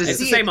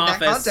the same office.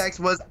 That context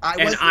was I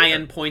was here. And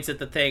Ian points at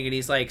the thing and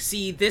he's like,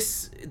 see,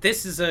 this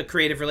is a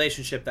creative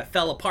relationship that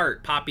fell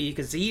apart, Poppy,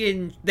 because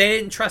they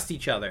didn't trust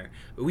each other.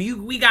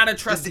 We gotta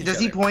trust each other. Does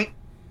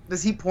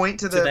he point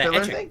to the pillar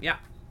etching? thing? Yeah.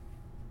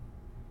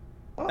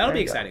 Oh, that'll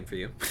be exciting for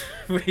you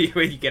when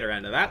you get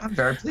around to that. I'm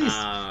very pleased.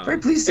 Very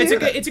pleased to hear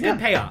that. It's a good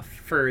payoff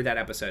for that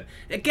episode.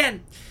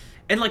 Again,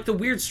 and like the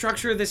weird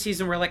structure of this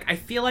season where like I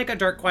feel like A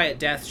Dark Quiet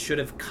Death should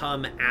have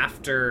come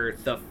after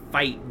the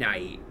fight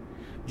night,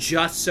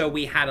 just so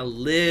we had a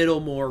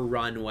little more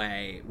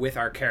runway with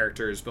our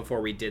characters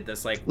before we did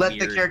this like let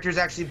weird... the characters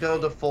actually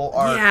build a full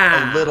arc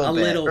a little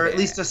bit, or at bit.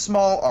 least a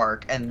small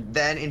arc, and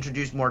then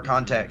introduce more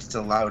context to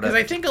allow it. Because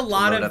I think a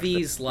lot of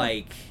these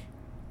like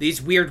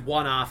these weird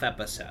one-off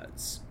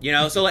episodes, you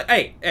know. So like,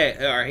 hey,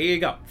 all right, here you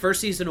go. First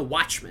season of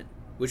Watchmen,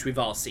 which we've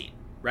all seen,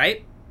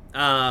 right?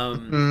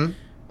 The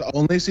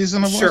only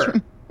season of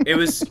Watchmen. It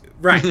was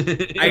right.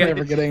 I'm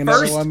never getting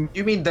another one.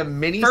 You mean the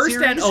mini first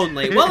series? And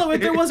only? Well,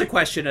 there was a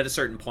question at a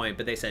certain point,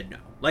 but they said no.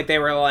 Like they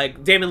were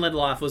like Damon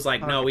Lindelof was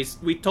like, no,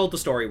 we told the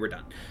story, we're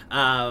done.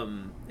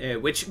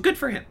 Which good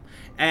for him.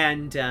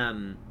 And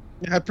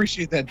I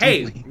appreciate that.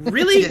 Hey, deeply.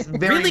 really, Yes,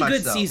 very really much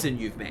good so. season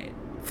you've made.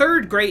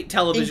 Third great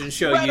television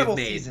show you've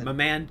made, season. my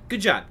man.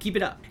 Good job. Keep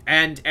it up.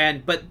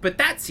 But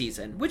that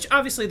season, which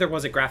obviously there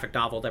was a graphic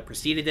novel that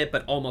preceded it,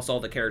 but almost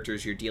all the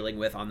characters you're dealing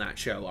with on that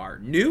show are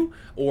new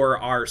or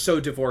are so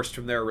divorced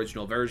from their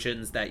original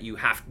versions that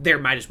there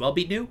might as well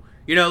be new.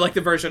 You know, like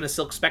the version of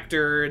Silk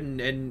Spectre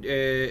and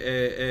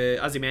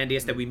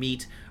Ozymandias that we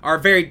meet are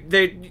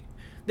they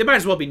might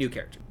as well be new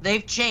characters.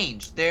 They've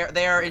changed.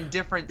 They are in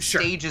different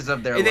stages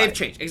of their life. They've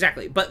changed,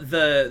 exactly. But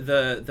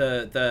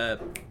the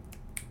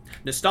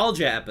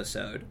nostalgia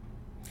episode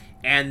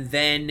and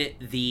then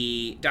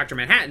the Dr.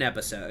 Manhattan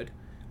episode,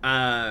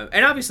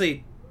 and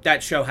obviously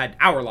that show had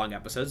hour-long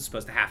episodes as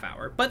opposed to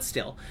half-hour, but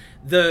still,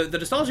 the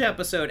nostalgia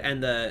episode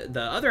and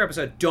the other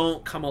episode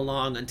don't come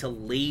along until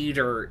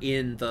later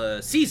in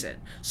the season.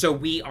 So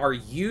we are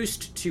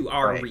used to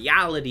our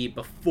reality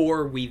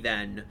before we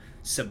then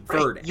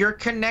subvert it. You're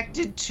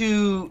connected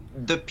to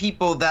the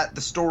people that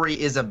the story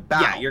is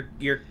about. Yeah,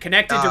 you're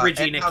connected to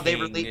Regina and how King. They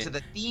relate to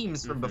the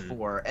themes from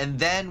before, and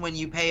then when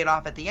you pay it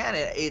off at the end,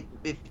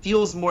 it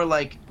feels more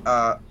like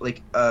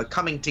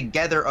coming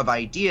together of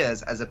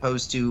ideas as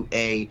opposed to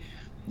a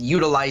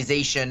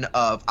utilization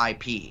of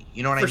IP.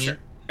 You know what I mean? Sure.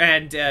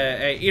 And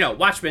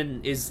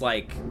Watchmen is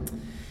like,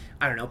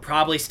 I don't know,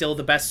 probably still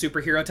the best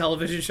superhero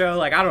television show.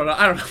 Like I don't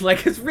know.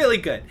 Like it's really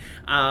good.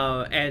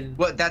 And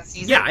what, that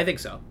season? Yeah, I think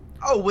so.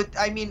 Oh,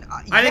 I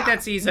think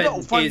that season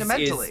is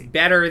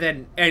better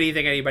than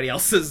anything anybody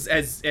else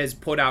has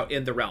put out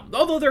in the realm.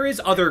 Although there is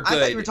other good. I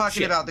thought you were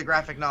talking about the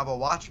graphic novel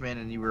Watchmen,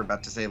 and you were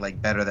about to say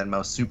like better than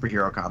most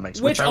superhero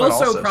comics, which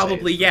also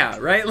probably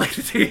right, like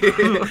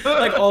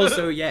like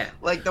also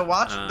like the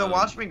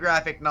Watchmen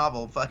graphic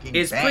novel fucking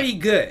is pretty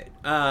good.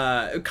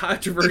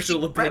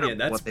 Controversial opinion.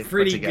 That's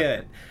pretty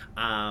good.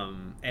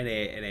 And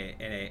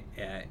it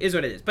is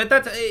what it is. But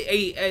that's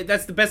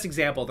that's the best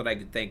example that I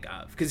could think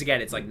of, because again,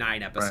 it's like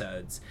 9 episodes,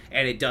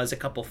 and it does a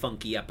couple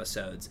funky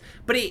episodes,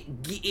 but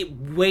it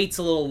waits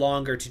a little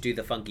longer to do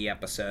the funky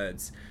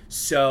episodes.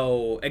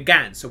 So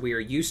we are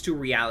used to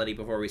reality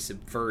before we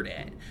subvert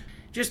it.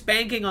 Just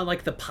banking on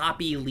like the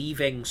Poppy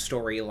leaving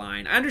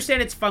storyline. I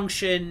understand its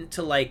function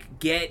to like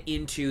get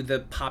into the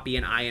Poppy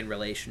and Ian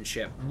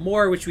relationship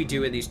more, which we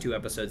do in these 2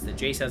 episodes that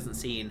Jace hasn't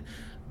seen,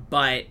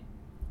 but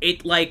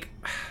it like,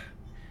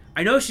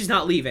 I know she's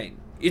not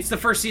leaving. It's the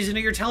first season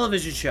of your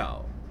television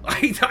show.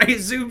 I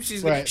assume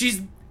she's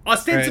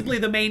ostensibly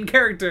the main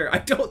character. I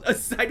don't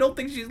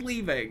think she's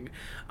leaving.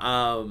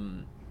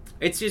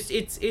 It's just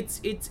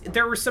it's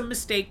there were some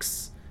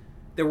mistakes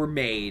that were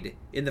made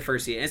in the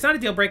first season. It's not a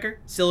deal breaker.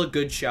 Still a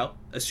good show.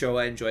 A show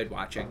I enjoyed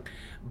watching.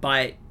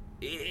 But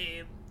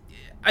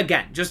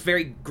again, just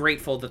very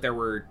grateful that there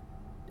were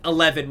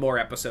 11 more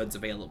episodes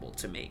available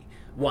to me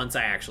once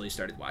I actually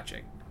started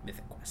watching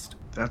Mythic Quest.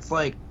 That's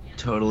like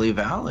totally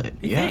valid.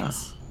 You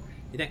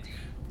think?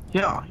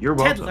 Yeah, you're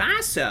welcome. Ted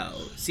Lasso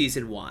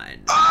season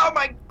 1. Oh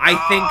my God! I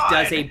think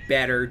does a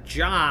better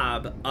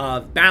job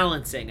of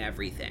balancing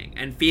everything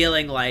and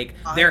feeling like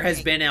there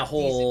has been a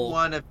whole. Season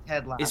 1 of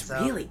Ted Lasso is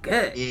really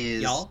good.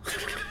 Y'all?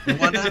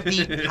 One of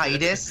the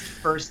tightest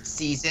first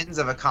seasons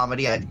of a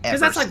comedy I've ever.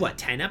 Because that's like what,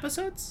 10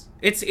 episodes?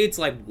 It's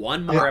like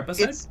one more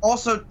episode. It's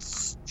also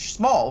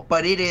small,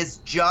 but it is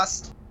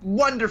just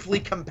wonderfully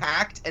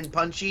compact and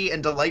punchy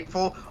and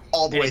delightful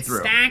all the way through.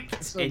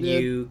 Stacked, so and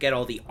good. You get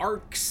all the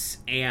arcs,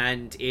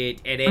 and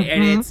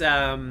it's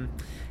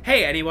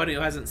hey, anyone who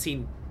hasn't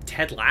seen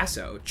Ted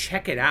Lasso,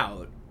 check it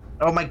out.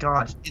 Oh my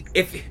gosh!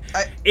 If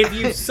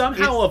you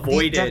somehow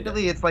avoided,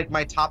 definitely it's like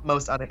my top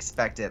most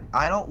unexpected.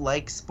 I don't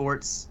like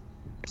sports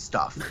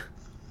stuff.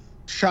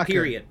 Shocker.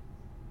 Period.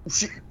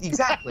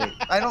 Exactly.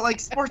 I don't like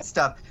sports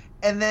stuff,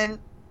 and then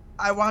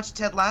I watched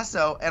Ted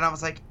Lasso, and I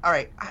was like, all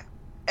right.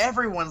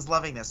 Everyone's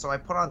loving this, so I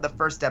put on the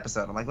first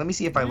episode. I'm like, let me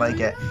see if I like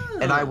it,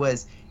 and I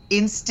was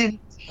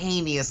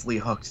instantaneously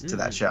hooked to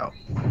that show.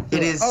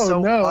 It is I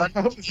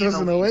hope it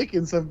doesn't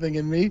awaken something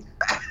in me.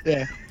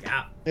 Yeah.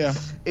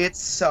 It's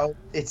so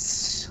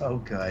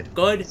good.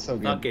 Good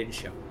fucking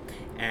show.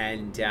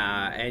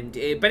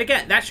 But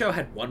again, that show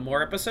had 1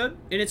 more episode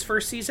in its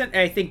first season,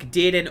 and I think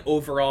did an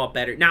overall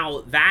better.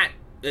 Now that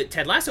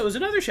Ted Lasso is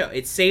another show.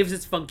 It saves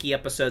its funky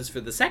episodes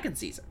for the second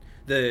season.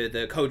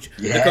 The Coach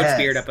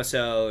Beard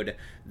episode.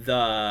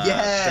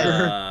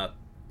 There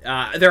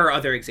are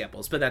other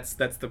examples, but that's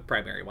the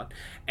primary one,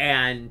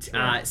 and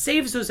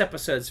saves those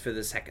episodes for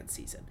the second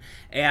season.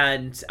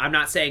 And I'm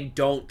not saying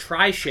don't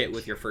try shit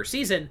with your first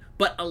season,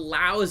 but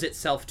allows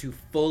itself to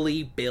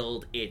fully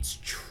build its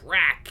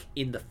track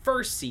in the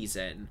first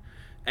season,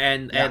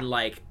 and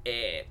like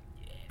it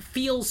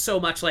feels so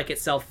much like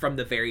itself from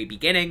the very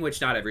beginning, which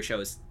not every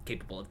show is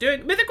capable of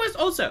doing. Mythic Quest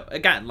also,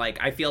 again, like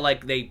I feel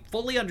like they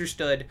fully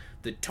understood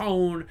the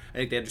tone. I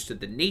think they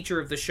understood the nature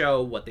of the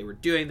show, what they were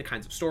doing, the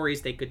kinds of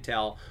stories they could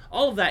tell.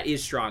 All of that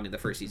is strong in the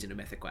first season of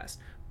Mythic Quest.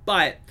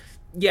 But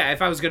yeah,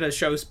 if I was gonna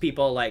show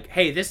people like,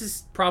 hey, this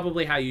is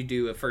probably how you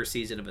do a first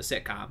season of a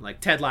sitcom,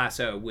 like Ted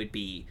Lasso would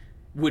be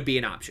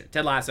an option.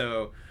 Ted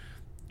Lasso,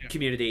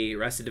 Community,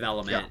 Arrested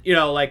Development. You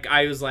know, like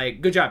I was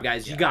like, good job,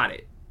 guys, you got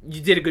it. You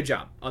did a good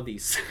job on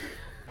these.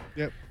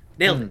 Yep.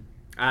 Nailed it.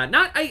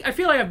 I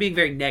feel like I'm being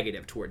very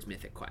negative towards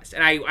Mythic Quest,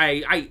 and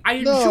I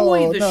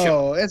enjoy the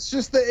show. No, it's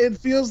just that it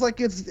feels like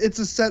it's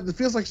a set. It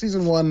feels like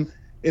season 1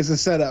 is a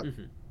setup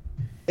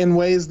in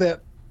ways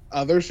that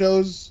other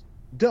shows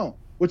don't.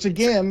 Which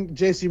again,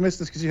 Jace, you missed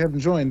this because you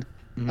haven't joined.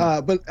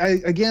 But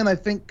I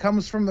think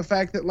comes from the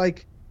fact that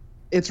like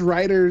its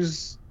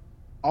creators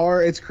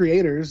are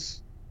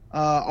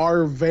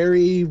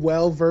very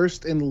well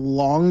versed in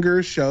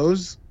longer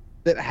shows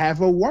that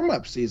have a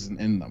warm-up season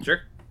in them.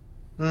 Sure.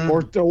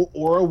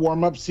 Or a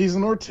warm-up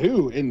season or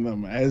two in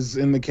them, as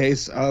in the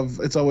case of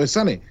It's Always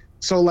Sunny.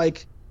 So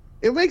like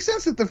it makes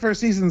sense that the first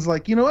season's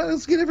like, you know what,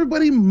 let's get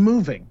everybody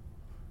moving,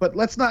 but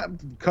let's not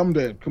come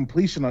to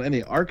completion on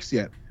any arcs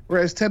yet.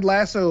 Whereas Ted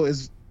Lasso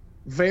is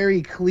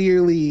very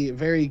clearly,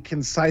 very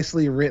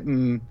concisely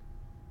written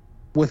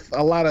with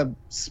a lot of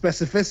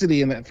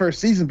specificity in that first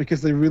season,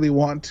 because they really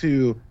want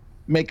to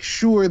make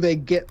sure they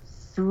get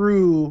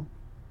through,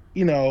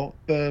 you know,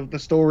 the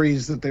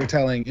stories that they're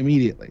telling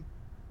immediately.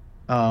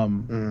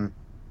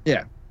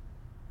 Yeah.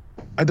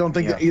 I don't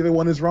think that either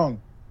one is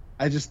wrong.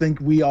 I just think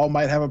we all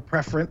might have a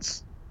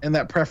preference, and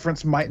that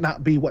preference might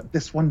not be what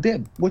this one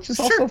did, which is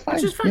also fine.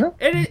 Which is fine. You know?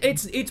 And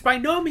it's by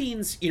no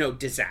means, you know,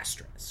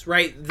 disastrous,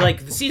 right?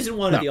 Like the season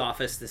 1 of The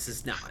Office, this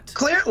is not.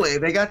 Clearly,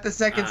 they got the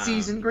second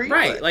season green.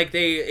 Right. Like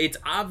it's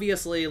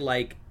obviously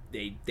like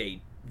they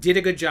did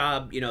a good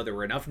job. You know, there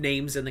were enough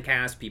names in the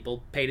cast.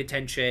 People paid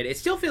attention. It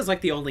still feels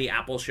like the only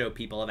Apple show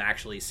people have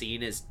actually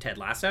seen is Ted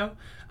Lasso.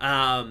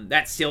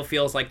 That still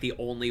feels like the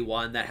only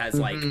one that has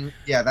like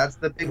that's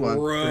the big one,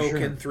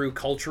 broken through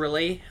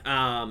culturally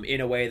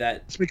in a way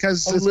that it's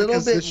because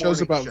this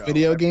show's about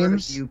video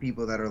games. A few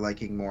people that are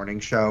liking morning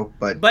show,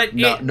 but by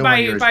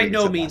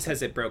no means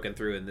has it broken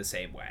through in the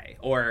same way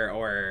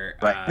or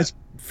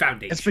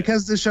foundation. It's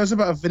because this show's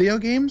about video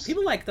games.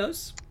 People like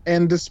those.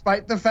 And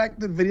despite the fact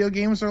that video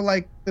games are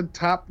like the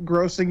top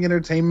grossing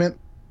entertainment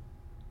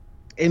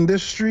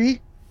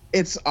industry,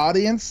 its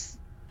audience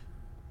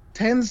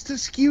tends to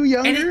skew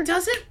younger. And it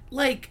doesn't,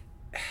 like,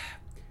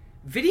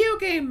 video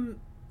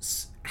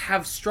games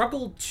have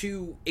struggled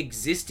to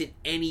exist in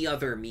any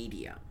other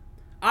medium.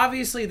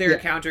 Obviously, there are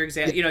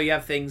counterexamples. You know, you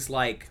have things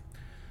like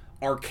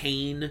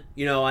Arcane,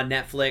 you know, on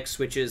Netflix,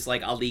 which is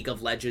like a League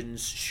of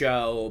Legends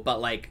show, but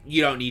like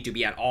you don't need to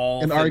be at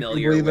all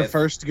familiar with the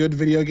first good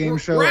video game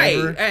show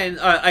ever. And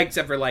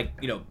except for like,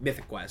 you know,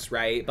 Mythic Quest,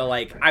 right? But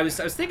like I was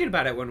thinking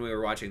about it when we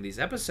were watching these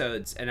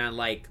episodes, and I'm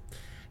like,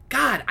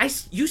 God,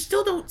 you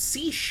still don't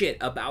see shit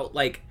about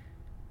like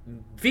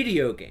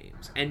video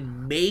games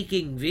and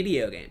making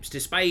video games,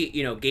 despite,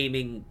 you know,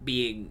 gaming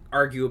being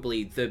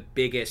arguably the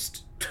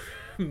biggest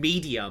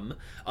medium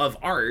of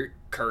art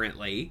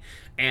currently.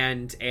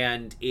 And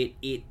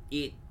it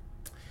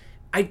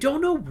I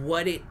don't know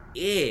what it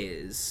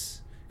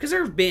is, because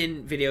there have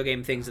been video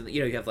game things, and you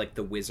know, you have like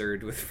The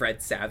Wizard with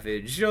Fred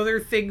Savage, you know, there are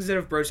things that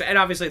have broached, and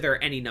obviously there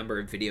are any number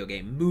of video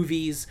game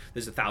movies.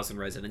 There's 1,000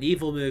 Resident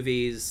Evil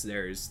movies,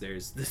 there's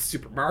the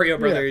Super Mario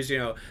Brothers, you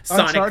know,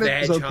 Sonic Uncharted the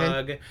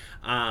Hedgehog,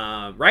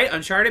 right?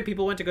 Uncharted,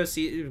 people went to go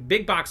see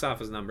big box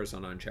office numbers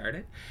on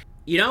Uncharted.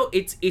 You know,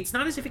 it's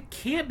not as if it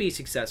can't be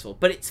successful,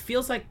 but it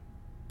feels like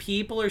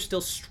people are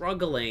still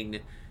struggling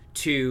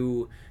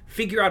to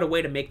figure out a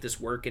way to make this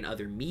work in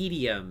other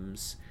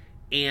mediums,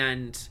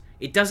 and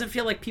it doesn't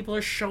feel like people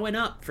are showing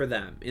up for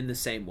them in the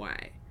same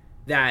way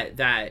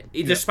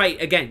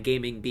despite, again,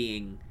 gaming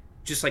being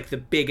just like the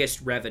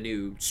biggest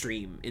revenue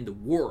stream in the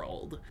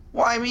world.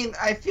 Well, I mean,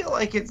 I feel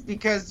like it's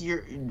because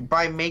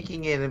by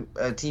making it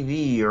a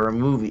TV or a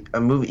movie,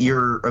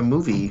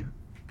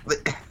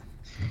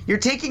 you're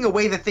taking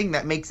away the thing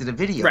that makes it a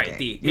video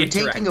game. You're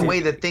taking away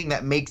the thing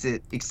that makes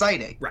it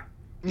exciting. Right.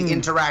 The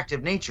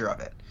interactive nature of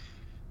it.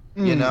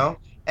 You know?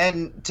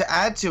 And to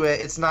add to it,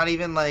 it's not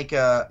even like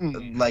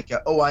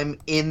I'm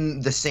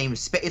in the same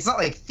space. It's not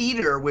like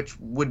theater, which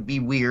would be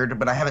weird,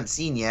 but I haven't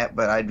seen yet,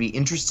 but I'd be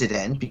interested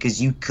in, because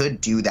you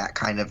could do that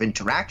kind of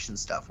interaction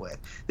stuff with.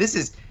 This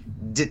is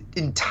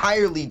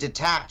entirely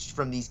detached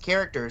from these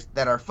characters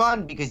that are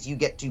fun because you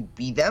get to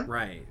be them.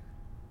 Right.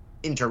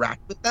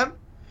 Interact with them.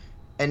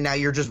 And now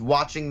you're just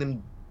watching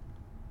them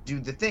do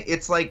the thing.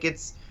 It's like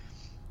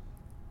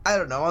I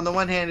don't know. On the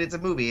one hand, it's a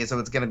movie, so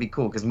it's going to be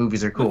cool because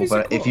movies are cool.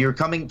 But if you're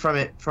coming from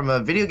it from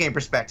a video game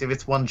perspective,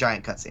 it's one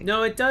giant cutscene.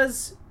 No, it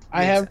does.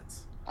 I have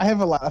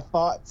a lot of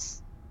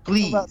thoughts.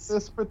 Please. About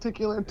this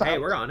particular topic. Hey,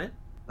 we're on it.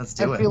 Let's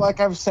do it. I feel like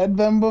I've said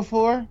them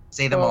before.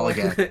 Say them all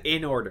again.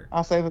 In order.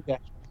 I'll say them again.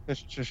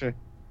 Sure.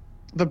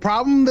 The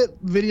problem that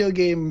video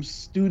game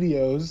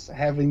studios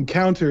have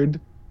encountered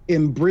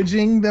in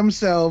bridging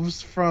themselves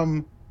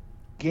from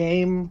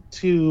game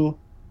to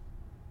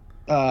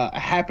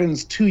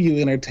happens to you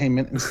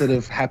entertainment instead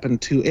of happen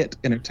to it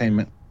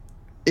entertainment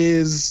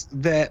is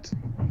that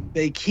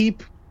they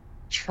keep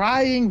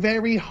trying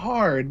very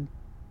hard,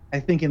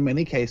 I think in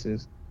many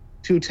cases,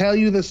 to tell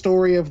you the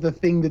story of the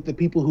thing that the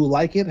people who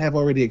like it have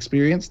already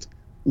experienced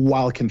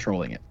while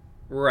controlling it.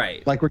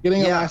 Right. Like we're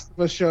getting a Last of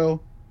Us show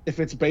if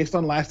it's based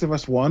on Last of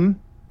Us 1.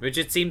 Which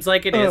it seems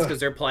like it is, because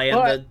they're playing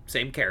the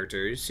same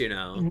characters, you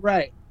know.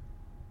 Right.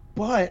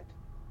 But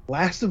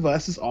Last of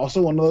Us is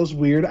also one of those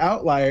weird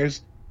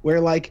outliers where,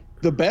 like,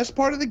 the best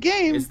part of the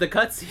game is the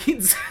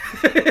cutscenes.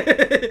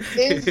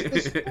 is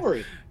the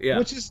story,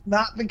 which is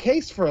not the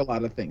case for a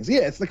lot of things.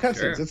 Yeah, it's the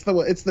cutscenes.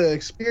 Sure. It's the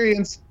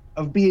experience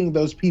of being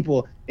those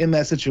people in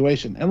that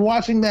situation. And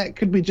watching that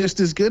could be just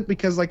as good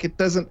because like it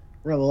doesn't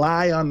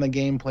rely on the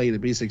gameplay to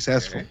be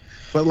successful.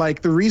 But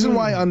like the reason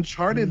why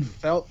Uncharted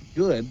felt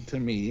good to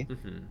me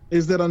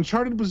is that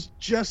Uncharted was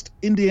just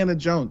Indiana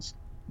Jones,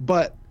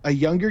 but a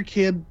younger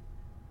kid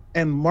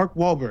and Mark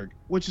Wahlberg,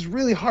 which is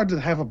really hard to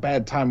have a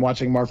bad time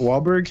watching Mark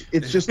Wahlberg.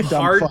 It's just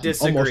dumb hard fun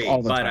disagree, almost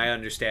all the but time. I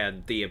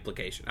understand the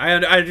implication. I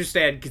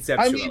understand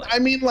conceptually. I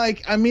mean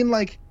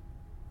like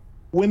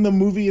when the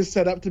movie is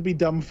set up to be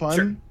dumb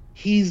fun,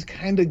 he's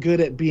kind of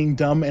good at being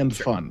dumb and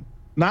fun.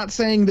 Not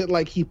saying that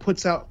like he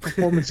puts out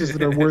performances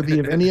that are worthy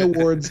of any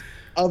awards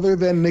other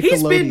than Nickelodeon.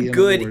 He's been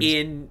good awards.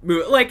 in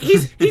like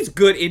he's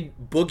good in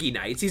Boogie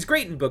Nights. He's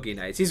great in Boogie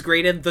Nights. He's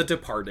great in The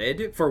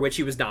Departed, for which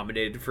he was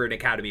nominated for an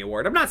Academy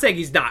Award. I'm not saying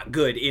he's not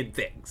good in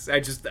things. I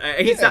just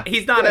he's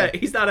not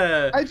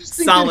a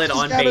solid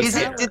on base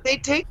hitter. Did they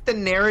take the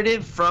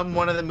narrative from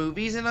one of the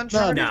movies in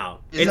Uncharted? No,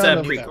 it's a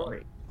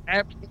prequel.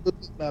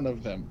 Absolutely none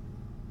of them.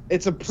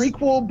 It's a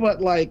prequel,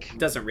 but like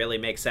doesn't really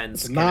make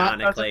sense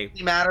canonically. Doesn't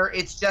really matter.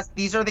 It's just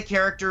these are the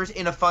characters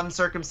in a fun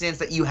circumstance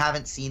that you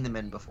haven't seen them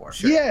in before.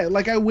 Sure. Yeah,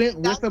 like I went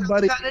with a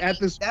buddy at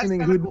the screening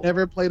who'd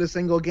never played a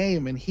single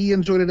game, and he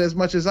enjoyed it as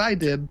much as I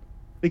did,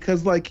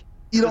 because like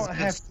you don't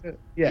have to.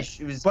 Yeah,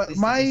 but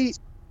my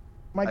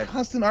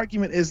constant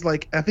argument is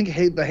like I think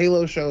the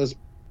Halo show has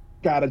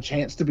got a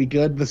chance to be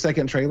good. The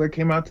second trailer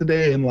came out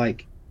today, and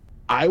like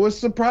I was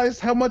surprised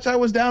how much I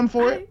was down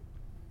for it,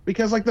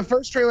 because like the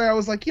first trailer I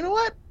was like, you know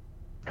what?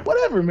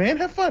 Whatever, man,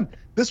 have fun.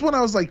 This one I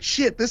was like,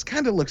 shit, this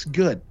kind of looks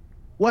good.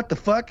 What the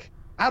fuck?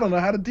 I don't know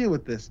how to deal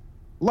with this.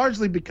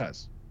 Largely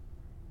because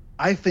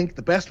I think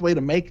the best way to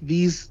make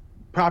these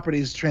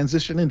properties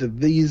transition into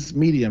these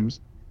mediums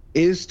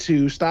is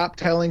to stop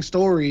telling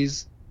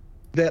stories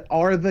that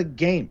are the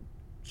game.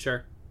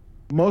 Sure.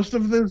 Most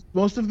of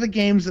the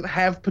games that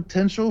have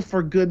potential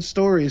for good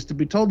stories to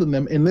be told in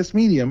them in this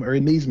medium or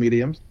in these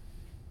mediums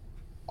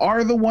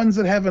are the ones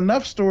that have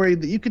enough story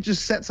that you could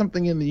just set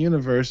something in the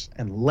universe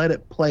and let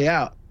it play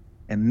out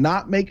and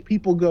not make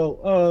people go,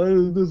 oh,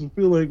 it doesn't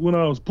feel like when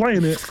I was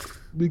playing it,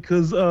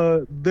 because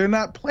they're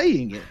not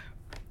playing it.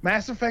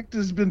 Mass Effect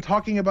has been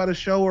talking about a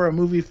show or a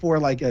movie for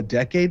like a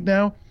decade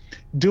now.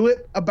 Do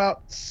it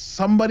about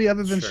somebody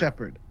other than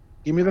Shepard.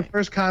 Give me the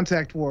first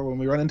Contact War when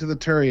we run into the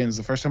Turians,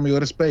 the first time we go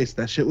to space.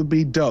 That shit would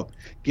be dope.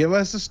 Give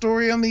us a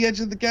story on the edge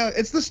of the galaxy.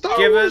 It's the Star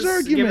Wars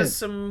argument. Give us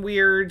some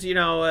weird,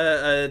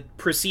 a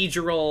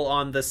procedural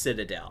on the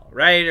Citadel,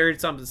 right? Or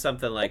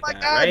something like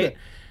that, God. Right?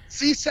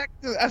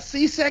 A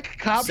C-Sec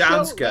cop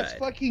Sounds show? good. Let's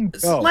fucking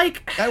go.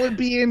 Like, that would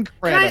be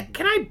incredible.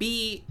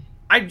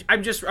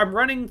 I'm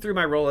running through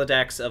my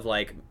Rolodex of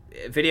like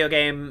video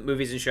game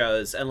movies and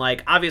shows, and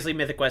like obviously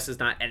Mythic Quest is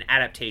not an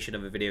adaptation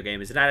of a video game,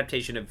 it's an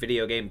adaptation of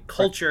video game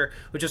culture,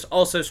 which has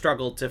also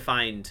struggled to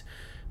find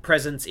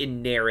presence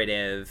in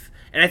narrative.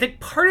 And I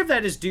think part of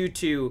that is due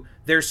to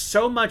there's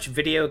so much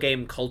video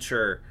game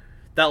culture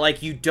that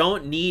like you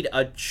don't need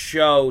a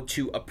show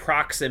to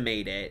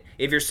approximate it.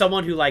 If you're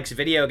someone who likes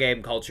video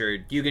game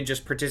culture, you can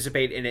just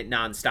participate in it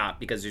nonstop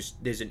because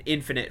there's an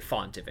infinite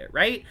font of it,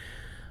 right?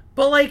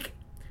 But like,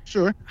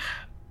 sure.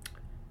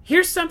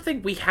 Here's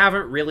something we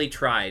haven't really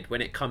tried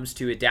when it comes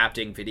to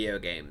adapting video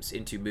games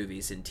into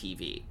movies and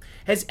TV.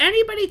 Has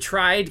anybody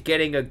tried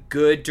getting a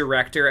good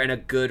director and a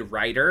good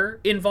writer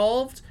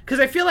involved?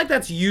 Because I feel like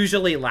that's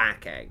usually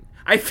lacking.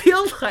 I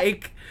feel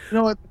like... You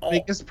know what the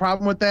biggest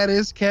problem with that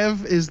is,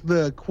 Kev, is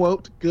the,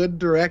 quote, good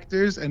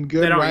directors and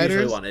good writers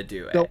usually want to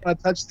do it. Don't want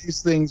to touch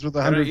these things with a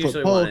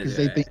 100-foot pole because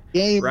they think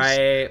games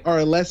are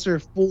a lesser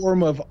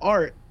form of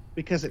art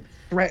because it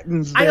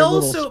threatens their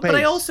little space. But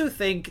I also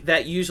think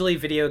that usually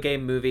video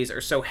game movies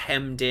are so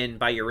hemmed in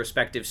by your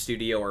respective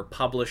studio or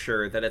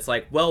publisher that it's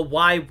like, well,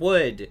 why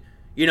would,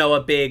 a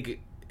big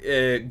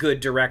good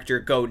director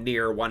go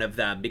near one of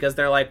them? Because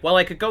they're like, well,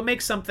 I could go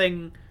make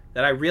something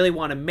that I really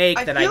want to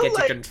make that I get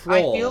to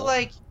control. I feel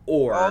like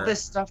all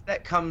this stuff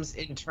that comes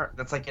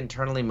that's like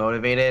internally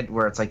motivated,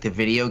 where it's like the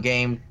video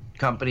game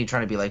company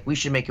trying to be like, we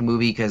should make a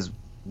movie because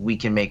we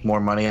can make more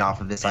money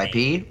off of this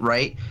IP,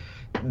 right?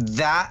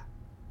 That,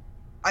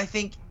 I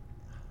think,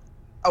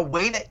 a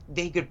way that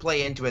they could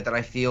play into it that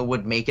I feel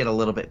would make it a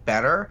little bit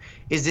better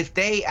is if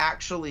they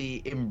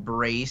actually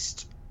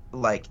embraced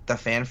like the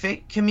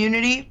fanfic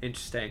community.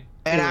 Interesting.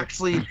 And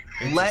actually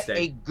let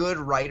a good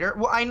writer.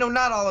 Well, I know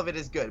not all of it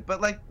is good,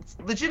 but like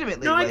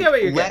legitimately, I get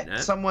what you're let getting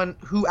at. Someone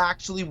who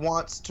actually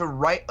wants to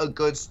write a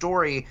good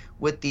story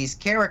with these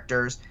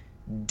characters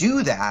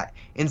do that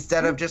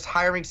instead of just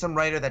hiring some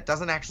writer that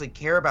doesn't actually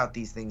care about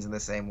these things in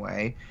the same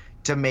way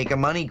to make a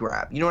money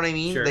grab. You know what I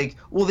mean? Sure. Like,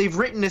 well, they've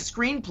written a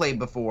screenplay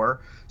before,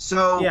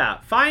 so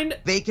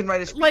they can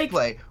write a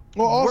screenplay.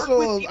 Well, also,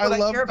 work with people I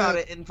love care about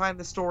it and find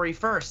the story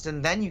first,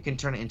 and then you can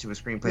turn it into a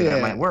screenplay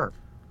that might work.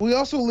 We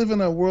also live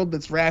in a world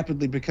that's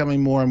rapidly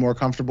becoming more and more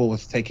comfortable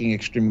with taking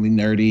extremely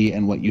nerdy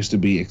and what used to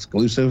be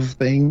exclusive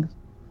things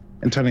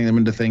and turning them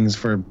into things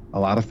for a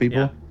lot of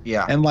people.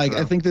 Yeah. And like,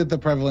 I think that the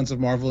prevalence of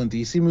Marvel and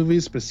DC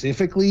movies,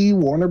 specifically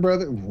Warner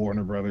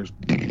Brothers,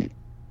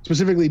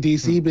 specifically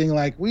DC being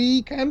like,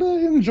 we kind of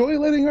enjoy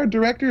letting our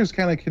directors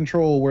kind of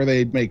control where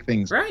they make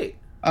things. Right.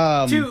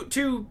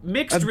 To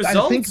mixed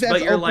results,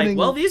 but you're like,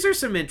 well, these are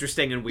some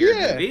interesting and weird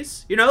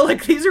movies. You know,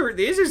 like these are some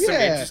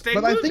interesting movies.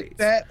 But I think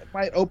that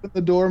might open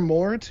the door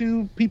more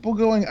to people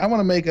going, I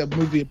want to make a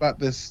movie about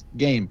this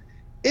game.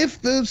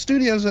 If the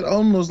studios that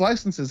own those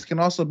licenses can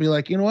also be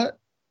like, you know what?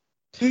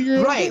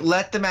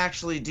 Let them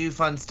actually do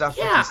fun stuff.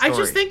 Yeah, with the story. I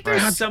just think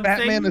there's something.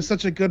 Batman is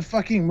such a good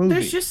fucking movie.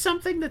 There's just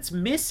something that's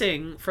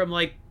missing from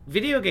like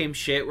video game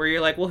shit, where you're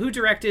like, well, who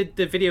directed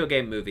the video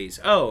game movies?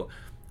 Oh,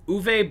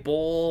 Uwe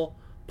Boll,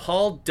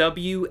 Paul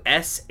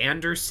W.S.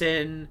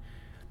 Anderson,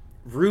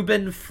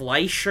 Ruben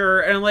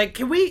Fleischer, and I'm like,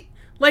 can we?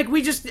 Like,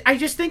 I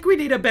just think we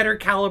need a better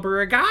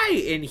caliber of guy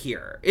in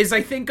here, is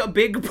I think a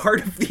big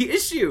part of the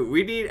issue.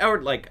 We need,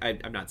 or like,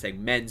 I'm not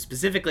saying men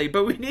specifically,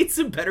 but we need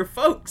some better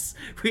folks.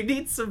 We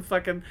need some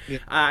fucking,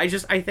 I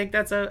think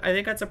that's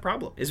a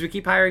problem, is we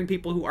keep hiring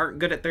people who aren't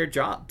good at their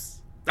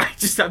jobs.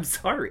 I'm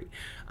sorry.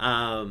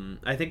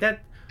 I think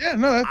that, that's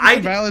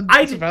a valid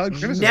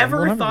criticism.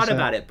 Never 100%. Thought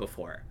about it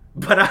before.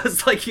 But I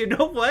was like, you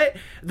know what?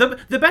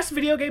 The best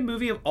video game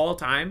movie of all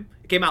time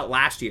came out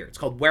last year. It's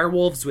called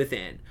Werewolves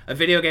Within, a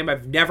video game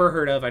I've never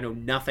heard of. I know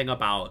nothing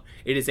about.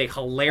 It is a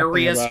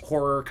hilarious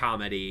horror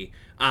comedy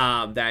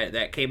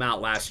that came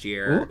out last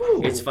year.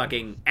 Ooh. It's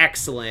fucking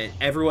excellent.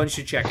 Everyone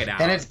should check it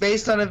out. And it's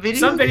based on a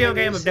some video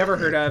game I've never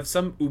heard of,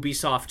 some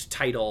Ubisoft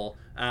title.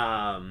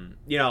 No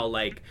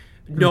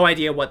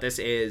idea what this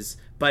is.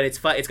 But it's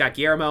fun. It's got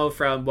Guillermo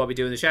from What We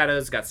Do in the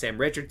Shadows. It's got Sam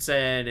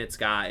Richardson. It's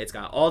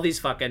got all these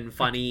fucking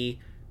funny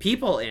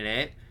people in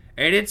it,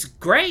 and it's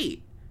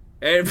great.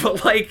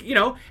 But like, you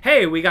know,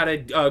 hey, we got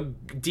a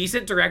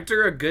decent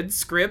director, a good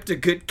script, a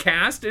good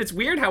cast. It's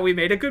weird how we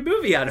made a good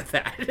movie out of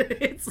that.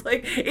 It's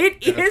like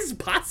it is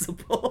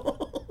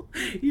possible.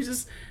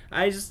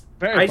 I just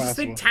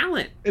think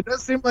talent. It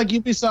does seem like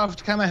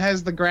Ubisoft kind of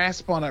has the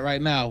grasp on it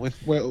right now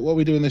with What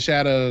We Do in the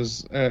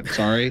Shadows.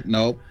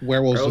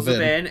 Werewolves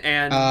Within,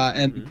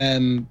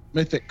 and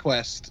Mythic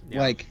Quest.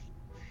 Yeah. Like,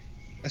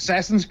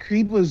 Assassin's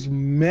Creed was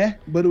meh,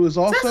 but it was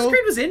also Assassin's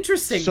Creed was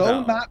interesting.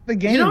 So not the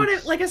game. You know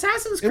what? Like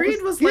Assassin's Creed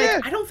was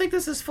like, I don't think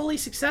this is fully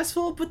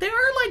successful, but they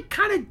are like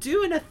kind of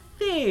doing a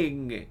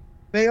thing.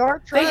 They are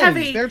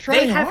trying. They're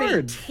trying hard. They have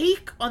a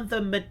take on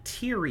the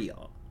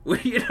material.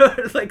 You know,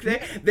 like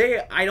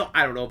I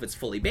don't know if it's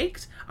fully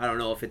baked. I don't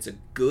know if it's a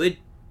good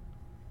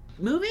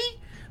movie,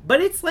 but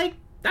it's like,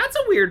 that's a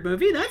weird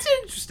movie. That's an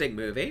interesting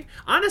movie,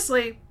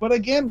 honestly. But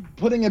again,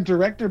 putting a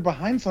director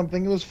behind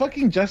something, it was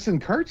fucking Justin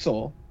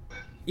Kurzel.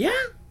 Yeah.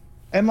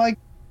 And like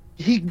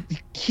he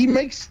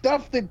makes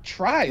stuff that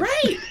tries.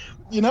 Right.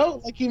 You know,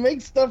 like he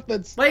makes stuff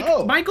that's like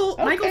Michael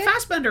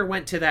Fassbender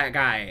went to that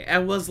guy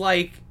and was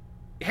like,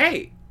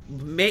 "Hey,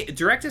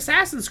 direct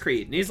Assassin's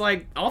Creed." And he's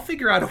like, "I'll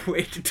figure out a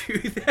way to do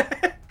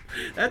that."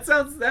 That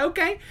sounds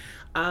okay.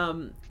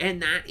 And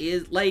that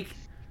is like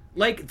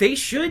they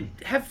should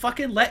have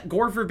fucking let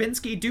Gore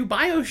Verbinski do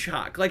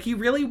BioShock. Like, he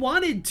really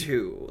wanted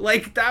to.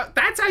 Like,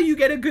 that's how you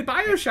get a good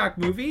BioShock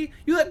movie.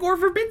 You let Gore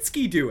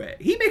Verbinski do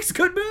it. He makes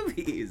good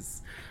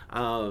movies.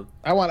 I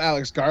want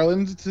Alex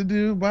Garland to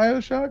do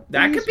BioShock.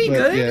 That could be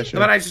good. Yeah, sure.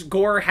 But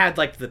Gore had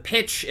like the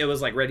pitch. It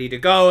was like ready to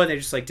go, and they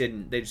just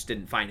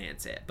didn't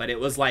finance it. But it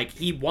was like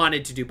he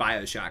wanted to do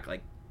BioShock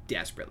like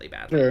desperately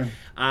badly. Sure.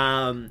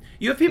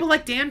 You have people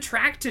like Dan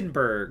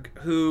Trachtenberg,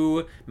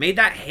 who made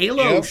that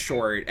Halo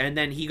short, and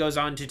then he goes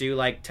on to do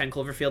like 10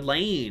 Cloverfield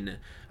Lane,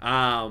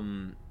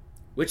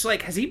 which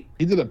like he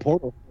did a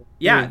Portal.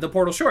 Yeah, the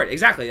Portal short,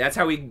 exactly. That's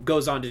how he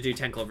goes on to do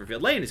 10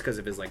 Cloverfield Lane, is because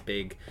of his like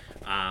big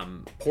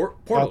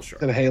Portal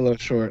short. The Halo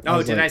short.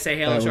 Oh, did I say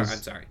Halo short? I'm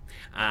sorry.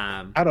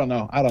 I don't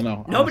know.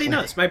 Nobody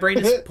knows. My brain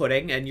is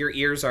pudding, and your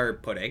ears are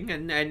pudding,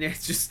 and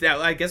it's just,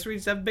 I guess we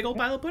just have a big old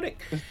pile of pudding.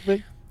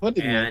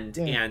 And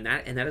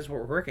that is what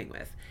we're working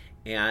with.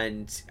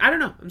 And I don't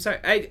know. I'm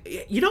sorry.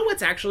 You know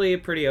what's actually a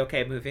pretty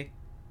okay movie,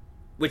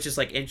 which is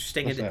like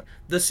interesting.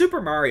 The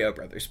Super Mario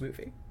Brothers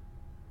movie.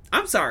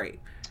 I'm sorry.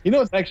 You know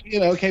what's actually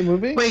an okay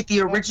movie? Wait, the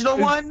original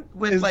one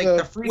with like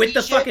the with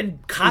fucking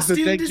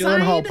costume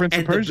design Prince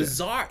and of Persia. The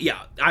bizarre.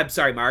 Yeah, I'm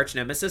sorry, my arch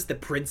nemesis, the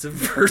Prince of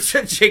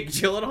Persia, Jake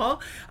Gyllenhaal.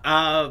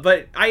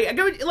 But I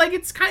go like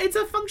it's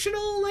a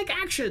functional like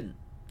action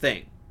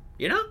thing,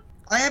 you know.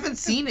 I haven't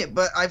seen it,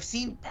 but I've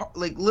seen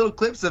like little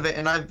clips of it,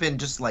 and I've been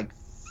just like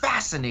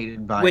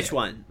fascinated by it. Which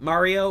one,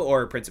 Mario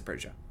or Prince of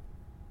Persia?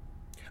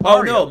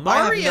 Mario. Oh no,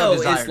 Mario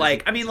is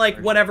like, I mean, like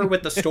whatever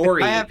with the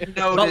story. I have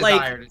no but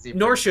desire like, to see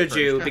nor Prince should of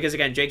you, Persia. because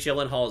again, Jake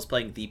Gyllenhaal is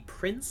playing the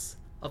Prince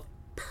of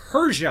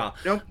Persia.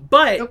 Nope.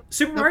 But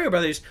Super Mario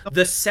Brothers,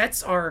 the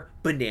sets are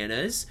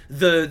bananas.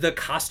 The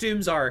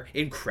costumes are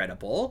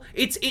incredible.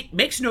 It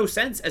makes no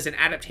sense as an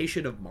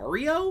adaptation of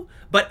Mario,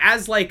 but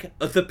as like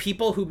the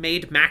people who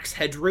made Max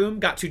Headroom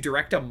got to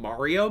direct a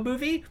Mario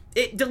movie,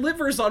 it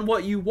delivers on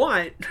what you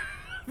want.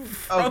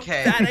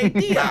 That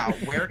idea. Wow,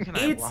 where can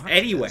I watch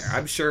anywhere. this?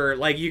 I'm sure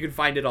like you can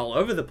find it all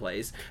over the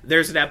place.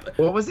 There's an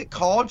What was it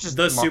called? Just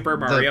the Super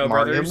Mario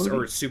Brothers movie?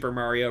 or Super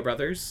Mario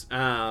Brothers.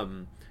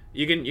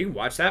 You can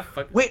watch that.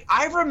 Wait,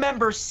 I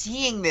remember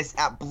seeing this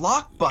at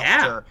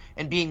Blockbuster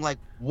and being like,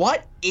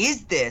 "What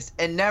is this?"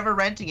 and never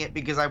renting it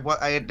because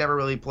I had never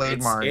really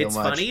played Mario It's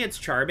much. funny, it's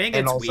charming,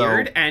 And it's also-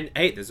 weird, and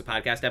hey, there's a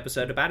podcast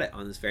episode about it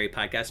on this very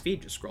podcast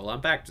feed. Just scroll on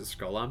back,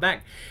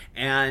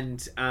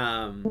 and Wow.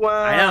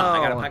 I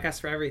know I got a podcast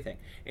for everything,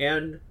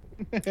 and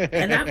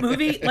that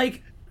movie,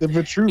 like, the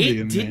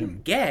Vitruvian it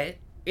didn't get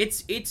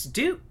its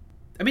due.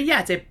 I mean, yeah,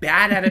 it's a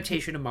bad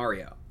adaptation of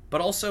Mario. But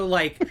also,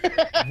 like,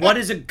 what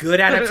is a good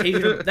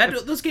adaptation of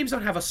that? Those games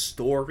don't have a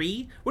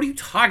story. What are you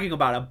talking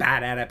about? A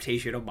bad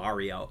adaptation of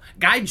Mario?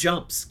 Guy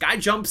jumps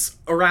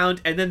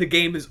around, and then the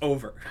game is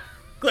over.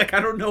 Like, I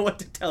don't know what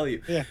to tell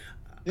you. Yeah.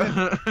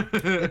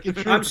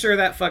 I'm sure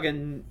that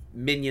fucking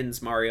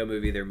Minions Mario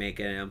movie they're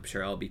making, I'm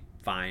sure I'll be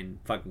fine.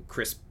 Fucking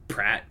Chris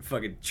Pratt,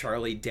 fucking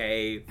Charlie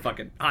Day,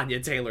 fucking Anya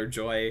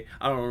Taylor-Joy.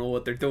 I don't know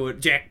what they're doing.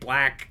 Jack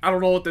Black. I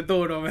don't know what they're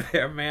doing over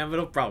there, man, but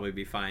it'll probably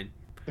be fine.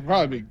 It'll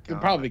probably be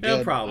good.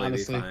 It'll probably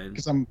honestly, be fine.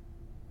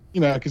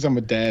 Because I'm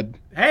a dad.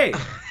 Hey,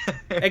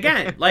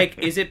 again, like,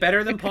 is it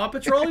better than Paw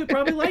Patrol? You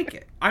probably like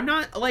it. I'm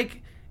not,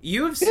 like,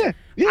 you have...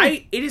 Yeah.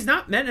 It is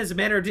not meant as a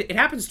manner... It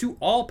happens to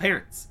all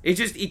parents.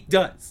 It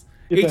does.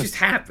 It just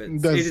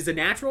happens. It is a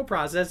natural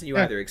process, and you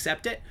either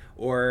accept it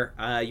or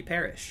you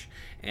perish.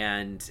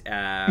 And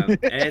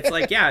it's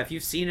like, yeah, if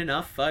you've seen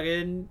enough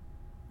fucking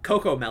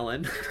Coco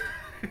Melon,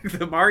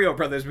 the Mario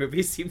Brothers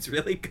movie seems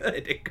really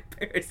good in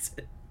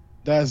comparison.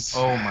 Does.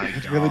 Oh my god.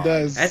 It really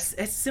does.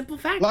 That's simple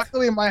fact.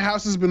 Luckily, my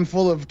house has been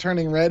full of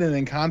Turning Red and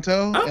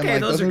Encanto. Okay, and, like,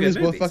 those are movies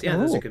good both movies. fucking Yeah,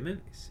 rule. those are good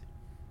movies.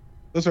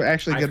 Those are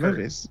actually good heard.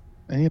 movies.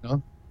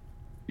 And,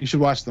 you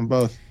should watch them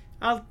both.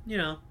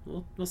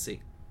 We'll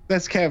see.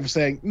 That's Kev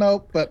saying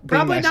nope, but being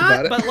Probably nice not,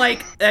 about it. but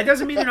like that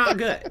doesn't mean they're not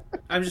good.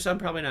 I'm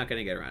probably not going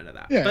to get around to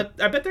that. Yeah.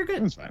 But I bet they're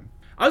good. That's fine.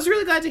 I was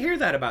really glad to hear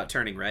that about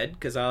Turning Red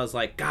because I was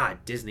like, God,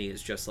 Disney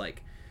is just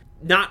like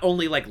not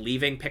only like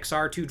leaving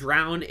Pixar to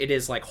drown, it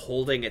is like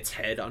holding its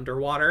head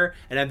underwater.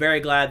 And I'm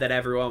very glad that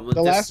everyone with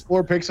The last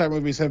 4 Pixar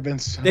movies have been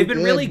so they've been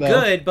good, really though.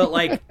 good, but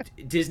like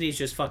Disney's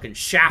just fucking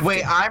shafting.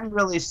 Wait, I'm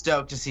really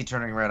stoked to see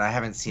Turning Red. I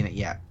haven't seen it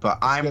yet, but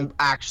I'm good.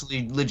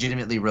 actually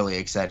legitimately really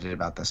excited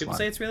about this People one.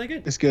 say it's really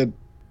good. It's good.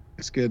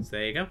 It's good. So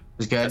there you go.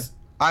 It's good. Yes.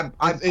 I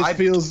It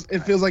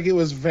feels like it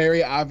was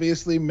very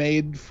obviously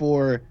made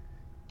for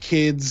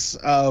kids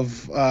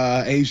of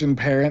Asian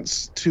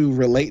parents to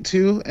relate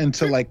to and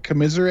to like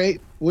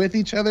commiserate with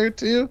each other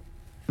too.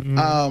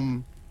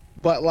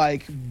 But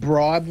like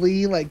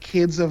broadly, like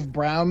kids of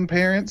brown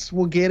parents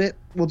will get it.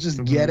 Will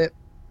just get it.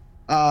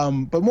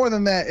 But more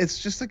than that, it's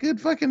just a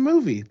good fucking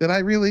movie that I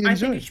really enjoy. I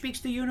think it speaks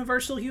to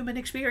universal human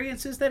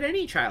experiences that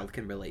any child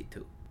can relate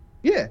to.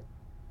 Yeah,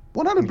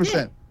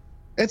 100%.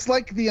 It's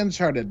like the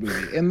Uncharted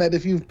movie in that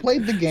if you've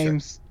played the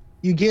games,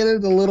 you get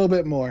it a little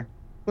bit more.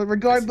 But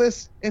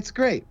regardless, it's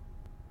great.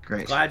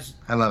 Great. Glad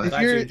I love it.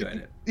 Glad you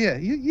enjoyed it. Yeah,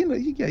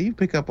 you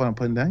pick up what I'm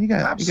putting down. You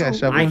got Absolutely.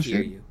 shovel I and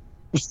hear shit. you.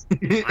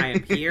 I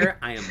am here.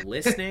 I am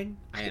listening.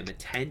 I am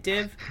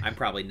attentive. I'm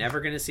probably never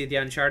going to see the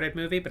Uncharted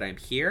movie, but I'm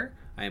here.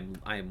 I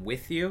am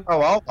with you. Oh,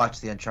 I'll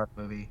watch the Uncharted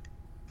movie.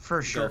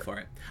 For sure. Go for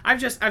it.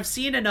 I've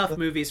seen enough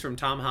movies from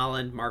Tom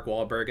Holland, Mark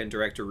Wahlberg, and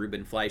director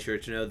Ruben Fleischer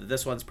to know that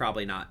this one's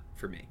probably not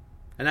for me,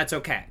 and that's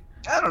okay.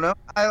 I don't know.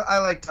 I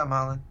like Tom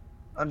Holland.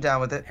 I'm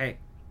down with it. Hey,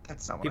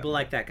 That's not what people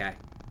like that guy,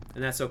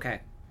 and that's okay.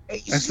 I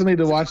still need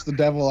to watch The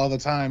Devil All the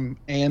Time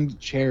and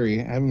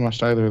Cherry. I haven't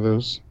watched either of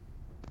those.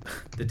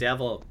 The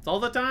Devil, all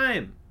the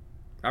time.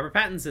 Robert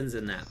Pattinson's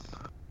in that.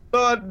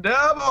 The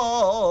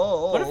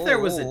devil. What if there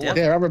was a devil?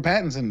 Yeah, Robert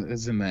Pattinson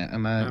is in that.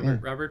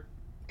 And Robert.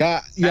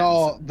 God,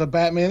 y'all, the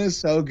Batman is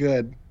so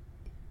good.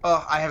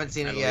 Oh, I haven't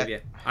seen I it believe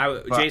yet.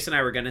 you. Jason and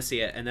I were gonna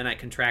see it, and then I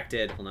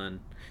contracted. Hold on,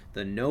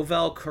 the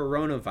novel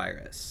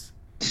coronavirus.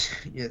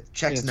 Yeah,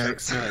 checks Yeah,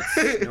 notes. No,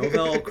 it's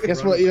novel.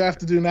 Guess what you have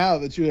to do now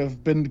that you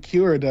have been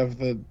cured of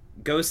the...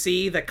 Go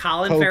see the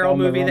Colin Coke Farrell on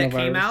the movie that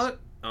came coronavirus. out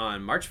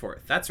on March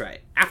 4th. That's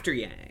right. After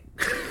Yang.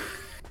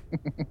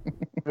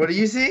 What do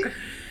you see?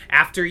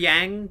 After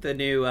Yang, the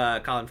new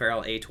Colin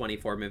Farrell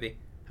A24 movie.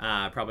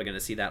 Probably going to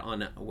see that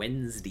on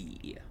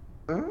Wednesday.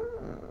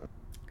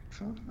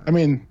 I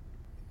mean,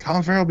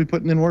 Colin Farrell will be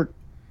putting in work.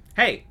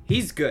 Hey,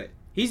 he's good.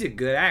 He's a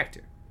good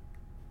actor.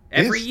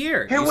 Every Yes.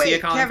 year, Hey, you see a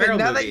wait, Colin Kevin. Farrell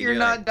Now movie, that you're and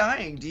not like,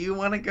 dying, do you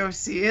want to go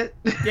see it?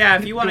 yeah,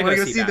 if you want to wanna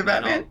go see the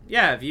Batman,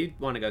 yeah, if you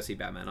want to go see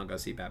Batman, I'll go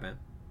see Batman.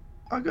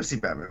 I'll go see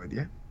Batman with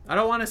you. I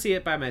don't want to see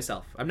it by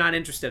myself. I'm not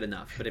interested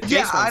enough. But if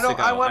Yeah, Jace wants I don't. to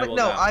go, I want to. will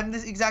No, go. I'm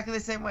exactly the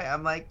same way.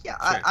 I'm like, yeah.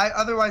 Sure. I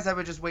otherwise I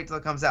would just wait till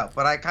it comes out.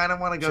 But I kind of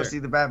want to go Sure. see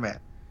the Batman.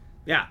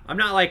 Yeah, I'm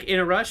not like in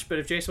a rush. But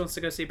if Jace wants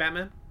to go see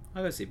Batman,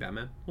 I'll go see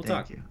Batman. We'll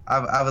Thank talk. you.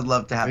 I would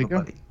love to have There a you go.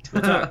 buddy.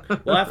 We'll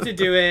talk. We'll have to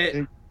do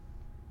it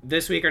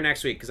this week or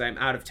next week because I'm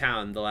out of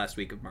town the last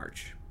week of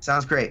March.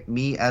 Sounds great.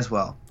 Me as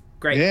well.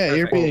 Great. Yeah,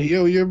 perfect.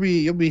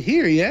 you'll be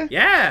here, yeah?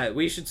 Yeah,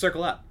 we should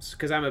circle up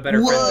because I'm a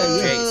better friend than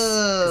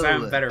Jace. Because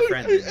I'm a better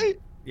friend. Than,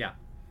 yeah.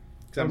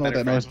 Because I I'm don't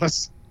a know what better that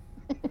friend.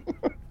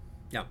 noise was.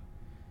 Yeah.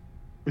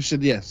 We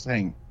should, yes,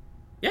 hang.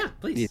 Yeah,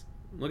 please. Yeah.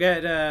 Look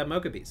at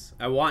Mocha Bees.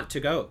 I want to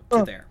go to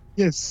Oh. there.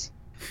 Yes.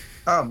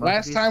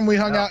 Last time we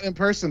hung out in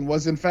person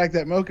was, in fact,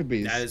 at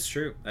Mokabee's. That is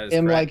true. That is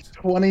in correct. like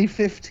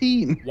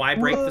 2015. Why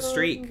break the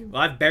streak?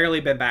 Well, I've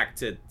barely been back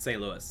to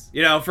St. Louis,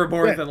 for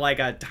more than like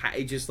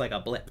just like a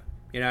blip.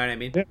 You know what I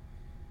mean?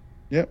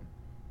 Yep.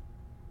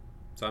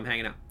 So I'm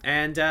hanging out.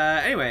 And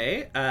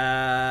anyway,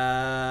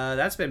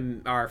 that's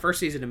been our first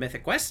season of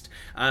Mythic Quest.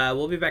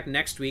 We'll be back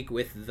next week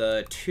with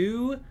the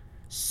 2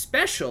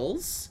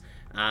 specials.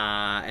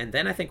 And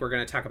then I think we're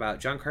going to talk about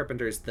John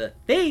Carpenter's The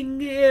Thing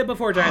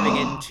before diving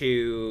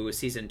into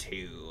season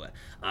 2.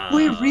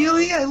 Wait,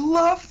 really? I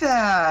love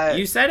that.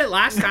 You said it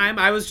last time.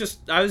 I was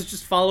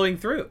just following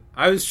through.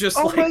 I was just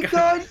oh my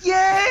god,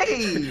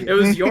 yay! It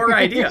was your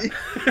idea.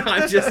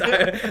 I'm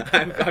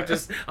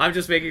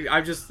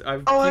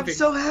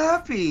so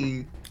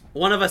happy.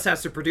 One of us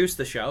has to produce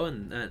the show,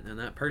 and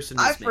that person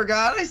is me. I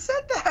forgot I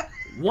said that.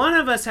 One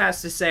of us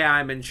has to say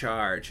I'm in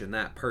charge, and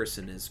that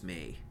person is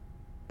me.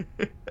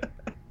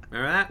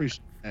 Remember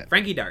that?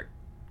 Frankie Dart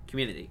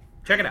community.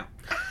 Check it out.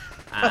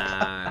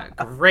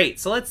 Great.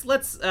 So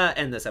let's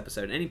end this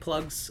episode. Any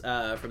plugs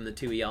from the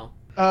 2 of y'all?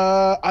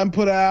 I'm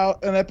put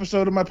out an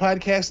episode of my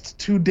podcast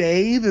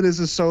today that is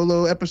a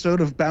solo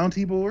episode of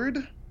Bounty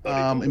Board.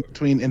 In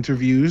between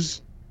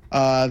interviews.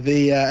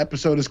 The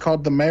episode is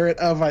called The Merit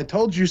of I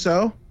Told You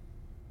So.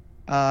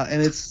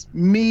 And it's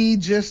me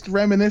just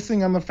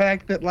reminiscing on the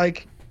fact that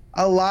like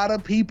a lot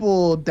of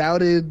people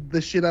doubted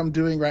the shit I'm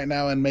doing right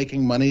now and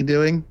making money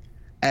doing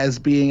as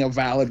being a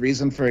valid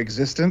reason for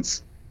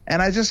existence.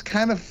 And I just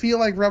kind of feel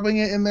like rubbing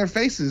it in their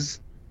faces,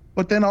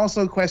 but then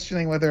also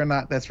questioning whether or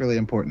not that's really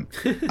important.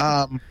 Hey,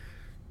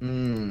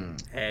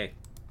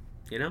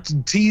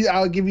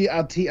 I'll give you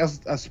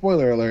a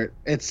spoiler alert.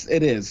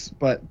 It is,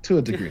 but to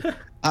a degree.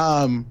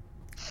 And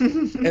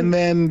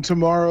then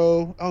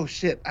tomorrow, oh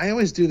shit, I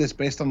always do this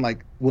based on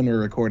like when we're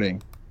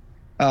recording.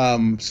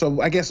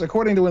 So I guess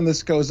according to when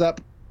this goes up,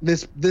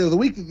 the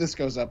week that this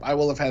goes up, I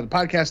will have had a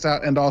podcast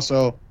out and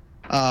also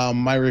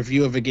my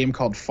review of a game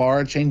called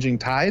Far Changing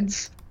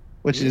Tides,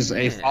 which is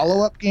a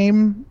follow-up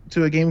game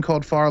to a game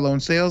called Far Lone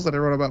Sails that I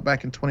wrote about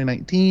back in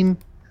 2019.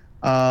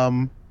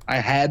 I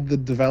had the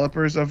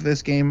developers of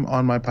this game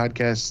on my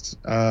podcast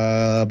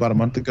about a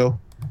month ago.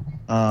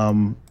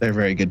 They're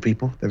very good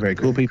people. They're very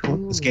cool people.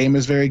 This game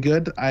is very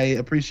good. I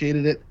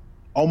appreciated it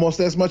almost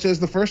as much as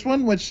the first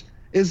one, which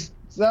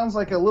sounds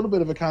like a little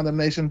bit of a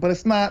condemnation, but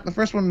it's not. The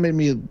first one made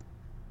me,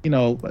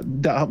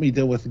 help me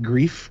deal with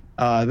grief.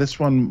 This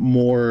one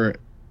more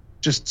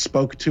just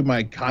spoke to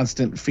my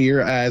constant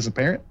fear as a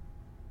parent.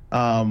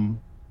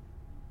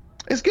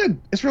 It's good.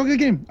 It's a real good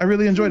game. I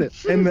really enjoyed it.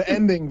 And the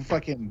ending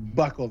fucking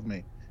buckled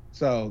me.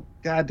 So,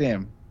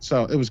 goddamn.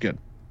 So, it was good.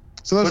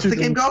 So those What's the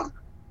game called?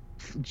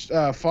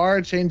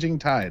 Far Changing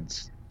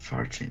Tides.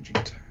 Far Changing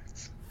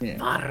Tides. Yeah.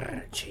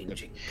 Far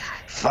Changing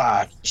Tides.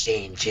 Far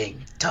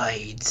Changing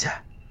Tides.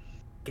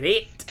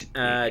 Great.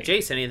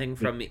 Jace, anything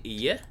from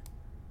you?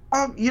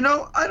 I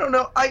don't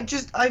know.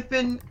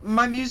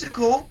 My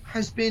musical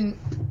has been,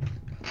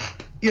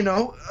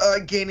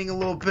 gaining a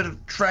little bit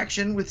of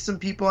traction with some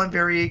people I'm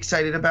very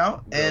excited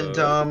about. And,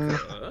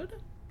 good.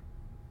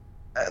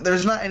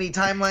 There's not any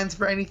timelines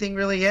for anything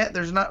really yet.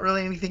 There's not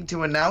really anything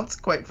to announce,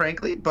 quite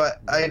frankly, but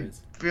I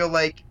feel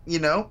like,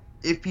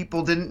 if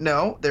people didn't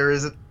know, there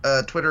is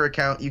a Twitter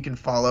account you can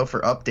follow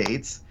for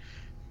updates.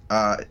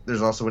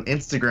 There's also an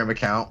Instagram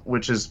account,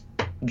 which is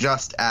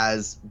just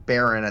as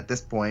barren at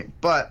this point,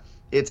 but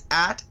it's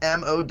at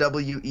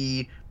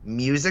MOWE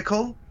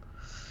Musical.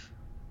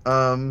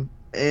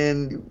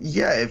 And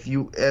yeah, if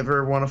you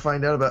ever want to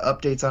find out about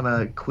updates on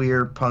a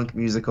queer punk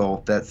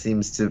musical that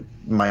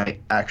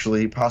might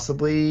actually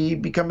possibly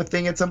become a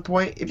thing at some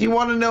point, if you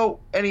want to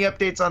know any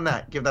updates on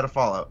that, give that a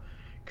follow,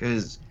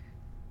 because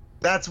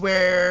that's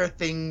where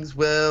things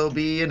will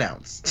be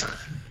announced.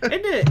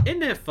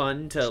 Isn't it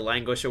fun to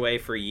languish away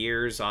for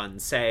years on,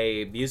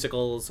 say,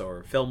 musicals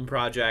or film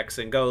projects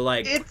and go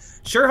like,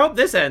 sure hope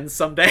this ends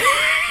someday.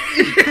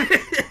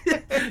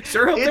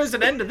 Sure hope there's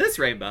an end to this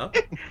rainbow.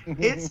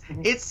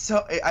 It's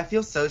so, I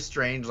feel so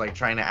strange like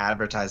trying to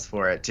advertise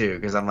for it too,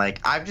 because I'm like,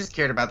 I've just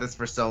cared about this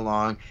for so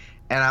long,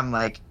 and I'm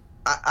like,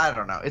 I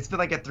don't know, it's been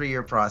like a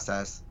 3-year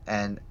process,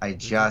 and I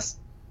just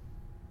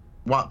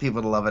want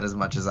people to love it as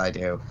much as I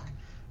do.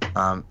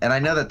 And I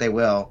know that they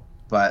will,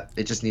 but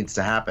it just needs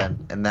to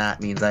happen, and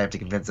that means I have to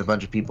convince a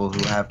bunch of people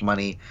who have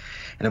money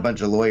and a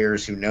bunch of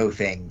lawyers who know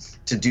things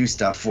to do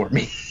stuff for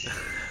me.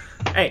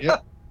 Hey,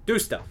 do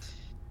stuff.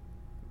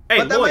 Hey,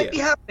 but that might be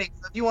happening,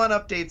 so if you want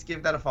updates,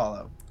 give that a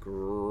follow.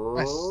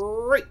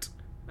 Great.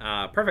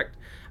 Perfect.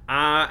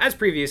 As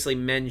previously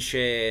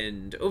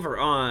mentioned, over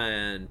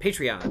on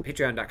Patreon,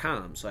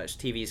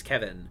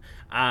 patreon.com/TVsKevin.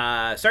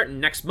 Starting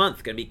next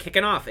month, going to be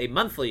kicking off a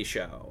monthly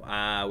show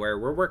where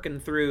we're working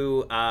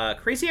through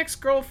Crazy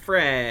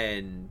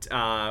Ex-Girlfriend,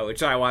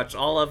 which I watched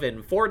all of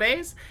in 4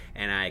 days,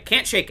 and I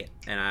can't shake it,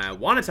 and I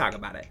want to talk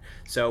about it.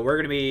 So we're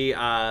going to be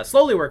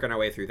slowly working our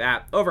way through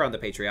that over on the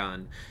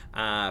Patreon.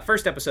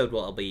 First episode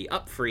will be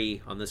up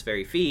free on this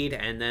very feed,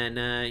 and then,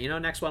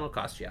 next one will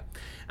cost you.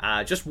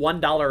 Just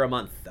 $1 a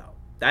month, though.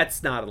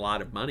 That's not a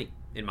lot of money.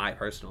 in my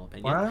personal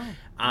opinion.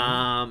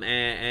 Wow.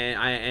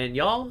 And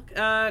y'all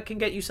can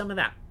get you some of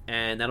that,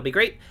 and that'll be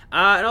great.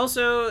 And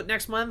also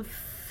next month,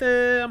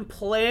 I'm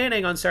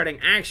planning on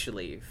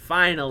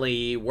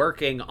finally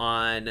working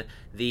on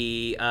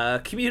the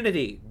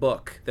Community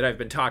book that I've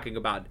been talking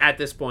about at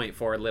this point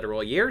for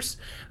literal years.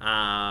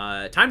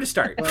 Time to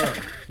start.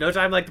 No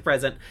time like the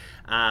present.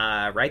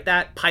 Write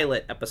that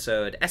pilot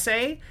episode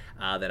essay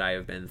that I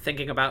have been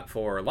thinking about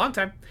for a long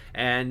time.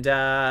 And,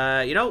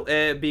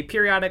 be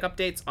periodic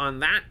updates on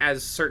that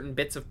as certain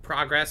bits of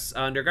progress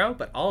undergo.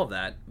 But all of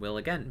that will,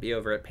 again, be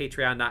over at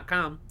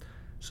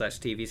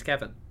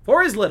patreon.com/TVsKevin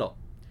for as little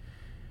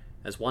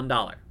as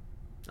 $1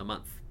 a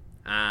month.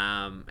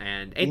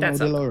 And ain't that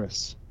something?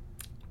 Dolores.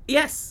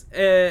 Yes,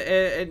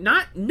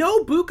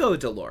 no Buco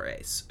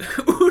Dolores,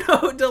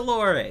 Uno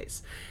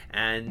Dolores,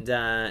 and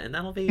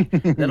that'll be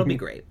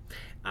great.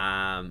 We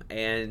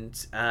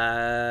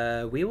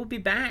will be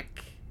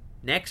back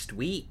next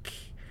week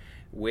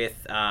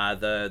with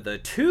the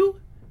 2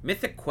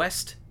 Mythic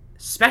Quest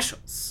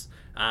specials,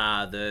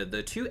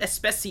 the 2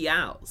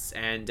 especials,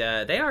 and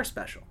they are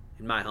special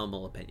in my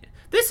humble opinion.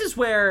 This is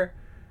where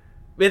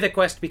Mythic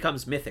Quest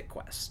becomes Mythic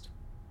Quest,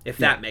 if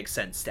that makes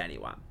sense to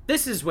anyone.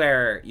 This is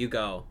where you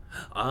go,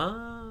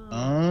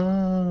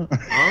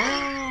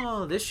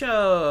 this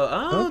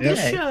show,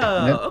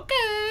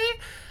 okay.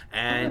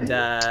 And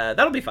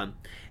that'll be fun.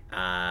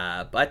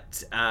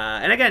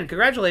 And again,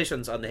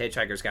 congratulations on the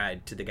Hitchhiker's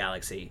Guide to the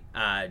Galaxy.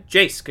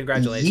 Jace,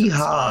 congratulations.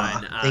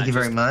 Yeehaw. Thank you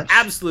very much.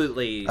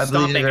 Absolutely. I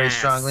believe it very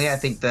strongly. I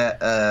think that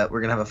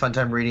we're going to have a fun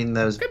time reading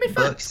those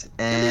books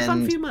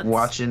and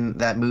watching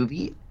that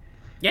movie.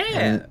 Yeah.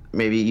 And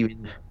maybe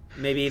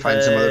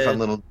find some other fun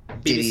little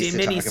BBC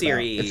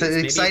miniseries. It's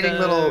an exciting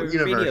little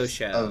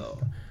universe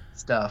of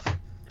stuff.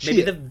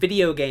 Maybe the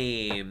video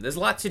game. There's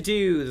lots to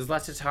do. There's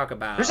lots to talk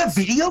about. There's a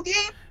video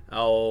game?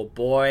 Oh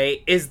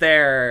boy, is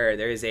there.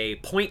 There is a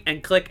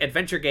point-and-click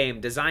adventure game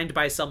designed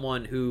by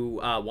someone who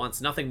wants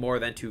nothing more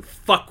than to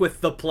fuck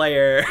with the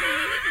player.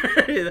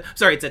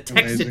 Sorry, it's a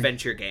text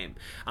adventure game.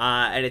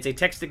 And it's a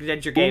text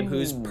adventure game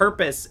whose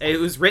purpose, it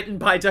was written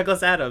by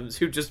Douglas Adams,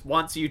 who just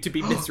wants you to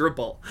be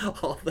miserable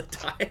all the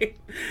time.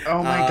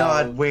 Oh my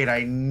god, wait,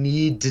 I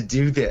need to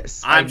do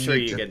this. I'm sure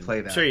you can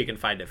play that. I'm sure you can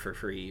find it for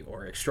free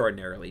or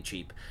extraordinarily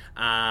cheap.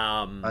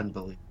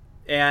 Unbelievable.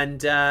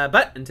 And,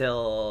 but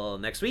until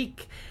next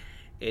week,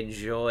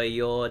 enjoy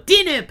your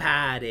dinner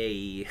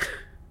party.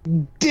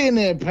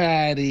 Dinner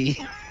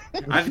party.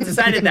 I've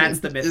decided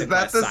that's the Mythic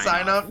Quest sign-off. Is that the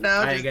sign-off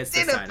now? I think it's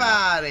dinner the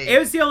party. It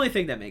was the only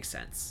thing that makes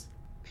sense.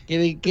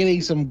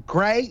 Getting some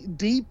great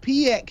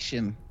DP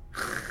action.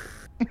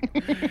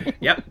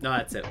 Yep, no,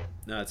 that's it.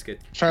 No, that's good.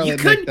 You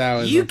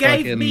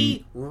gave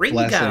me Ringo.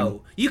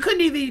 Blessing. You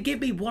couldn't even give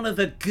me one of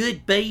the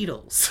good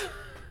Beatles.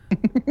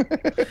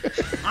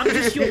 I'm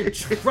just your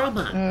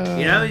drummer,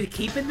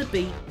 keeping the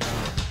beat.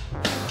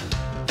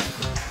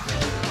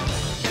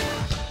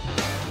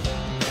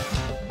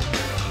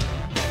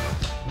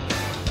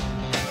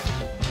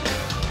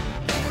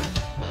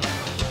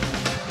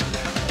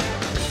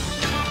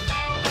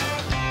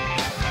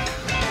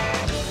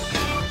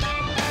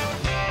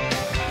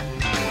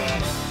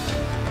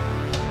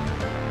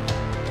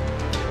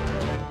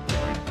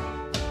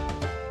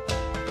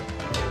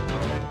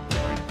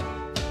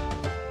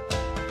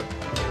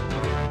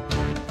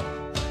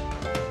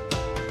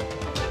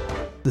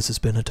 This has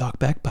been a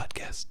Talkback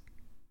Podcast.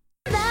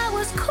 That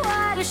was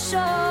quite a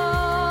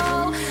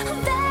show.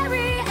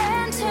 Very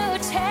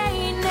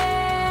entertaining.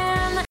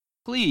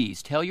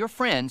 Please tell your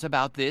friends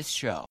about this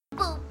show.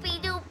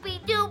 Boopy doopy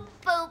doop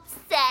boop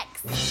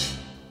sex.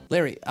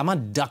 Larry, I'm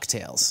on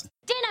DuckTales.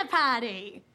 Dinner party.